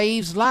donate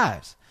saves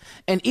lives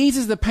and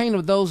eases the pain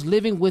of those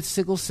living with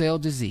sickle cell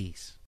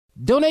disease.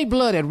 Donate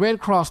blood at Red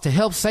Cross to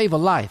help save a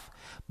life.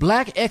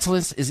 Black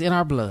excellence is in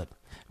our blood.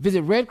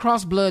 Visit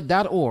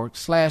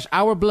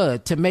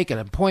redcrossblood.org/ourblood to make an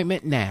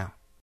appointment now.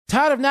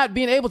 Tired of not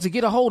being able to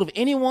get a hold of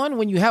anyone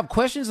when you have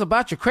questions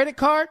about your credit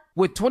card?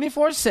 With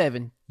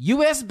 24/7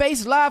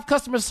 U.S.-based live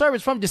customer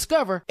service from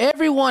Discover,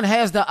 everyone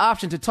has the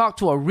option to talk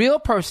to a real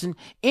person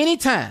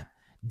anytime,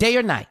 day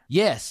or night.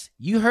 Yes,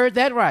 you heard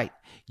that right.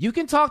 You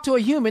can talk to a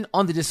human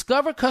on the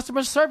Discover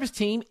customer service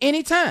team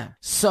anytime.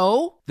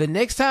 So, the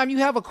next time you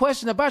have a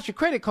question about your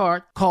credit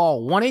card,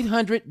 call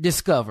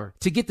 1-800-DISCOVER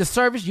to get the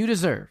service you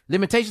deserve.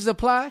 Limitations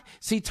apply.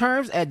 See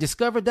terms at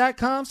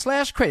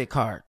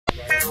discover.com/creditcard.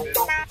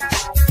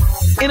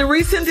 In a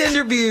recent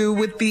interview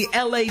with the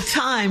LA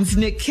Times,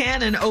 Nick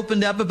Cannon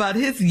opened up about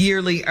his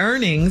yearly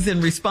earnings in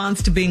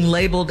response to being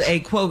labeled a,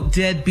 quote,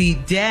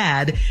 deadbeat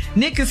dad.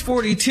 Nick is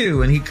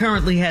 42 and he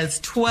currently has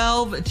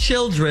 12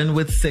 children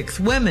with 6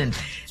 women.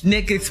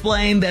 Nick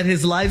explained that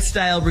his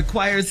lifestyle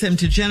requires him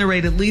to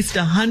generate at least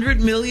 $100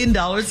 million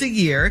a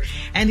year,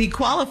 and he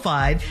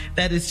qualified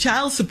that his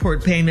child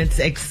support payments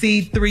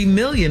exceed $3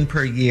 million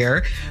per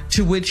year,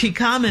 to which he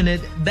commented,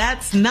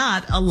 "That's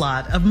not a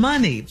lot of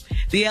money."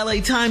 The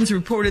LA Times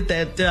reported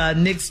that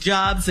Nick's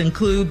jobs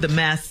include The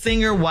Masked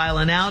Singer,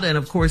 Wildin' Out, and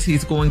of course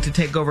he's going to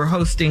take over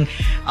hosting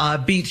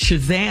Beat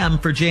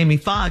Shazam for Jamie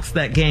Foxx,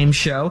 that game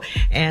show,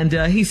 and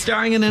he's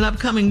starring in an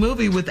upcoming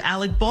movie with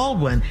Alec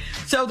Baldwin.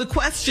 So the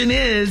question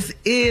is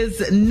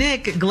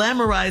Nick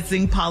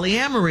glamorizing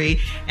polyamory,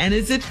 and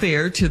is it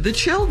fair to the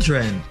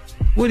children?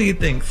 What do you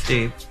think,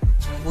 Steve?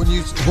 What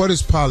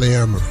is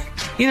polyamory?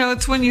 You know,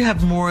 it's when you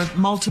have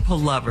multiple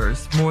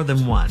lovers, more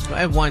than one.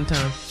 At one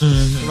time,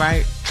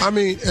 right? I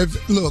mean,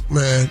 look,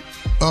 man,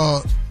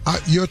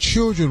 your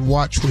children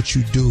watch what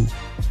you do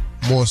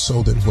more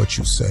so than what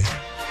you say.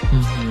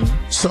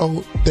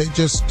 So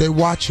they're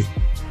watching.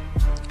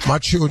 My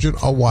children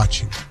are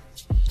watching.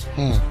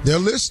 They're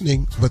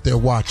listening, but they're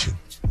watching.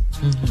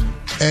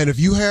 And if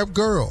you have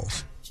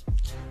girls,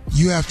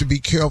 you have to be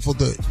careful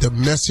the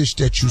message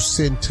that you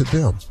send to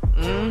them.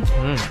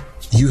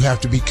 You have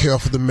to be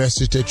careful the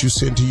message that you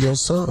send to your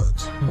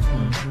sons.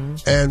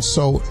 And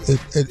so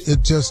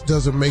it just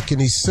doesn't make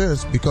any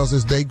sense, because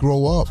as they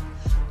grow up,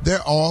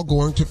 they're all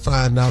going to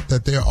find out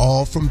that they're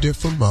all from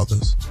different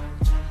mothers.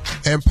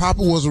 And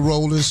Papa was a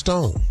Rolling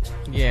Stone.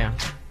 Yeah.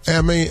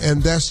 I mean,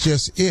 and that's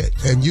just it.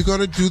 And you're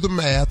going to do the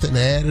math and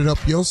add it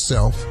up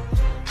yourself,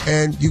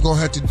 and you're going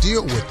to have to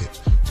deal with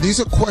it. These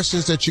are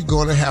questions that you're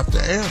going to have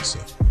to answer.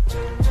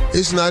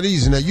 It's not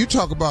easy. Now, you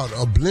talk about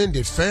a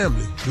blended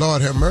family.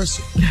 Lord have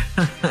mercy.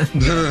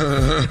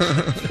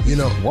 You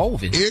know,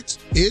 woven.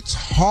 It's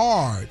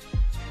hard.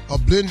 A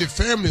blended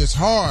family is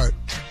hard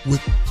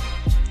with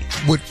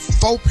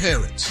 4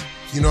 parents.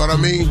 You know what I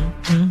mean?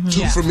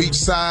 2 from each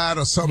side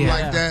or something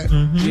like that.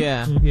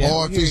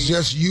 Or if it's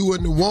just you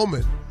and the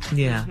woman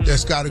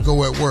that's got to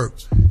go at work.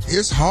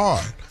 It's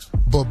hard.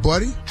 But,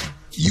 buddy,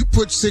 you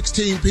put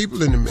 16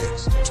 people in the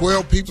mix,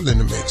 12 people in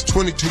the mix,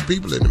 22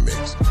 people in the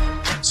mix.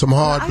 Some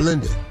hard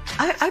blending.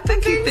 I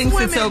think he thinks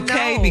it's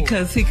okay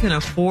because he can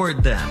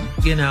afford them,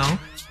 you know?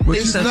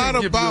 It's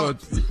not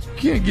about... You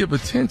can't give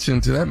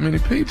attention to that many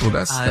people.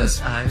 That's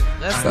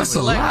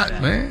a lot,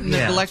 man.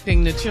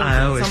 Neglecting the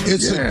children.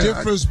 It's a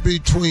difference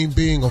between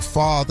being a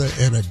father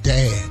and a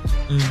dad.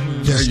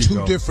 There's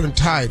 2 different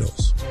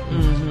titles.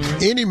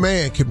 Any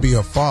man can be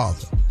a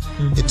father.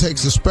 It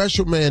takes a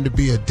special man to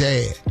be a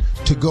dad,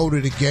 to go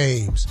to the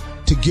games,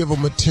 to give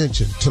them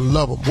attention, to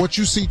love them. What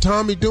you see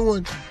Tommy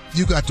doing,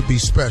 you got to be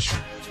special.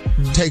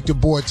 Take the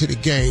boy to the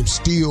game,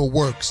 still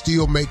work,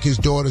 still make his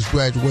daughter's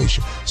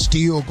graduation,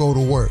 still go to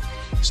work,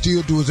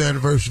 still do his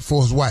anniversary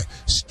for his wife,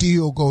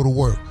 still go to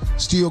work,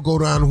 still go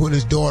down when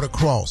his daughter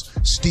cross,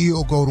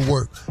 still go to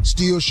work,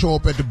 still show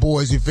up at the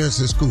boys' events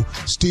at school,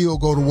 still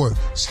go to work,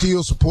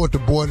 still support the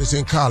boy that's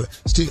in college.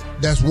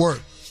 That's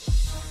work.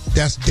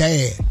 That's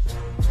dad.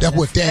 That's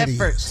what daddy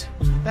is.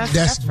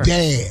 That's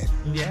dad.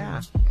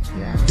 Yeah.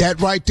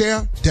 That right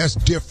there, that's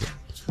different.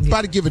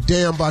 About to give a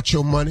damn about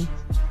your money.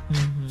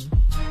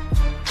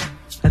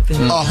 I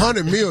think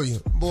 100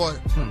 million, boy.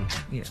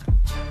 Yeah.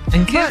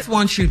 And kids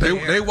want you there.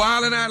 They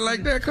wilding out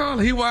like that, Carl?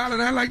 He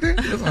wilding out like that?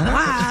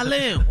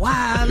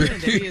 Wilding.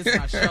 That is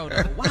my show,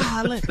 though.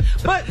 Wilding.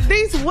 But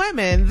these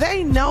women,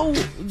 they know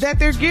that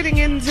they're getting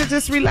into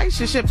this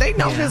relationship. They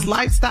know his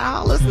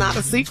lifestyle. It's not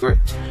a secret.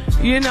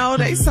 You know,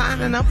 they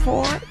signing up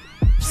for it.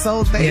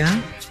 So they...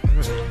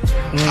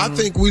 I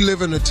think we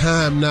live in a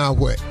time now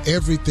where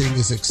everything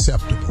is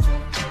acceptable.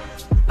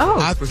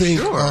 I think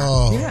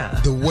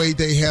the way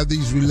they have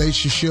these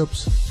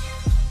relationships,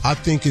 I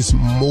think it's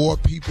more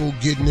people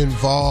getting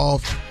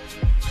involved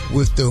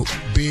with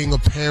being a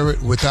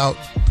parent without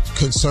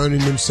concerning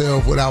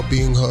themselves, without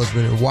being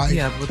husband and wife.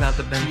 Yeah, without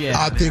the benefit.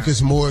 I think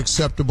it's more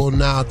acceptable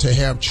now to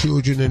have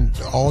children in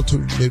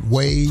alternate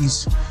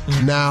ways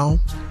now.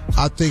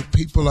 I think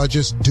people are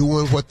just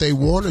doing what they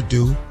want to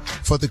do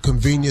for the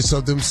convenience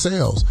of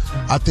themselves.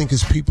 I think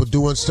it's people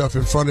doing stuff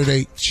in front of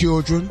their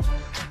children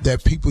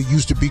that people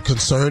used to be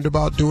concerned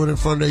about doing in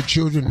front of their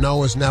children.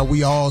 No, it's now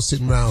we all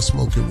sitting around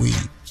smoking weed.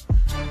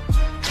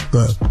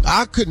 But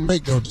I couldn't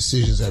make no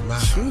decisions at my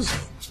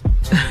house.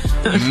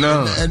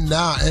 No. And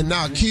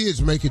now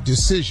kids making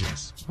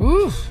decisions.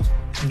 Oof.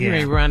 You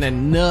ain't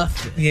running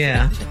nothing.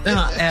 Yeah.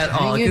 Not at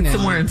all. Get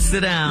somewhere and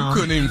sit down.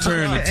 You couldn't even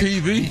turn the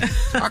TV.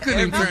 I couldn't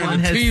even turn the Everyone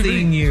has TV.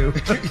 seen you.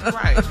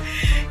 Right.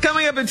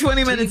 Coming up in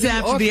 20 minutes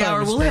after the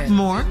hour, we'll have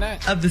more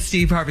of the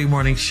Steve Harvey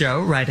Morning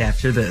Show right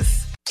after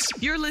this.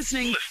 You're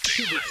listening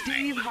to the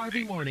Steve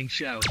Harvey Morning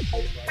Show.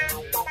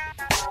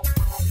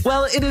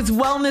 Well, it is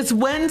Wellness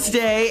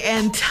Wednesday,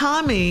 and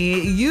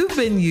Tommy, you've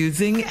been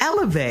using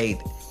Elevate.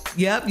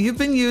 Yep, you've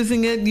been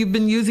using it. You've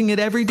been using it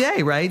every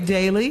day, right?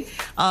 Daily,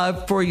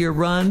 for your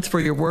runs,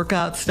 for your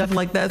workouts, stuff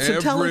like that. So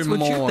tell us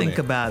what you think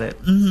about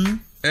it. Mm-hmm.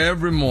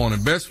 Every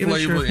morning. Best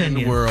flavor in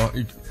the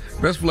world.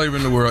 Best flavor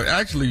in the world.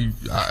 Actually,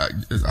 I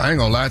ain't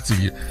gonna lie to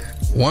you.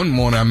 One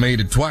morning I made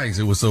it twice.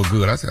 It was so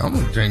good. I said, I'm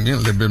gonna drink in a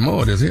little bit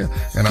more of this here.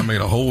 And I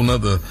made a whole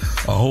nother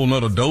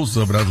dose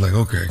of it. I was like,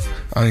 okay,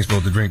 I ain't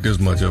supposed to drink this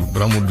much of it,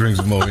 but I'm gonna drink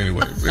some more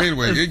anyway.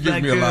 Anyway, it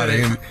gives me a lot of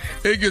energy.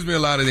 It gives me a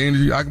lot of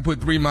energy. I can put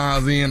 3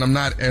 miles in. I'm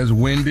not as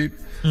winded.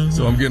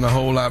 So I'm getting a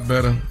whole lot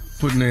better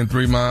putting in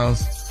 3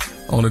 miles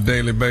on a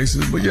daily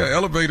basis. But yeah,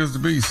 Elevator's the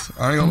beast.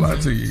 I ain't gonna lie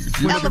to you. If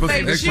you're looking for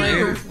some extra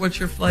energy, what's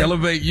your flavor?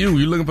 Elevate You.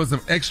 You're looking for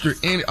some extra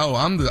energy. Oh,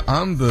 I'm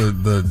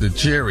the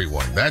cherry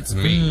one. That's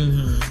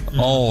me.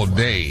 All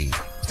day.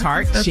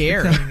 Tart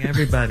cherry. Becoming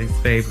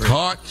everybody's favorite.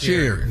 Tart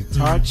cherry.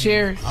 Tart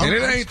cherry. And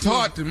it ain't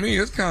tart to me.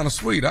 It's kind of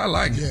sweet. I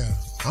like it. Yeah.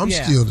 I'm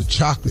still the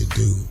chocolate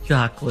dude.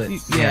 Chocolate.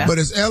 Yeah. But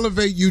it's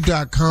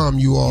elevateyou.com,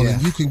 you all,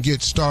 and you can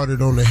get started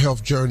on the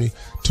health journey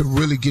to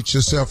really get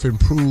yourself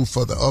improved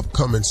for the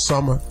upcoming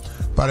summer.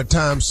 By the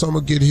time summer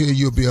get here,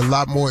 you'll be a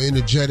lot more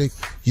energetic.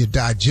 Your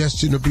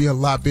digestion will be a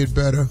lot bit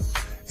better.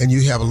 and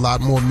you have a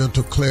lot more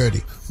mental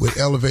clarity with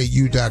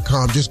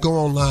ElevateU.com. Just go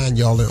online,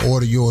 y'all, and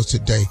order yours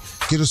today.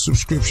 Get a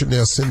subscription.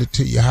 They'll send it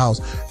to your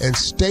house. And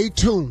stay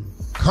tuned.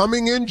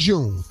 Coming in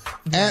June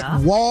at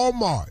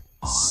Walmart,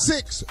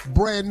 6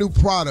 brand new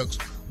products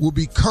will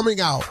be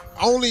coming out.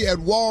 Only at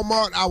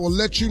Walmart. I will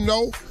let you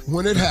know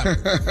when it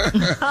happens.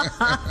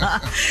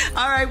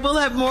 All right, we'll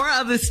have more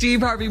of the Steve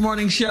Harvey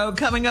Morning Show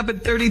coming up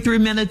at 33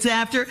 minutes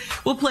after.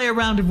 We'll play a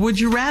round of Would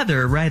You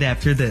Rather right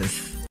after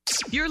this.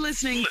 You're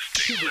listening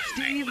to the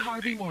Steve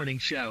Harvey Morning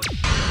Show.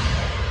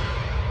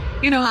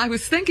 You know, I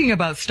was thinking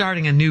about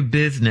starting a new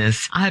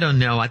business. I don't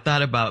know. I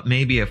thought about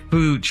maybe a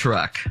food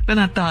truck. Then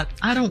I thought,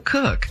 I don't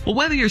cook. Well,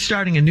 whether you're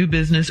starting a new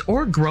business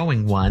or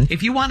growing one,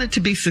 if you want it to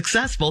be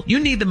successful, you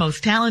need the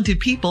most talented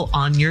people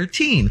on your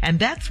team. And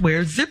that's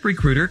where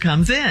ZipRecruiter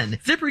comes in.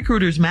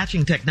 ZipRecruiter's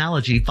matching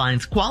technology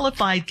finds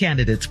qualified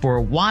candidates for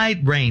a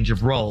wide range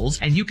of roles,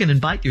 and you can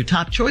invite your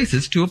top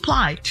choices to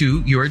apply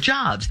to your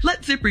jobs.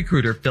 Let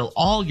ZipRecruiter fill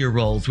all your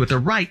roles with the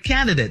right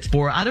candidates.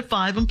 4 out of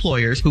 5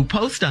 employers who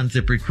post on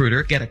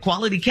ZipRecruiter get a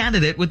quality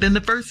candidate within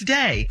the first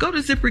day. Go to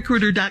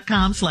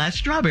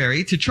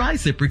ZipRecruiter.com/strawberry to try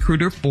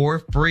ZipRecruiter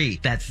for free.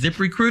 That's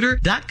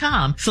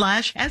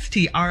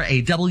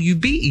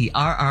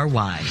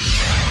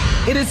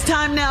ZipRecruiter.com/STRAWBERRY. It is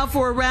time now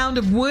for a round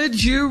of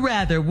Would You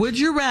Rather. Would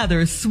you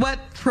rather sweat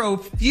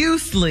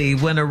profusely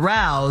when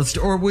aroused,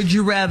 or would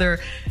you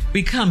rather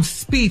become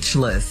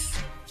speechless?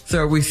 So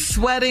are we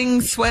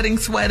sweating,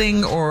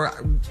 or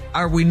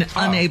are we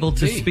unable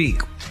to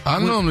speak? I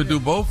normally do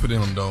both of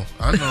them, though.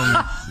 I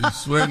normally be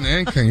sweating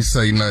and can't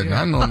say nothing.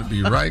 Yeah. I normally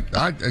be right.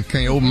 I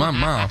can't open my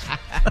mouth.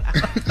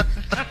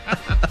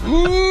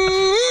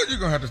 Ooh, you're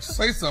going to have to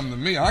say something to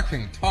me. I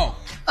can't talk.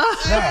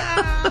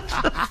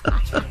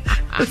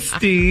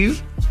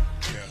 Steve?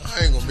 Yeah,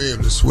 I ain't going to be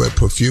able to sweat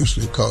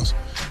profusely, because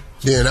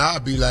then I'll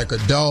be like a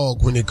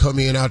dog when they come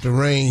in out the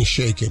rain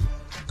shaking,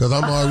 because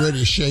I'm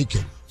already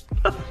shaking.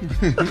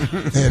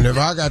 And if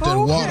I got that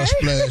water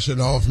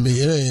splashing off me,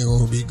 it ain't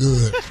going to be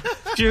good.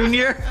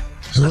 Junior?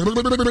 No,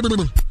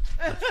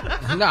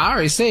 I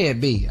already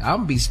said B. I'm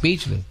going to be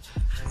speechless.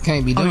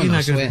 Can't be doing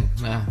no sweating.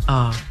 Nah.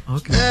 Oh,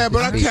 okay. Yeah,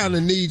 but I kind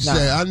of need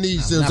that. I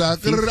need this.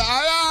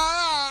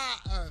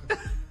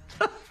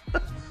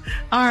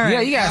 All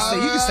right. Yeah,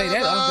 you can say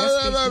that.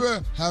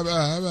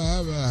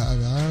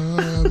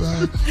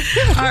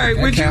 All right.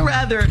 Would you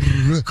rather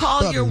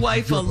call your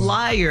wife a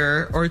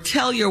liar or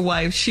tell your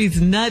wife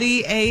she's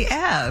nutty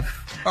AF?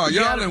 Oh,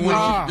 y'all didn't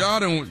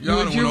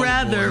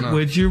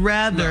Would you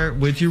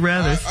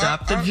rather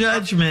stop the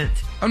judgment?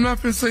 I'm not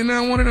finna say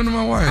nothing. I wanted under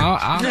my wife. Y'all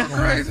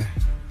crazy?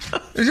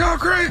 Is y'all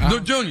crazy?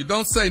 Junior,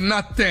 don't say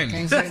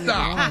nothing.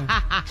 Stop.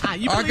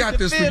 I got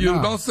this for you.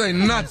 Don't say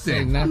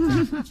nothing.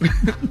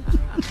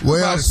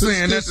 Well,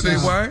 saying that to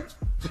their wife?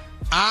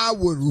 I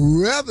would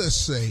rather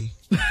say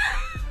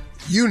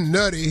you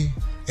nutty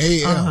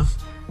AF.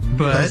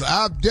 Because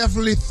I've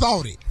definitely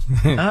thought it.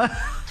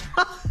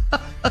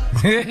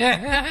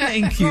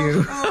 Thank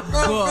you.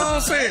 Go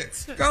on, say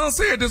it. Go on,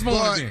 say it this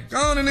morning. Go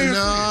on in there.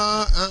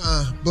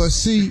 But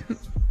see,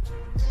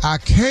 I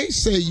can't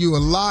say you a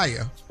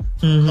liar.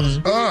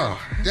 Mm-hmm.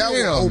 That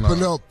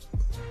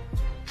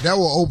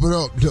will open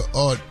up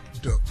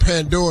the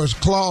Pandora's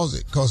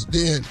closet, because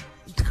then,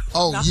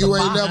 you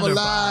ain't never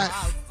lied.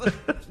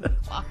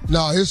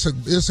 No,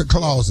 it's a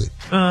closet.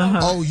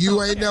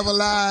 You ain't never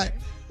lied,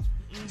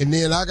 and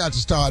then I got to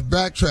start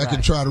backtracking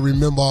and try to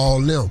remember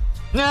all them.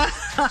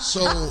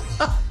 So,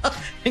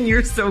 and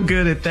you're so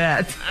good at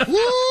that. Woo!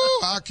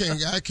 I can't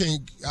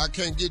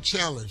get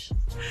challenged.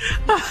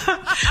 All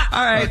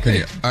right.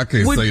 I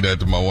can't say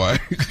that to my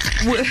wife.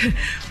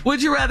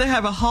 Would you rather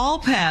have a hall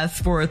pass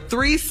for a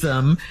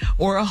threesome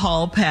or a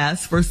hall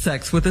pass for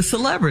sex with a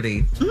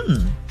celebrity?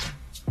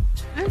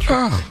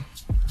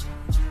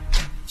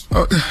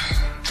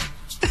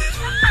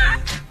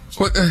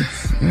 What?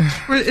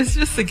 It's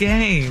just a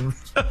game.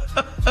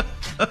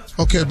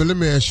 Okay, but let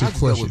me ask you a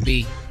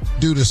question.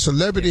 Do the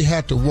celebrity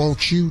have to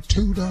want you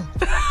too, though?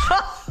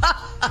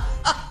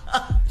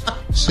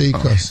 See,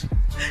 because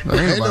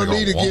ain't no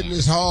need to get in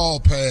this hall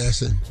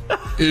passing. But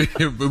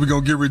we're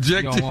going to get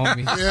rejected. You don't want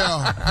me.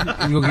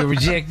 Yeah. You're going to get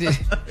rejected.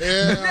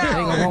 Yeah. They ain't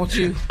going to want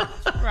you.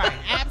 Right.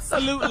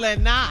 Absolutely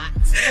not.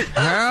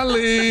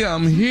 Hallie,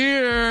 I'm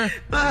here.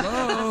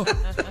 Hello.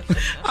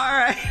 All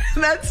right.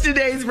 That's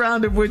today's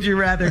round of Would You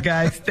Rather,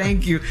 guys.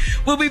 Thank you.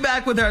 We'll be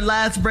back with our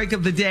last break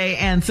of the day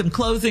and some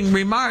closing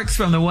remarks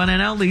from the one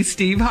and only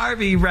Steve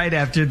Harvey right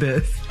after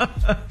this.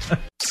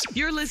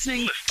 You're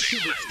listening to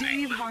the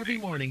Steve Harvey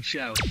Morning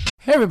Show.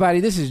 Hey everybody,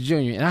 this is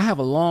Junior, and I have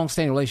a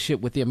long-standing relationship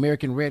with the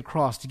American Red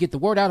Cross to get the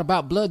word out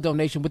about blood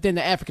donation within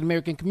the African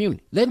American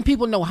community, letting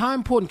people know how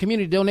important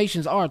community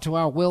donations are to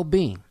our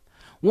well-being.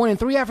 1 in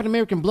 3 African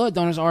American blood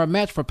donors are a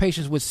match for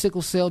patients with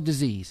sickle cell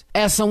disease.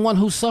 As someone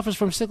who suffers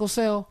from sickle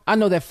cell, I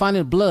know that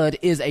finding blood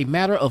is a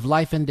matter of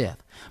life and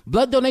death.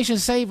 Blood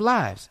donations save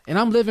lives, and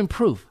I'm living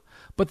proof.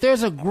 But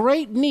there's a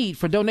great need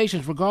for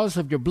donations regardless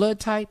of your blood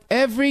type.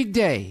 Every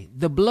day,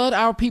 the blood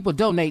our people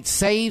donate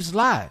saves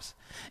lives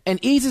and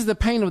eases the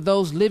pain of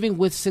those living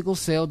with sickle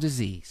cell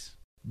disease.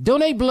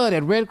 Donate blood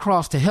at Red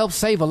Cross to help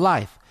save a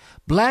life.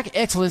 Black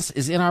excellence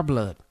is in our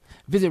blood.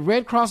 Visit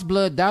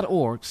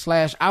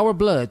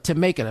redcrossblood.org/ourblood to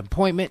make an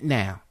appointment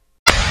now.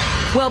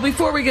 Well,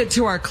 before we get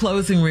to our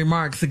closing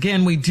remarks,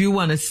 again, we do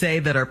want to say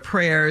that our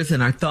prayers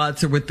and our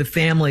thoughts are with the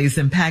families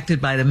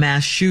impacted by the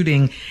mass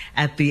shooting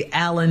at the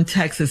Allen,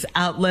 Texas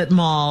Outlet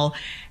Mall,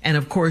 and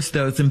of course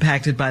those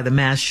impacted by the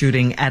mass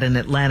shooting at an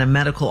Atlanta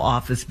medical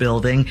office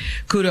building.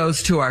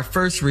 Kudos to our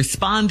first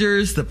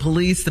responders, the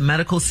police, the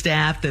medical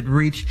staff that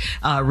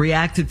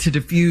reacted to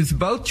defuse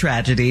both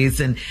tragedies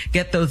and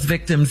get those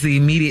victims the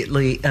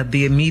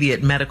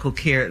immediate medical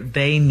care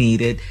they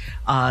needed.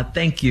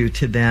 Thank you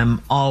to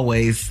them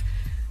always.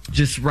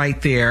 Just right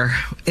there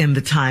in the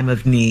time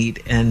of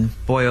need. And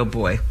boy, oh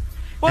boy,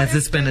 has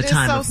this been a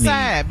time of need. It's so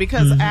sad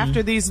because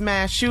after these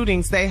mass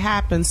shootings, they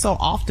happen so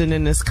often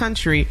in this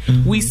country.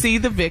 We see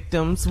the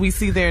victims, we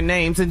see their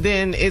names, and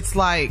then it's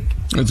like...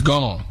 It's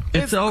gone.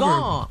 It's over.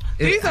 Gone.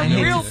 These are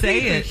real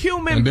people,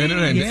 human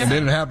beings. And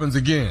then it happens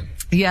again.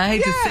 Yeah, I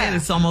hate to say it.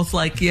 It's almost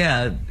like,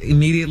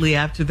 immediately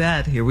after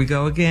that, here we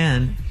go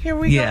again. Here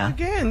we go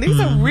again.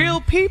 These are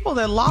real people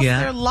that lost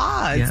their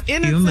lives.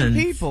 Innocent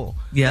people.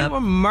 They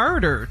were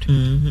murdered.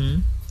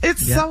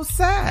 It's so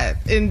sad.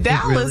 In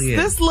Dallas, really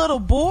this little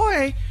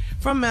boy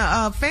from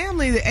a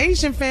family, the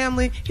Asian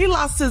family, he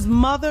lost his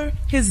mother,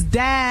 his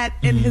dad,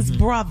 and his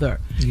brother.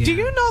 Yeah. Do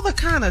you know the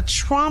kind of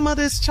trauma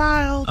this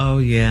child? Oh,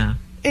 yeah.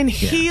 And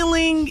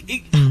healing,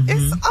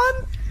 it's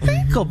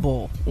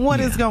unthinkable what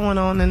is going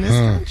on in this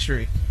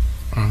country.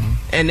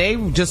 And they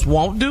just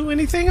won't do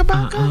anything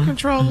about gun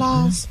control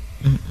laws.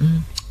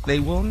 They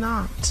will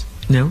not.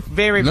 No.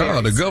 Very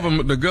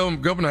the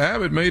Governor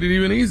Abbott made it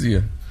even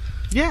easier.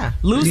 Yeah,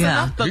 loosen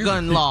up the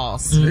gun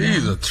laws.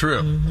 He's a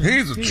trip.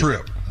 He's a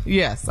trip.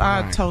 Yes,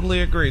 I totally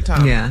agree,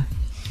 Tom. Yeah.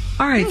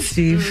 All right,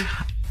 Steve.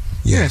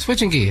 Yeah,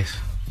 switching gears.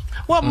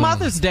 Well,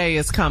 Mother's Day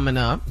is coming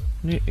up.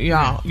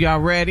 Y'all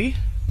ready?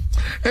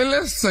 And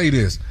let's say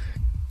this.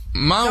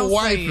 My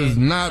wife is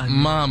not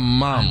my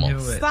mama.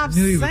 Stop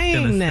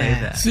saying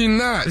that. She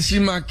not. She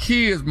my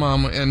kids'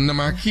 mama, and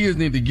my kids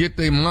need to get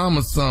their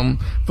mama something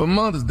for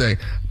Mother's Day.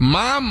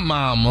 My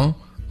mama,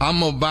 I'm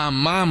gonna buy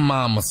my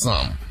mama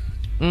something.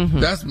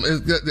 That's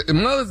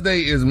Mother's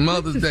Day is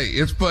Mother's Day.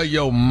 It's for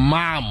your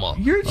mama.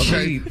 You're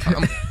cheap.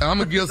 I'm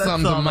gonna give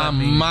something to my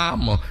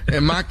mama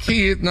and my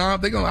kids. Now I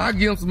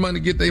give them some money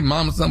to get their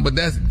mama something,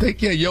 but take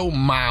care of your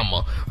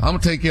mama. I'm gonna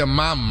take care of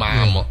my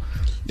mama.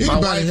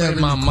 Anybody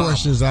have any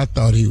questions? I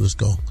thought he was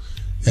going.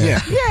 Yeah,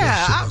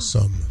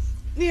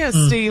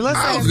 Steve.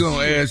 I was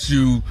gonna ask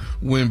you,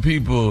 when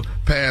people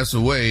pass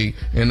away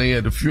and they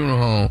at the funeral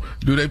home,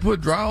 do they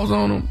put drawers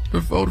on them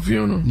before the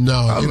funeral? No,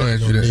 I was gonna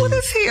ask you that. What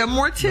is he, a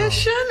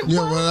mortician?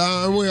 No.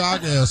 Yeah, well, I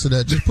can answer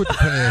that. Just put the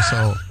pants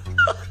on.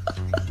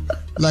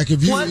 Like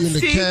if you're in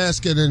the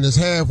casket and it's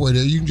halfway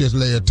there, you can just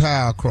lay a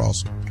towel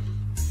across them.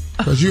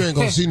 Because you ain't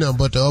gonna see nothing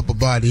but the upper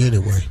body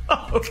anyway.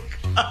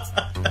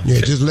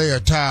 Yeah, just lay a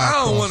towel. I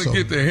don't want to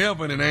get to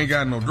heaven and ain't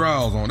got no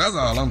drawers on. That's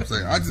all I'm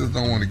saying. I just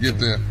don't want to get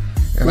there.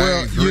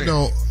 Well,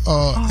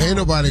 ain't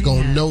nobody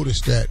gonna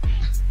notice that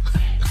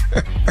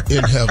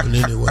in heaven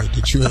anyway,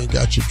 that you ain't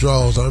got your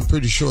drawers. I'm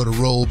pretty sure the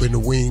robe and the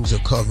wings are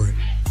covered.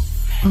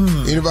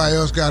 Anybody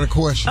else got a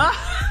question?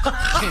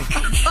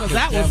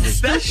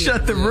 That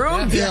shut the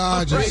room down. Yeah,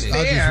 I just went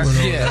on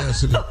and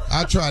answered it.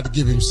 I tried to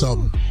give him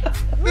something.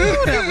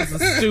 That was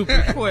a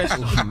stupid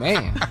question.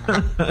 Man.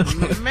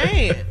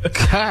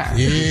 God.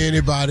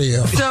 Anybody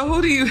else? So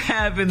who do you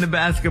have in the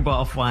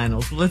basketball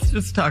finals? Let's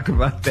just talk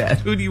about that.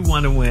 Who do you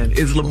want to win?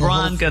 Is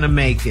LeBron going to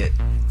make it?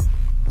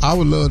 I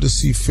would love to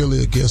see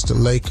Philly against the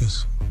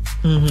Lakers.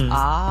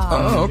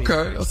 Oh,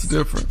 okay. That's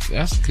different.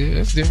 That's good.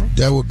 That's different.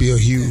 That would be a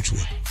huge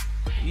one.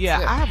 Yeah,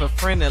 I have a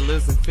friend that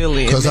lives in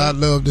Philly. Because I'd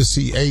love to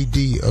see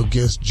AD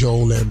against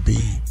Joel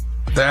Embiid.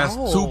 That's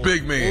two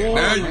big men.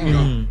 There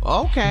you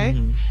go. Okay.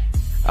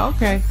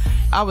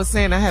 I was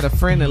saying I had a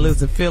friend that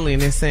lives in Philly,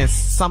 and they're saying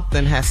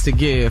something has to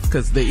give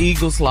because the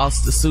Eagles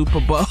lost the Super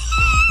Bowl.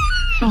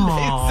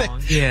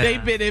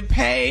 They've been in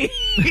pain.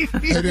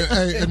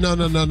 Hey, no.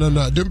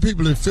 Them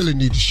people in Philly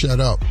need to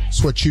shut up.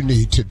 That's what you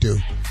need to do.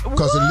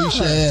 Because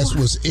Alicia Ass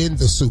was in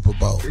the Super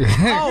Bowl.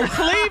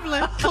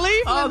 Cleveland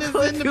is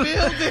in the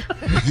building.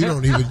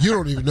 You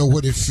don't even know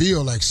what it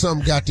feels like.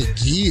 Some got to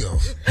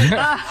give.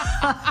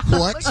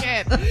 What? Look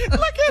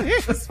at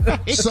his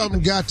face.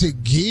 Something got to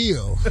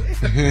give.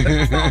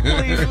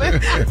 Cleveland.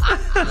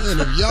 Man,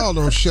 if y'all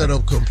don't shut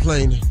up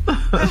complaining.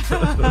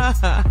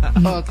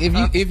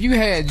 If you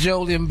had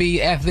Joel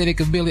Embiid, athletic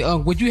ability,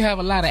 would you have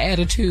a lot of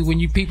attitude when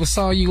people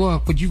saw you?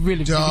 Would you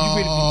really?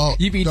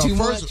 You be too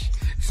much?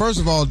 First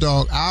of all,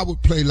 dog, I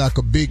would play like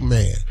a big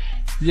man.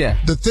 Yeah.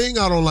 The thing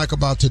I don't like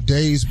about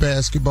today's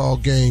basketball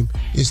game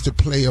is to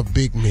play a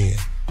big man.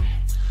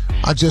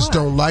 I just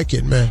don't like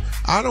it, man.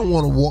 I don't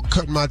want to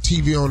cut my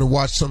TV on and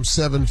watch some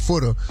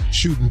 7-footer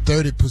shooting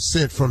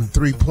 30% from the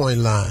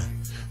 3-point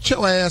line. Get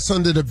your ass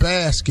under the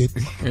basket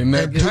and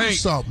do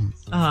something.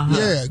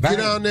 Yeah, get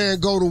down there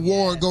and go to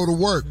war and go to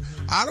work.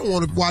 I don't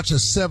want to watch a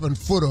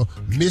 7-footer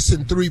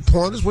missing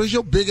 3-pointers. Where's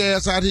your big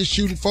ass out here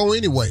shooting for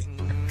anyway?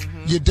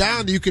 You're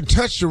down there, you can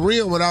touch the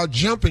rim without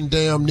jumping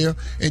damn near,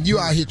 and you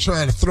out here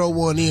trying to throw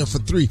one in for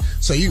 3.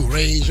 So you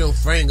raise your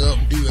finger up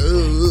and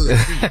do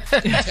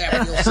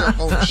tap yourself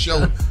on the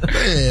shoulder.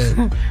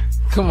 Man.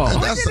 Come on.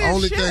 And that's the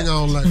only thing I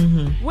don't like.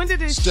 When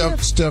did it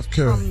Steph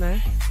Curry. from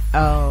there?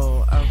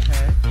 Oh,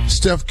 okay.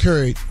 Steph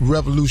Curry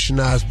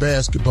revolutionized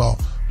basketball,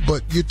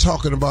 but you're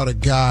talking about a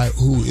guy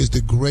who is the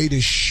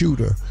greatest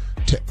shooter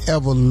to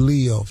ever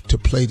live to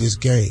play this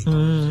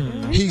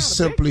game. He's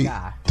simply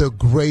the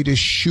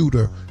greatest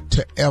shooter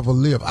to ever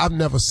live. I've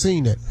never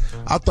seen it.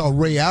 I thought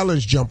Ray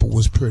Allen's jumper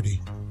was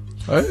pretty.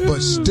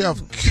 But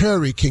Steph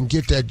Curry can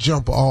get that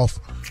jumper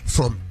off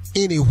from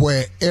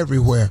anywhere,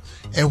 everywhere.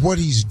 And what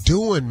he's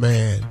doing,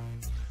 man,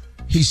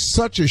 he's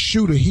such a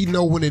shooter, he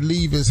know when it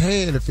leave his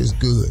hand if it's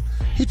good.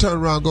 He turn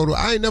around and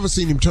I ain't never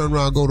seen him turn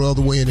around and go the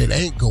other way and it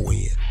ain't go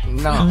in.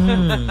 No.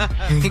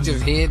 He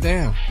just head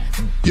down.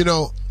 You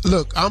know,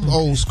 look, I'm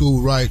old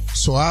school, right?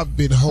 So I've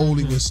been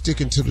holding and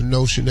sticking to the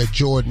notion that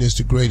Jordan is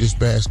the greatest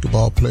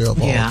basketball player of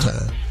all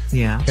time.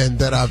 Yeah. And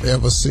that I've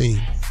ever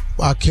seen.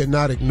 I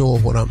cannot ignore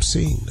what I'm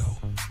seeing, though.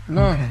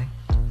 No. Okay.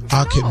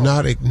 I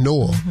cannot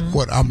ignore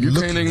what I'm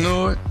looking can't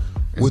ignore at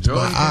it. with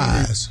my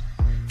eyes.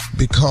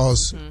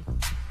 Because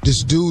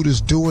this dude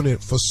is doing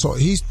it for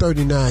he's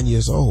 39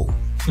 years old.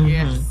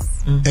 Yes.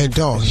 And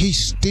dog,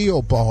 he's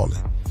still balling.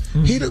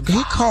 He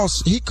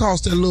cost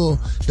that little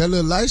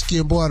light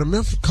skinned boy out of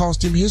Memphis,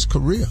 cost him his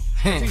career.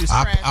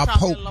 I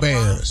poke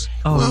bears.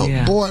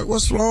 Boy,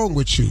 what's wrong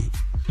with you?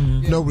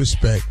 No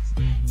respect.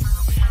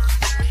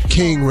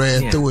 King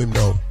ran through him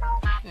though.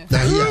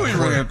 Now he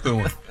ran through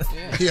him.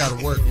 He out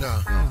of work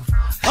now.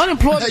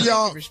 Unemployed. Hey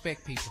y'all,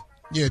 respect people.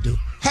 Yeah, dude.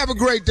 Have a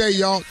great day,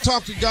 y'all.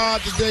 Talk to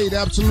God today. I'd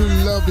absolutely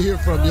love to hear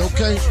from you.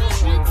 Okay.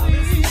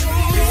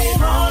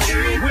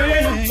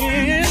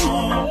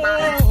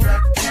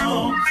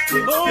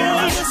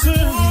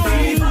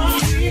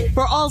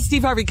 For all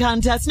Steve Harvey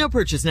contests, no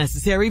purchase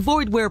necessary,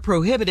 void where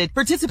prohibited.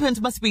 Participants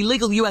must be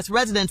legal U.S.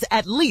 residents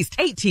at least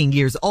 18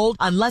 years old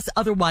unless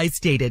otherwise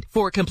stated.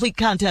 For complete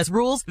contest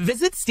rules,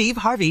 visit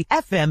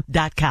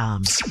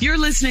SteveHarveyFM.com. You're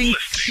listening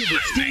to the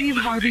Steve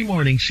Harvey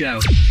Morning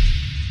Show.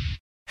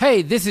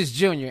 Hey, this is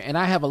Junior, and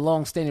I have a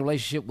long-standing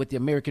relationship with the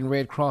American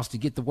Red Cross to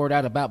get the word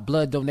out about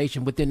blood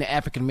donation within the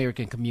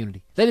African-American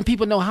community, letting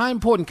people know how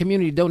important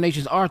community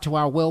donations are to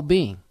our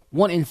well-being.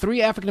 1 in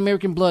 3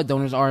 African-American blood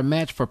donors are a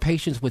match for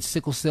patients with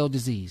sickle cell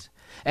disease.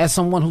 As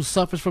someone who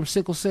suffers from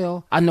sickle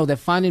cell, I know that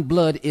finding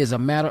blood is a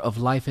matter of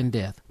life and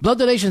death. Blood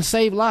donations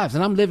save lives,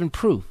 and I'm living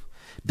proof.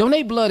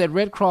 Donate blood at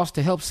Red Cross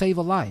to help save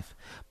a life.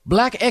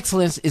 Black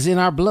excellence is in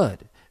our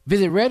blood.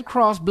 Visit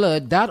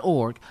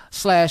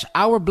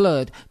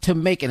redcrossblood.org/ourblood to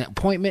make an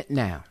appointment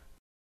now.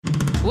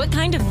 What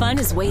kind of fun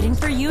is waiting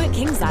for you at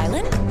Kings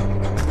Island?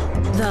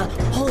 The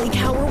holy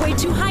cow, we're way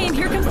too high and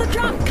here comes the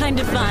drop kind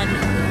of fun.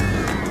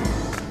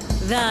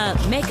 The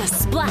make a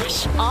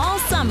splash all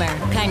summer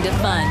kind of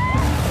fun.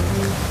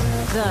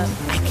 The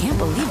I can't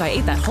believe I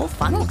ate that whole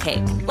funnel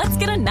cake. Let's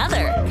get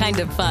another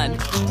kind of fun.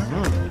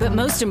 But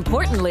most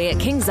importantly, at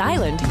Kings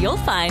Island, you'll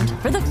find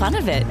for the fun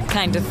of it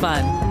kind of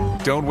fun.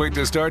 Don't wait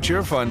to start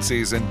your fun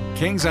season.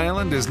 Kings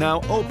Island is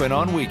now open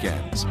on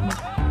weekends.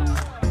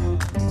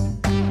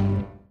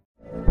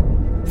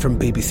 From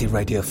BBC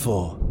Radio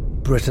 4,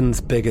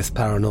 Britain's biggest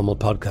paranormal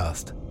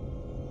podcast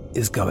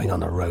is going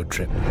on a road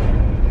trip.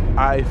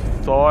 I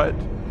thought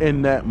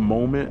in that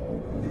moment,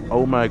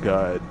 oh my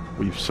God,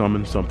 we've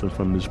summoned something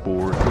from this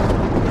board.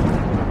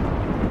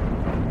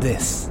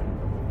 This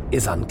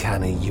is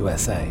Uncanny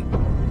USA.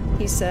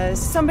 He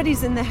says,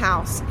 somebody's in the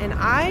house, and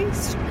I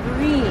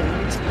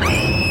screamed.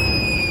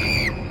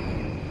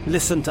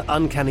 Listen to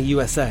Uncanny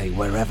USA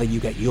wherever you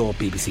get your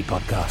BBC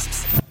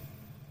podcasts,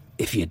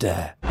 if you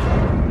dare.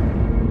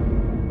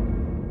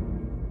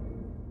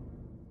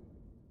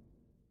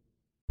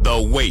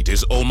 The wait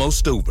is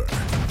almost over.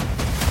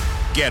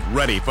 Get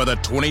ready for the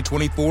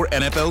 2024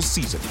 NFL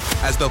season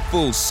as the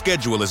full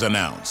schedule is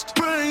announced.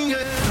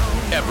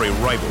 Every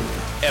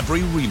rivalry,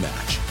 every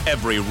rematch,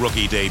 every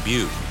rookie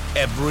debut,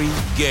 every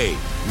game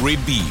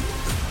revealed.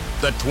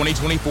 The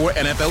 2024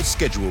 NFL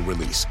schedule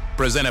release,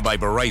 presented by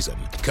Verizon,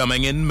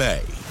 coming in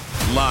May.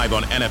 Live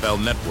on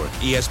NFL Network,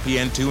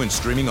 ESPN2, and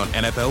streaming on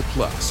NFL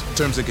Plus.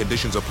 Terms and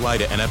conditions apply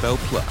to NFL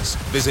Plus.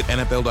 Visit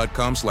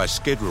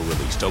NFL.com/schedule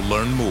release to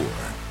learn more.